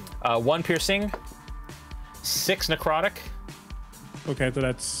less than 20. 1 piercing, 6 necrotic. Okay, so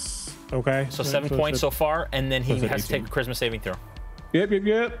that's okay. So 7 points so far, and then he has to take a charisma saving throw. Yep.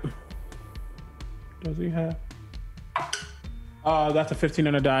 Does he have? That's a 15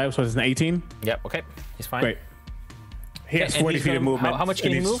 on a die, so it's an 18. Yep. Okay, he's fine. Great. He has Okay, and 40 he's feet of gonna- movement. how much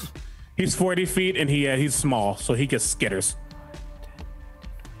can and he he's- move? He's 40 feet and he's small, so he gets skitters.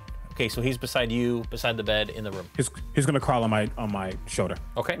 Okay, so he's beside you, beside the bed in the room. He's gonna crawl on my shoulder.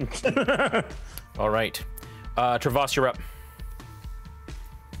 Okay. All right. Travas, you're up.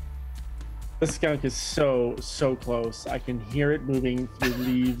 The skunk is so close. I can hear it moving through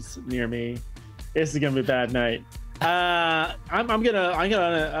leaves near me. This is gonna be a bad night. I'm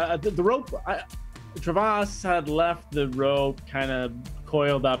gonna the rope. Travas had left the rope kind of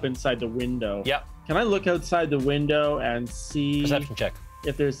coiled up inside the window. Yep. Can I look outside the window and see? Perception check.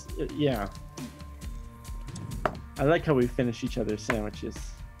 If there's, yeah. I like how we finish each other's sandwiches.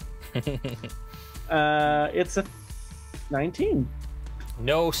 It's a 19.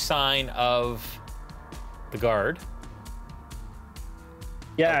 No sign of the guard.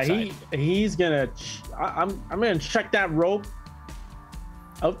 Yeah, outside. he's gonna. I'm gonna check that rope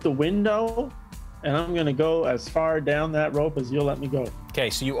out the window, and I'm gonna go as far down that rope as you'll let me go.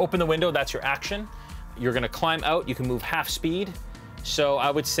 Okay, so you open the window. That's your action. You're gonna climb out. You can move half speed. So I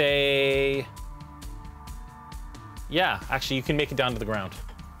would say, yeah, actually, you can make it down to the ground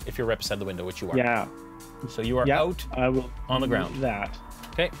if you're right beside the window, which you are. Yeah. So you are out. I will on the ground. do that.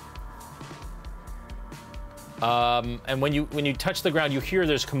 Okay. And when you touch the ground, you hear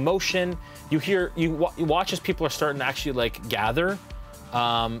there's commotion. You watch as people are starting to actually like gather,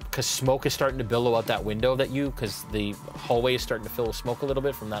 because smoke is starting to billow out that window because the hallway is starting to fill with smoke a little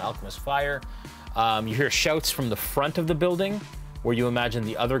bit from that alchemist fire. You hear shouts from the front of the building, where you imagine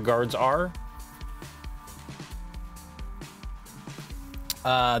the other guards are.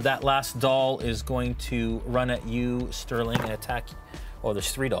 That last doll is going to run at you, Sterling, and attack. Oh,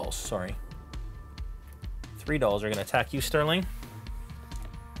 there's 3 dolls, sorry. 3 dolls are going to attack you, Sterling.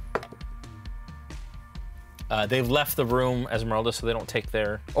 They've left the room, Ezmerelda, so they don't take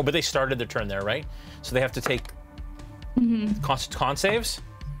their... Oh, but they started their turn there, right? So they have to take con saves.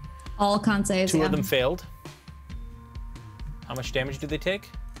 All con saves, 2 of them failed. How much damage do they take?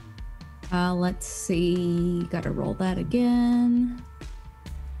 Let's see. Gotta roll that again.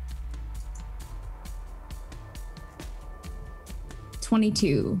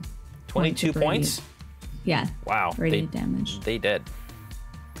 $22. 22 points? Yeah. Wow. Radiant damage. They dead.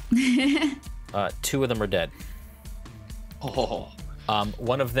 2 of them are dead. Oh.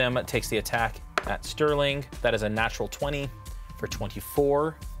 One of them takes the attack at Sterling. That is a natural 20 for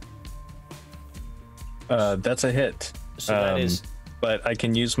 24. That's a hit. So that is... But I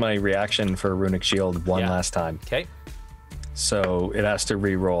can use my reaction for Runic Shield one last time. Okay. So it has to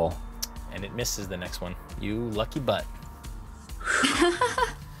re-roll. And it misses the next one. You lucky butt.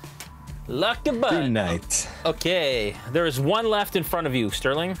 Lucky butt. Good night. Okay. There is 1 left in front of you,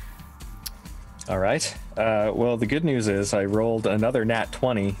 Sterling. All right. Well, the good news is I rolled another nat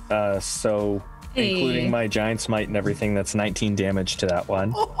 20. So including my giant smite and everything, that's 19 damage to that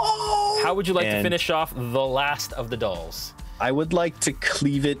one. How would you like to finish off the last of the dolls? I would like to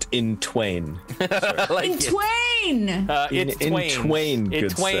cleave it in twain. Like in twain! It's in twain, It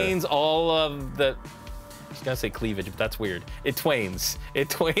good sir. twains all of the... I was gonna say cleavage, but that's weird. It twains.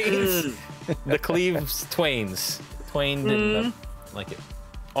 It twains. The cleaves twains. Twain didn't like it.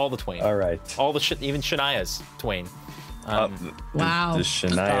 All the twain. All right. All the even Shania's twain. Wow. The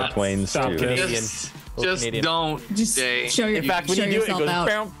Shania Twain's too. Canadian. Just Canadian. don't. Just Jay. show your In fact, when show you do it, it yourself goes. out.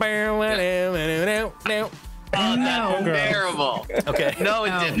 Oh, that's No. terrible. Okay. No, it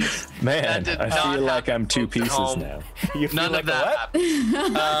No. didn't. Man, That did I not feel like happen, I'm 2 folks at pieces home. now. You feel None like of that what?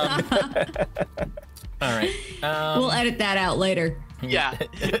 happened. All right. We'll edit that out later. Yeah,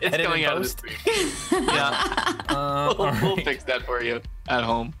 it's Edit coming in out of post? this week. Yeah. We'll fix that for you at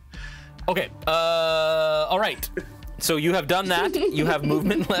home. Okay. All right. So you have done that. You have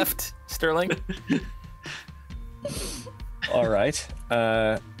movement left, Sterling. All right.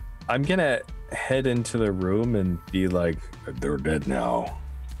 I'm gonna head into the room and be like, they're dead now.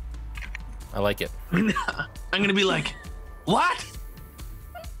 I like it. I'm gonna be like, what?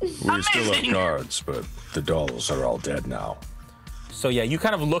 We still have guards, but the dolls are all dead now. So yeah, you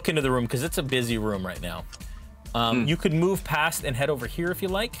kind of look into the room because it's a busy room right now. You could move past and head over here if you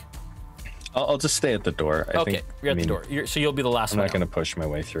like. I'll just stay at the door. Okay, you're at the door. So you'll be the last I'm one not going to push my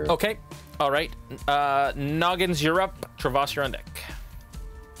way through. Okay. All right. Noggins, you're up. Travas, you're on deck.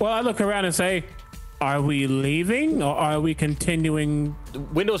 Well, I look around and say, are we leaving or are we continuing? The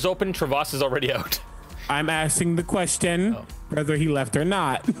window's open. Travas is already out. I'm asking the question whether he left or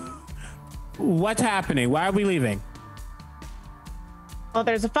not. What's happening? Why are we leaving? Well,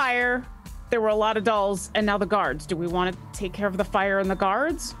 there's a fire. There were a lot of dolls, and now the guards. Do we want to take care of the fire and the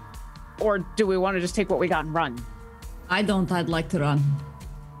guards? Or do we want to just take what we got and run? I don't. I'd like to run.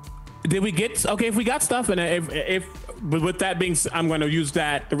 Did we get... Okay, if we got stuff and if but with that being, I'm going to use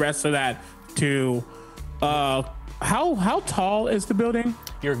the rest of that to. How tall is the building?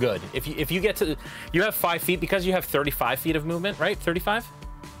 You're good. If you get to, you have 5 feet because you have 35 feet of movement, right? 35.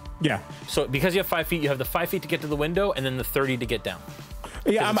 Yeah. So because you have 5 feet, you have the 5 feet to get to the window, and then the 30 to get down.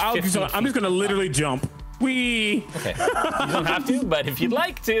 Yeah, I'm just going to literally jump. Wee. Okay. You don't have to, but if you'd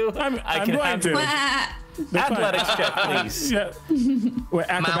like to, I can have to. Athletics check, please. Yeah. Wait,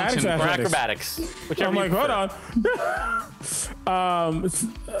 acrobatics or acrobatics? Whichever. I'm like, hold on.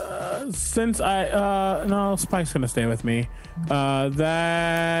 Since I no, Spike's gonna stay with me.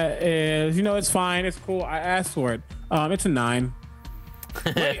 That is, it's fine. It's cool. I asked for it. It's a 9.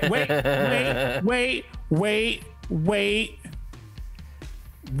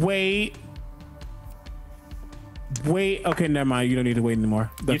 Wait. Okay, never mind. You don't need to wait anymore.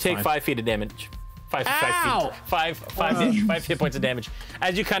 That's you take fine. 5 feet of damage. 5 hit points of damage.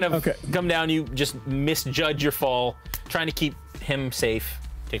 As you kind of come down, you just misjudge your fall, trying to keep him safe.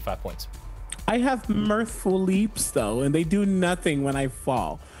 Take 5 points. I have mirthful leaps though, and they do nothing when I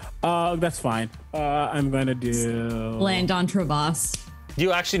fall. That's fine. I'm gonna do land on Travas. Do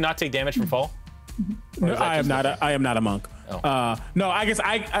you actually not take damage from fall? No, I am not a monk. Oh. No, I guess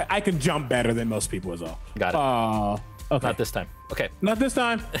I can jump better than most people as well. Got it. Okay. Not this time. Okay. Not this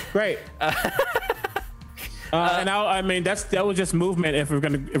time. Great. And I mean that was just movement. If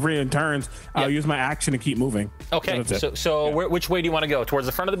we're in turns, I'll use my action to keep moving. Okay. So which way do you want to go? Towards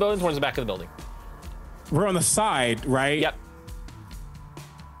the front of the building, towards the back of the building? We're on the side, right? Yep.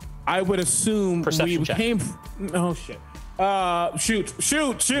 I would assume Perception we check. came. Oh shit.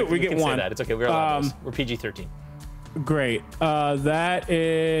 Shoot. We get can one. Say that. It's okay. We're allowed those. We're PG-13. Great. That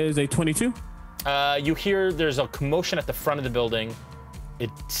is a 22. You hear there's a commotion at the front of the building. It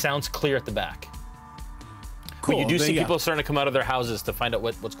sounds clear at the back. Cool. But you do see people starting to come out of their houses to find out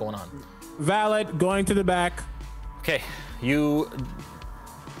what's going on. Valid. Going to the back. Okay. You.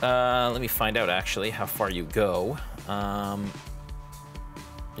 Let me find out actually how far you go.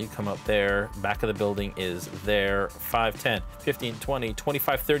 You come up there. Back of the building is there. 5, 10, 15, 20,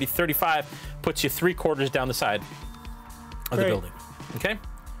 25, 30, 35. Puts you 3/4 down the side of the building. Okay.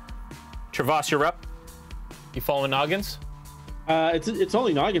 Travas, you're up. You following Noggins? It's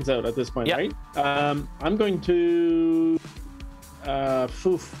only Noggins out at this point, right? I'm going to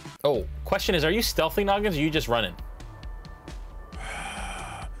foof. Oh, question is, are you stealthing Noggins or are you just running?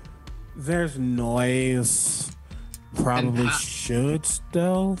 There's noise. Probably should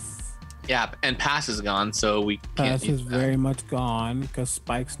stealth. Yeah, and Pass is gone, so we can't Pass use is that. very much gone because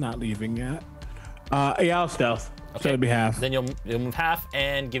Spike's not leaving yet. Yeah, I'll stealth. Okay. So it'll be half. Then you'll move half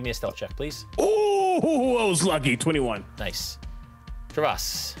and give me a stealth check, please. Oh, I was lucky. 21. Nice.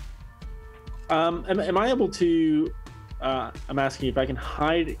 Travas. Am I able to? I'm asking if I can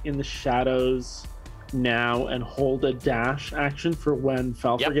hide in the shadows now and hold a dash action for when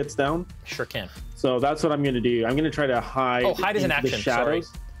Falfer gets down. Sure can. So that's what I'm going to do. I'm going to try to hide. Oh, hide is an into the action.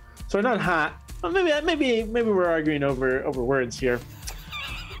 shadows. Sorry, not hide. Maybe we're arguing over words here.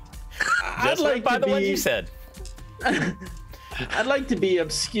 Just like by the ones you said. I'd like to be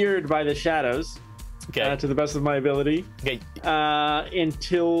obscured by the shadows. Okay. To the best of my ability. Okay.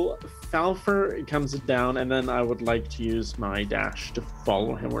 Until Falfer comes down, and then I would like to use my dash to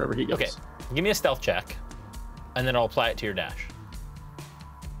follow him wherever he goes. Okay. Give me a stealth check, and then I'll apply it to your dash.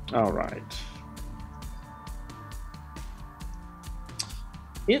 All right.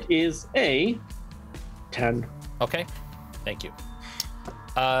 It is a 10. Okay. Thank you.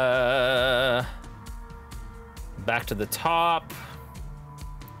 Back to the top.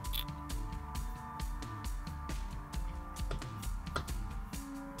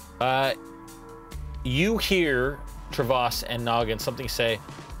 You hear Travas and Noggin something say,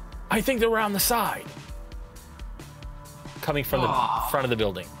 I think they're around the side. Coming from the front of the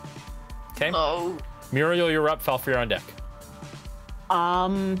building. Okay? Oh. Muriel, you're up. Falfer, you're on deck.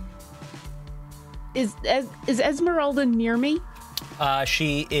 Is Ezmerelda near me?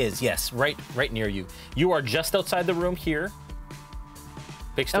 She is, yes, right near you. You are just outside the room here.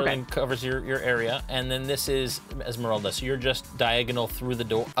 Big stone covers your area, and then this is Ezmerelda. So you're just diagonal through the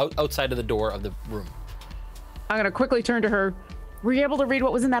door, outside of the door of the room. I'm gonna quickly turn to her. Were you able to read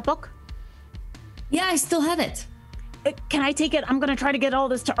what was in that book? Yeah, I still have it. Can I take it? I'm gonna try to get all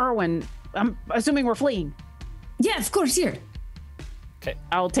this to Erwin. I'm assuming we're fleeing. Yeah, of course, here. Okay.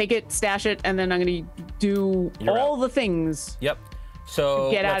 I'll take it, stash it, and then I'm gonna do all the things. Yep. So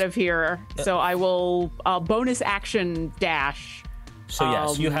get out of here. So I will bonus action dash. So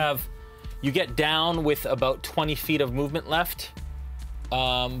yes, you get down with about 20 feet of movement left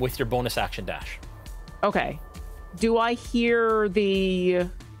with your bonus action dash. Okay. Do I hear the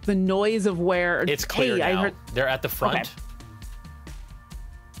the noise of where it's clear now. I heard... They're at the front.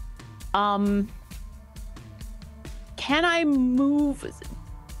 Okay. Can I move?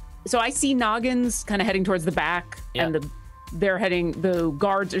 So I see Noggins kind of heading towards the back, and the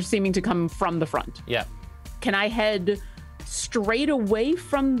guards are seeming to come from the front. Yeah. Can I head straight away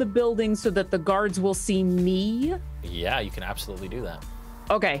from the building so that the guards will see me? Yeah, you can absolutely do that.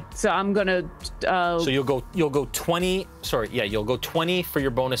 Okay, so I'm gonna. So you'll go 20. Sorry, yeah, you'll go 20 for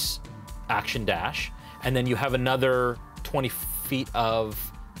your bonus action dash, and then you have another 20 feet of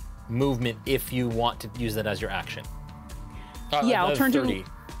movement if you want to use that as your action. Yeah, I'll turn 30. to.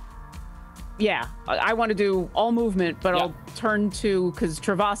 Yeah, I want to do all movement, but I'll turn to because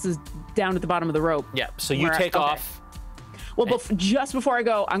Travas is down at the bottom of the rope. Yeah, so you take off. Well, just before I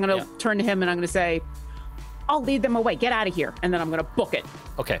go, I'm gonna turn to him and I'm gonna say, "I'll lead them away. Get out of here," and then I'm gonna book it.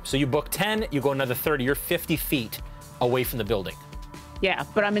 Okay, so you book 10, you go another 30. You're 50 feet away from the building. Yeah,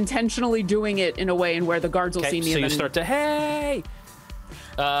 but I'm intentionally doing it in a way in where the guards will see me. So and you then... start to hey.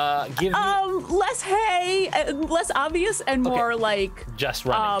 Give me less hey, less obvious, and more like just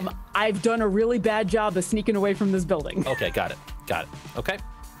running. I've done a really bad job of sneaking away from this building. Okay, got it. Okay.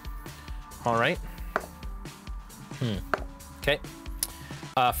 All right. Okay.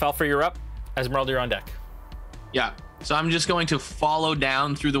 Falfur, you're up. Ezmerelda, you're on deck. Yeah. So I'm just going to follow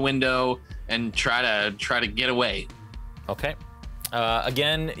down through the window and try to get away. Okay.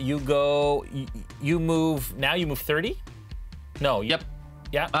 Again, you go. You move. Now you move 30. No. Yep.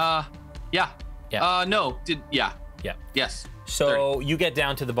 Yeah. Yeah. No. Yeah. Yes. So 30. You get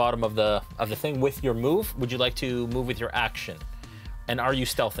down to the bottom of the thing with your move. Would you like to move with your action? And are you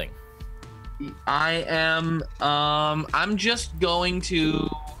stealthing? I am. I'm just going to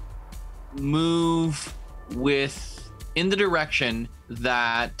move in the direction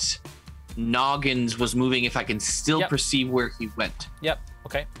that Noggins was moving. If I can still perceive where he went. Yep.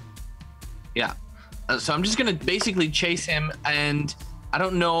 Okay. Yeah. So I'm just gonna basically chase him, and I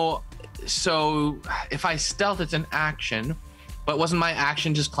don't know. So if I stealth, it's an action, but wasn't my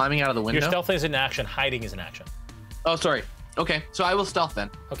action just climbing out of the window? Your stealth is an action. Hiding is an action. Oh, sorry. Okay, so I will stealth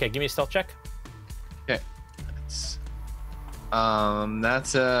then. Okay, give me a stealth check. Okay.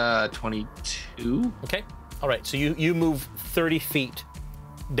 That's a 22. Okay. All right. So you move 30 feet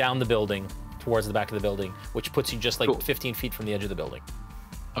down the building towards the back of the building, which puts you just like 15 feet from the edge of the building.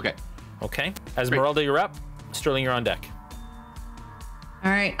 Okay. Okay. Ezmerelda, you're up. Sterling, you're on deck.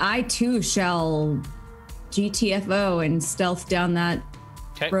 All right. I too shall GTFO and stealth down that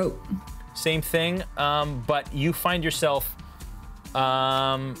rope. Same thing, but you find yourself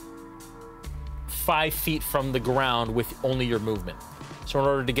 5 feet from the ground with only your movement. So in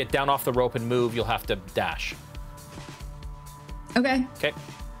order to get down off the rope and move, you'll have to dash. Okay. Okay.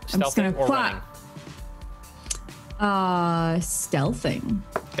 I'm just gonna Stealthing or running? Stealthing.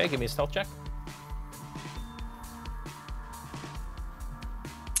 Okay, give me a stealth check.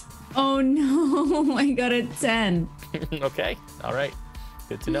 Oh no, I got a 10. Okay, all right.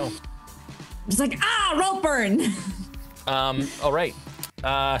 Good to know. Just like, rope burn. All right.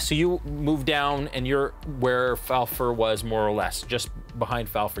 So you move down and you're where Falfur was, more or less, just behind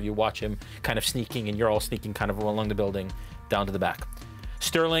Falfur. You watch him kind of sneaking, and you're all sneaking kind of along the building down to the back.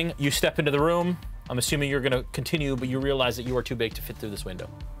 Sterling, you step into the room. I'm assuming you're going to continue, but you realize that you are too big to fit through this window.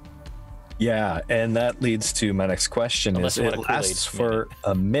 Yeah, and that leads to my next question. It lasts for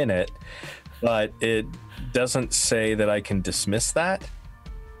a minute, but it doesn't say that I can dismiss that.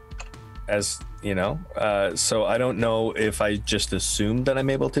 As you know, so I don't know if I just assume that I'm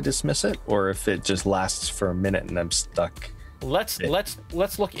able to dismiss it, or if it just lasts for a minute and I'm stuck. Let's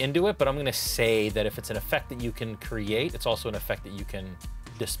look into it, but I'm going to say that if it's an effect that you can create, it's also an effect that you can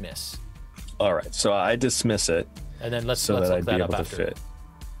dismiss. All right, so I dismiss it, and then let's that look I'd that be up able after. to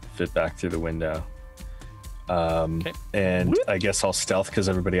fit back through the window. And I guess I'll stealth because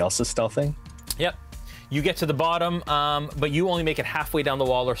everybody else is stealthing. Yep, you get to the bottom, but you only make it halfway down the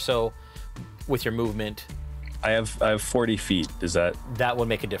wall or so with your movement. I have 40 feet. Does that would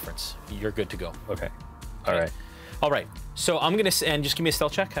make a difference? You're good to go. Okay. All right. So I'm gonna and just give me a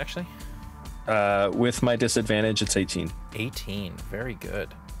stealth check actually. With my disadvantage, it's 18. 18. Very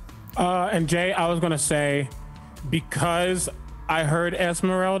good. And Jay, I was gonna say, because I heard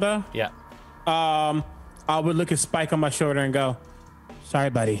Ezmerelda. Yeah. I would look at Spike on my shoulder and go, "Sorry,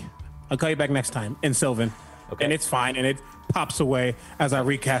 buddy. I'll call you back next time." In Sylvan. Okay. And it's fine, and it pops away as I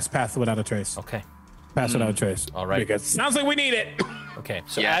recast Path Without a Trace. Okay. Path Without a Trace. All right. Because sounds like we need it. Okay.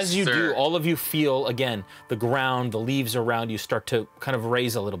 So as you do, all of you feel again the ground, the leaves around you start to kind of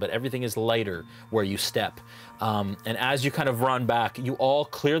raise a little bit. Everything is lighter where you step. And as you kind of run back, you all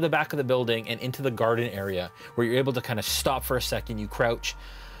clear the back of the building and into the garden area where you're able to kind of stop for a second. You crouch.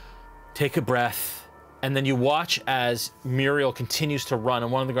 take a breath, and then you watch as Muriel continues to run,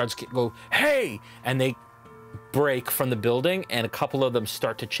 and one of the guards go, "Hey!" And they break from the building, and a couple of them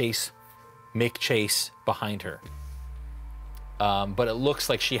start to make chase behind her. But it looks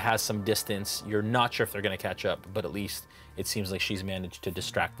like she has some distance. You're not sure if they're going to catch up, but at least it seems like she's managed to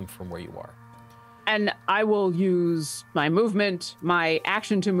distract them from where you are. And I will use my movement, my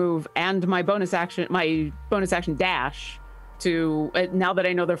action to move, and my bonus action dash to, now that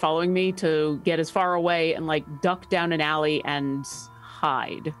I know they're following me, to get as far away and like duck down an alley and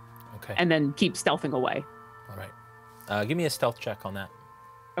hide. Okay. And then keep stealthing away. All right. Give me a stealth check on that.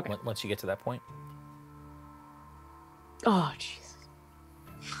 Okay. Once you get to that point. Oh, jeez.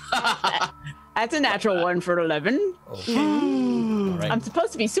 That's a natural one for 11. Okay. All right. I'm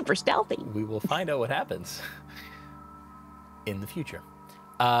supposed to be super stealthy. We will find out what happens in the future.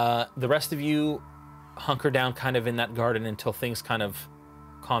 The rest of you hunker down kind of in that garden until things kind of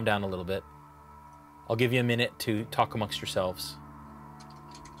calm down a little bit. I'll give you a minute to talk amongst yourselves,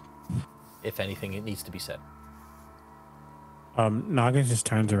 if anything it needs to be said. Noggins just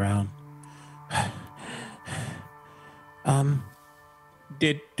turns around.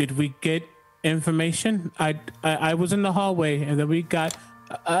 Did we get information? I was in the hallway, and then we got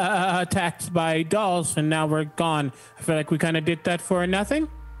attacked by dolls, and now we're gone. I feel like we kind of did that for nothing.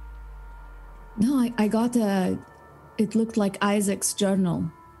 No, I got it looked like Isaac's journal,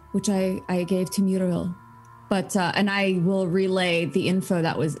 which I gave to Muriel. But, and I will relay the info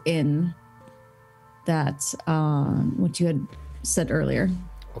that was in that, what you had said earlier.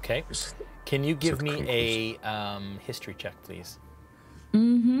 Okay. Can you give me a history check, please?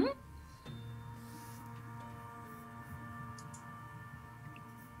 Mm-hmm.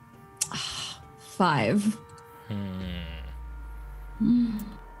 Five.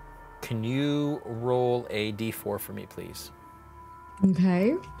 Can you roll a d4 for me, please?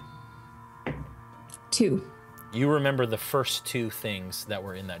 Okay. 2. You remember the first 2 things that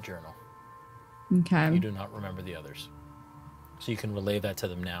were in that journal. Okay. You do not remember the others. So you can relay that to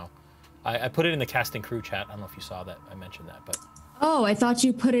them now. I put it in the casting crew chat. I don't know if you saw that. I mentioned that, but... Oh, I thought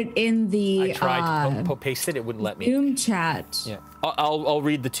you put it in the... I tried to paste it. It wouldn't let me. Zoom chat. Yeah. I'll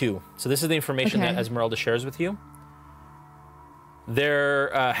read the 2. So this is the information that Ezmerelda shares with you. There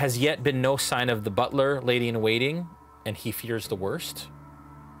has yet been no sign of the butler, lady-in-waiting, and he fears the worst.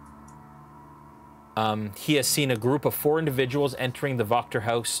 He has seen a group of 4 individuals entering the Wachter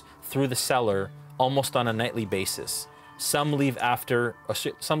house through the cellar almost on a nightly basis. Some leave later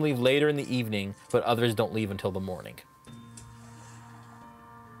in the evening, but others don't leave until the morning.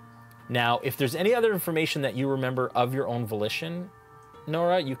 Now, if there's any other information that you remember of your own volition,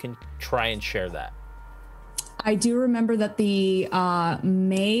 Noura, you can try and share that. I do remember that the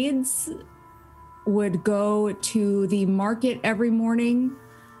maids would go to the market every morning.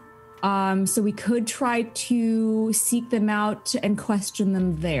 So we could try to seek them out and question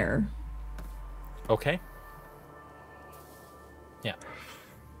them there. Okay. Yeah.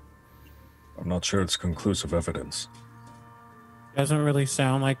 I'm not sure it's conclusive evidence. Doesn't really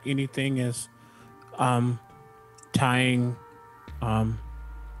sound like anything is tying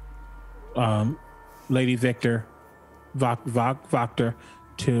Lady Wachter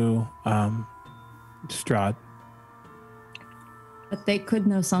to Strahd. But they could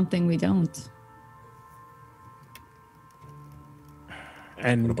know something we don't.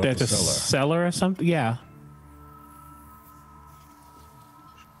 And there's a cellar or something? Yeah.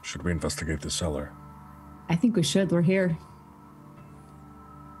 Should we investigate the cellar? I think we should. We're here.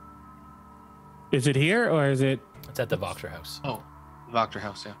 Is it here or is it? It's at the Wachter house. Oh, the Wachter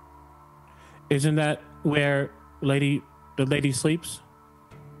house, yeah. Isn't that where the lady sleeps?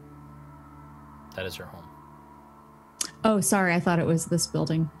 That is her home. Oh, sorry. I thought it was this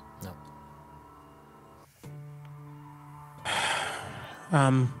building.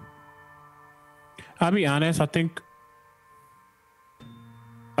 No. I'll be honest. I think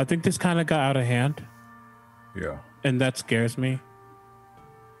this kind of got out of hand. Yeah. And that scares me.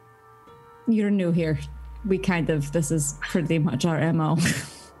 You're new here. This is pretty much our MO.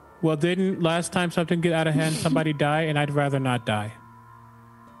 Well, didn't last time something get out of hand, somebody die, and I'd rather not die.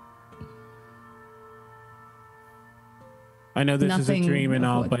 I know this is a dream and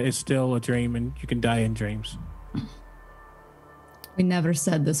all, but it's still a dream, and you can die in dreams. We never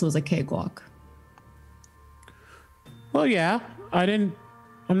said this was a cakewalk. Well, yeah, I'm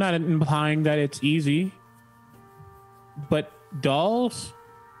not implying that it's easy, but dolls,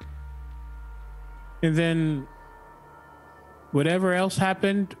 and then whatever else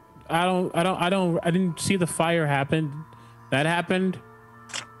happened, I didn't see the fire happen. That happened.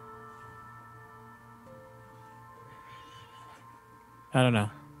 I don't know.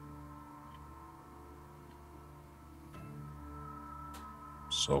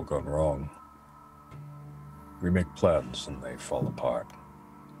 It's all gone wrong. We make plans and they fall apart.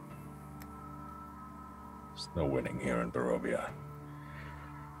 There's no winning here in Barovia.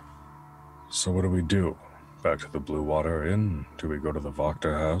 So what do we do? Back to the Blue Water Inn? Do we go to the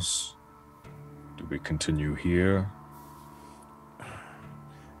Wachter house? Do we continue here?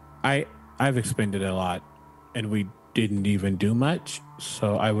 I've expended a lot, and we didn't even do much,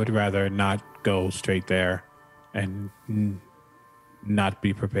 so I would rather not go straight there and not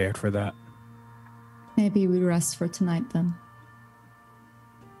be prepared for that. Maybe we rest for tonight then.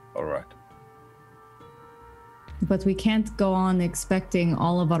 All right. But we can't go on expecting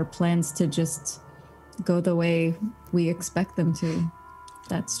all of our plans to just go the way we expect them to.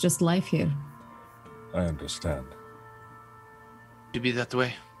 That's just life here. I understand. To be that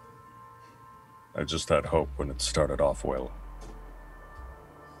way. I just had hope when it started off well.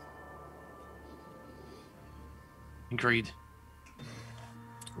 Agreed.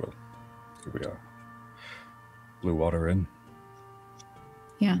 Well, here we are. Blue Water Inn.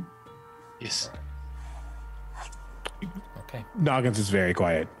 Yeah. Yes. Okay. Noggins is very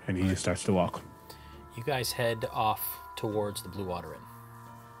quiet, and he just starts to walk. You guys head off towards the Blue Water Inn.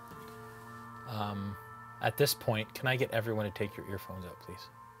 At this point, can I get everyone to take your earphones out, please?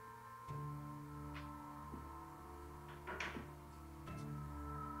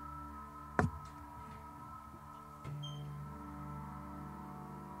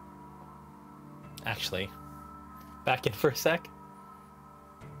 Actually, back in for a sec.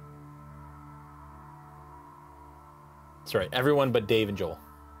 That's right, everyone but Dave and Joel.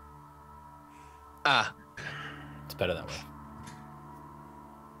 Ah. It's better that way.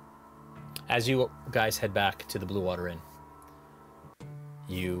 As you guys head back to the Blue Water Inn,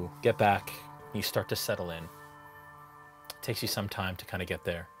 you get back, you start to settle in. It takes you some time to kind of get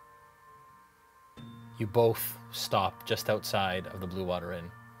there. You both stop just outside of the Blue Water Inn.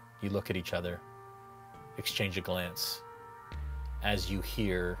 You look at each other, exchange a glance, as you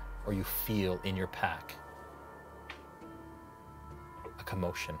hear or you feel in your pack a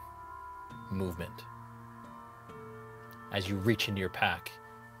commotion, movement. As you reach into your pack,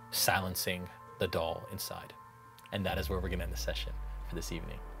 silencing the doll inside. And that is where we're going to end the session for this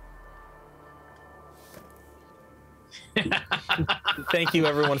evening. Thank you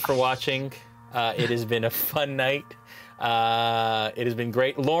everyone for watching. It has been a fun night. It has been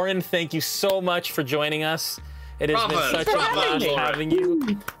great. Lauren, thank you so much for joining us. It has been such a blast having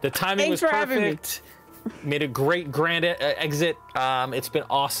you. The timing was perfect. Made a great grand exit. It's been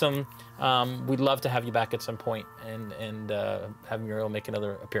awesome. We'd love to have you back at some point and have Muriel make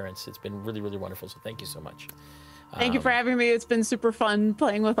another appearance. It's been really, really wonderful. So thank you so much. Thank you for having me. It's been super fun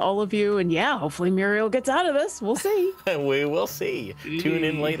playing with all of you. And yeah, hopefully Muriel gets out of this. We'll see. We will see. Tune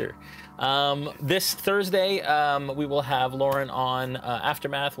in later. This Thursday, we will have Lauren on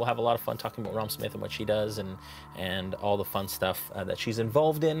Aftermath. We'll have a lot of fun talking about RealmSmith and what she does and all the fun stuff that she's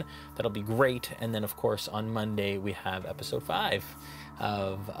involved in. That'll be great. And then, of course, on Monday, we have episode 5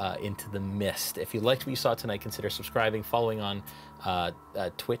 of Into the Mist. If you liked what you saw tonight, consider subscribing, following on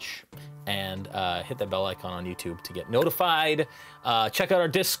Twitch, and hit that bell icon on YouTube to get notified. Check out our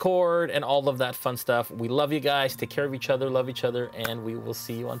Discord and all of that fun stuff. We love you guys. Take care of each other, love each other, and we will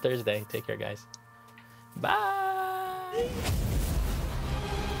see you on Thursday. Take care, guys. Bye.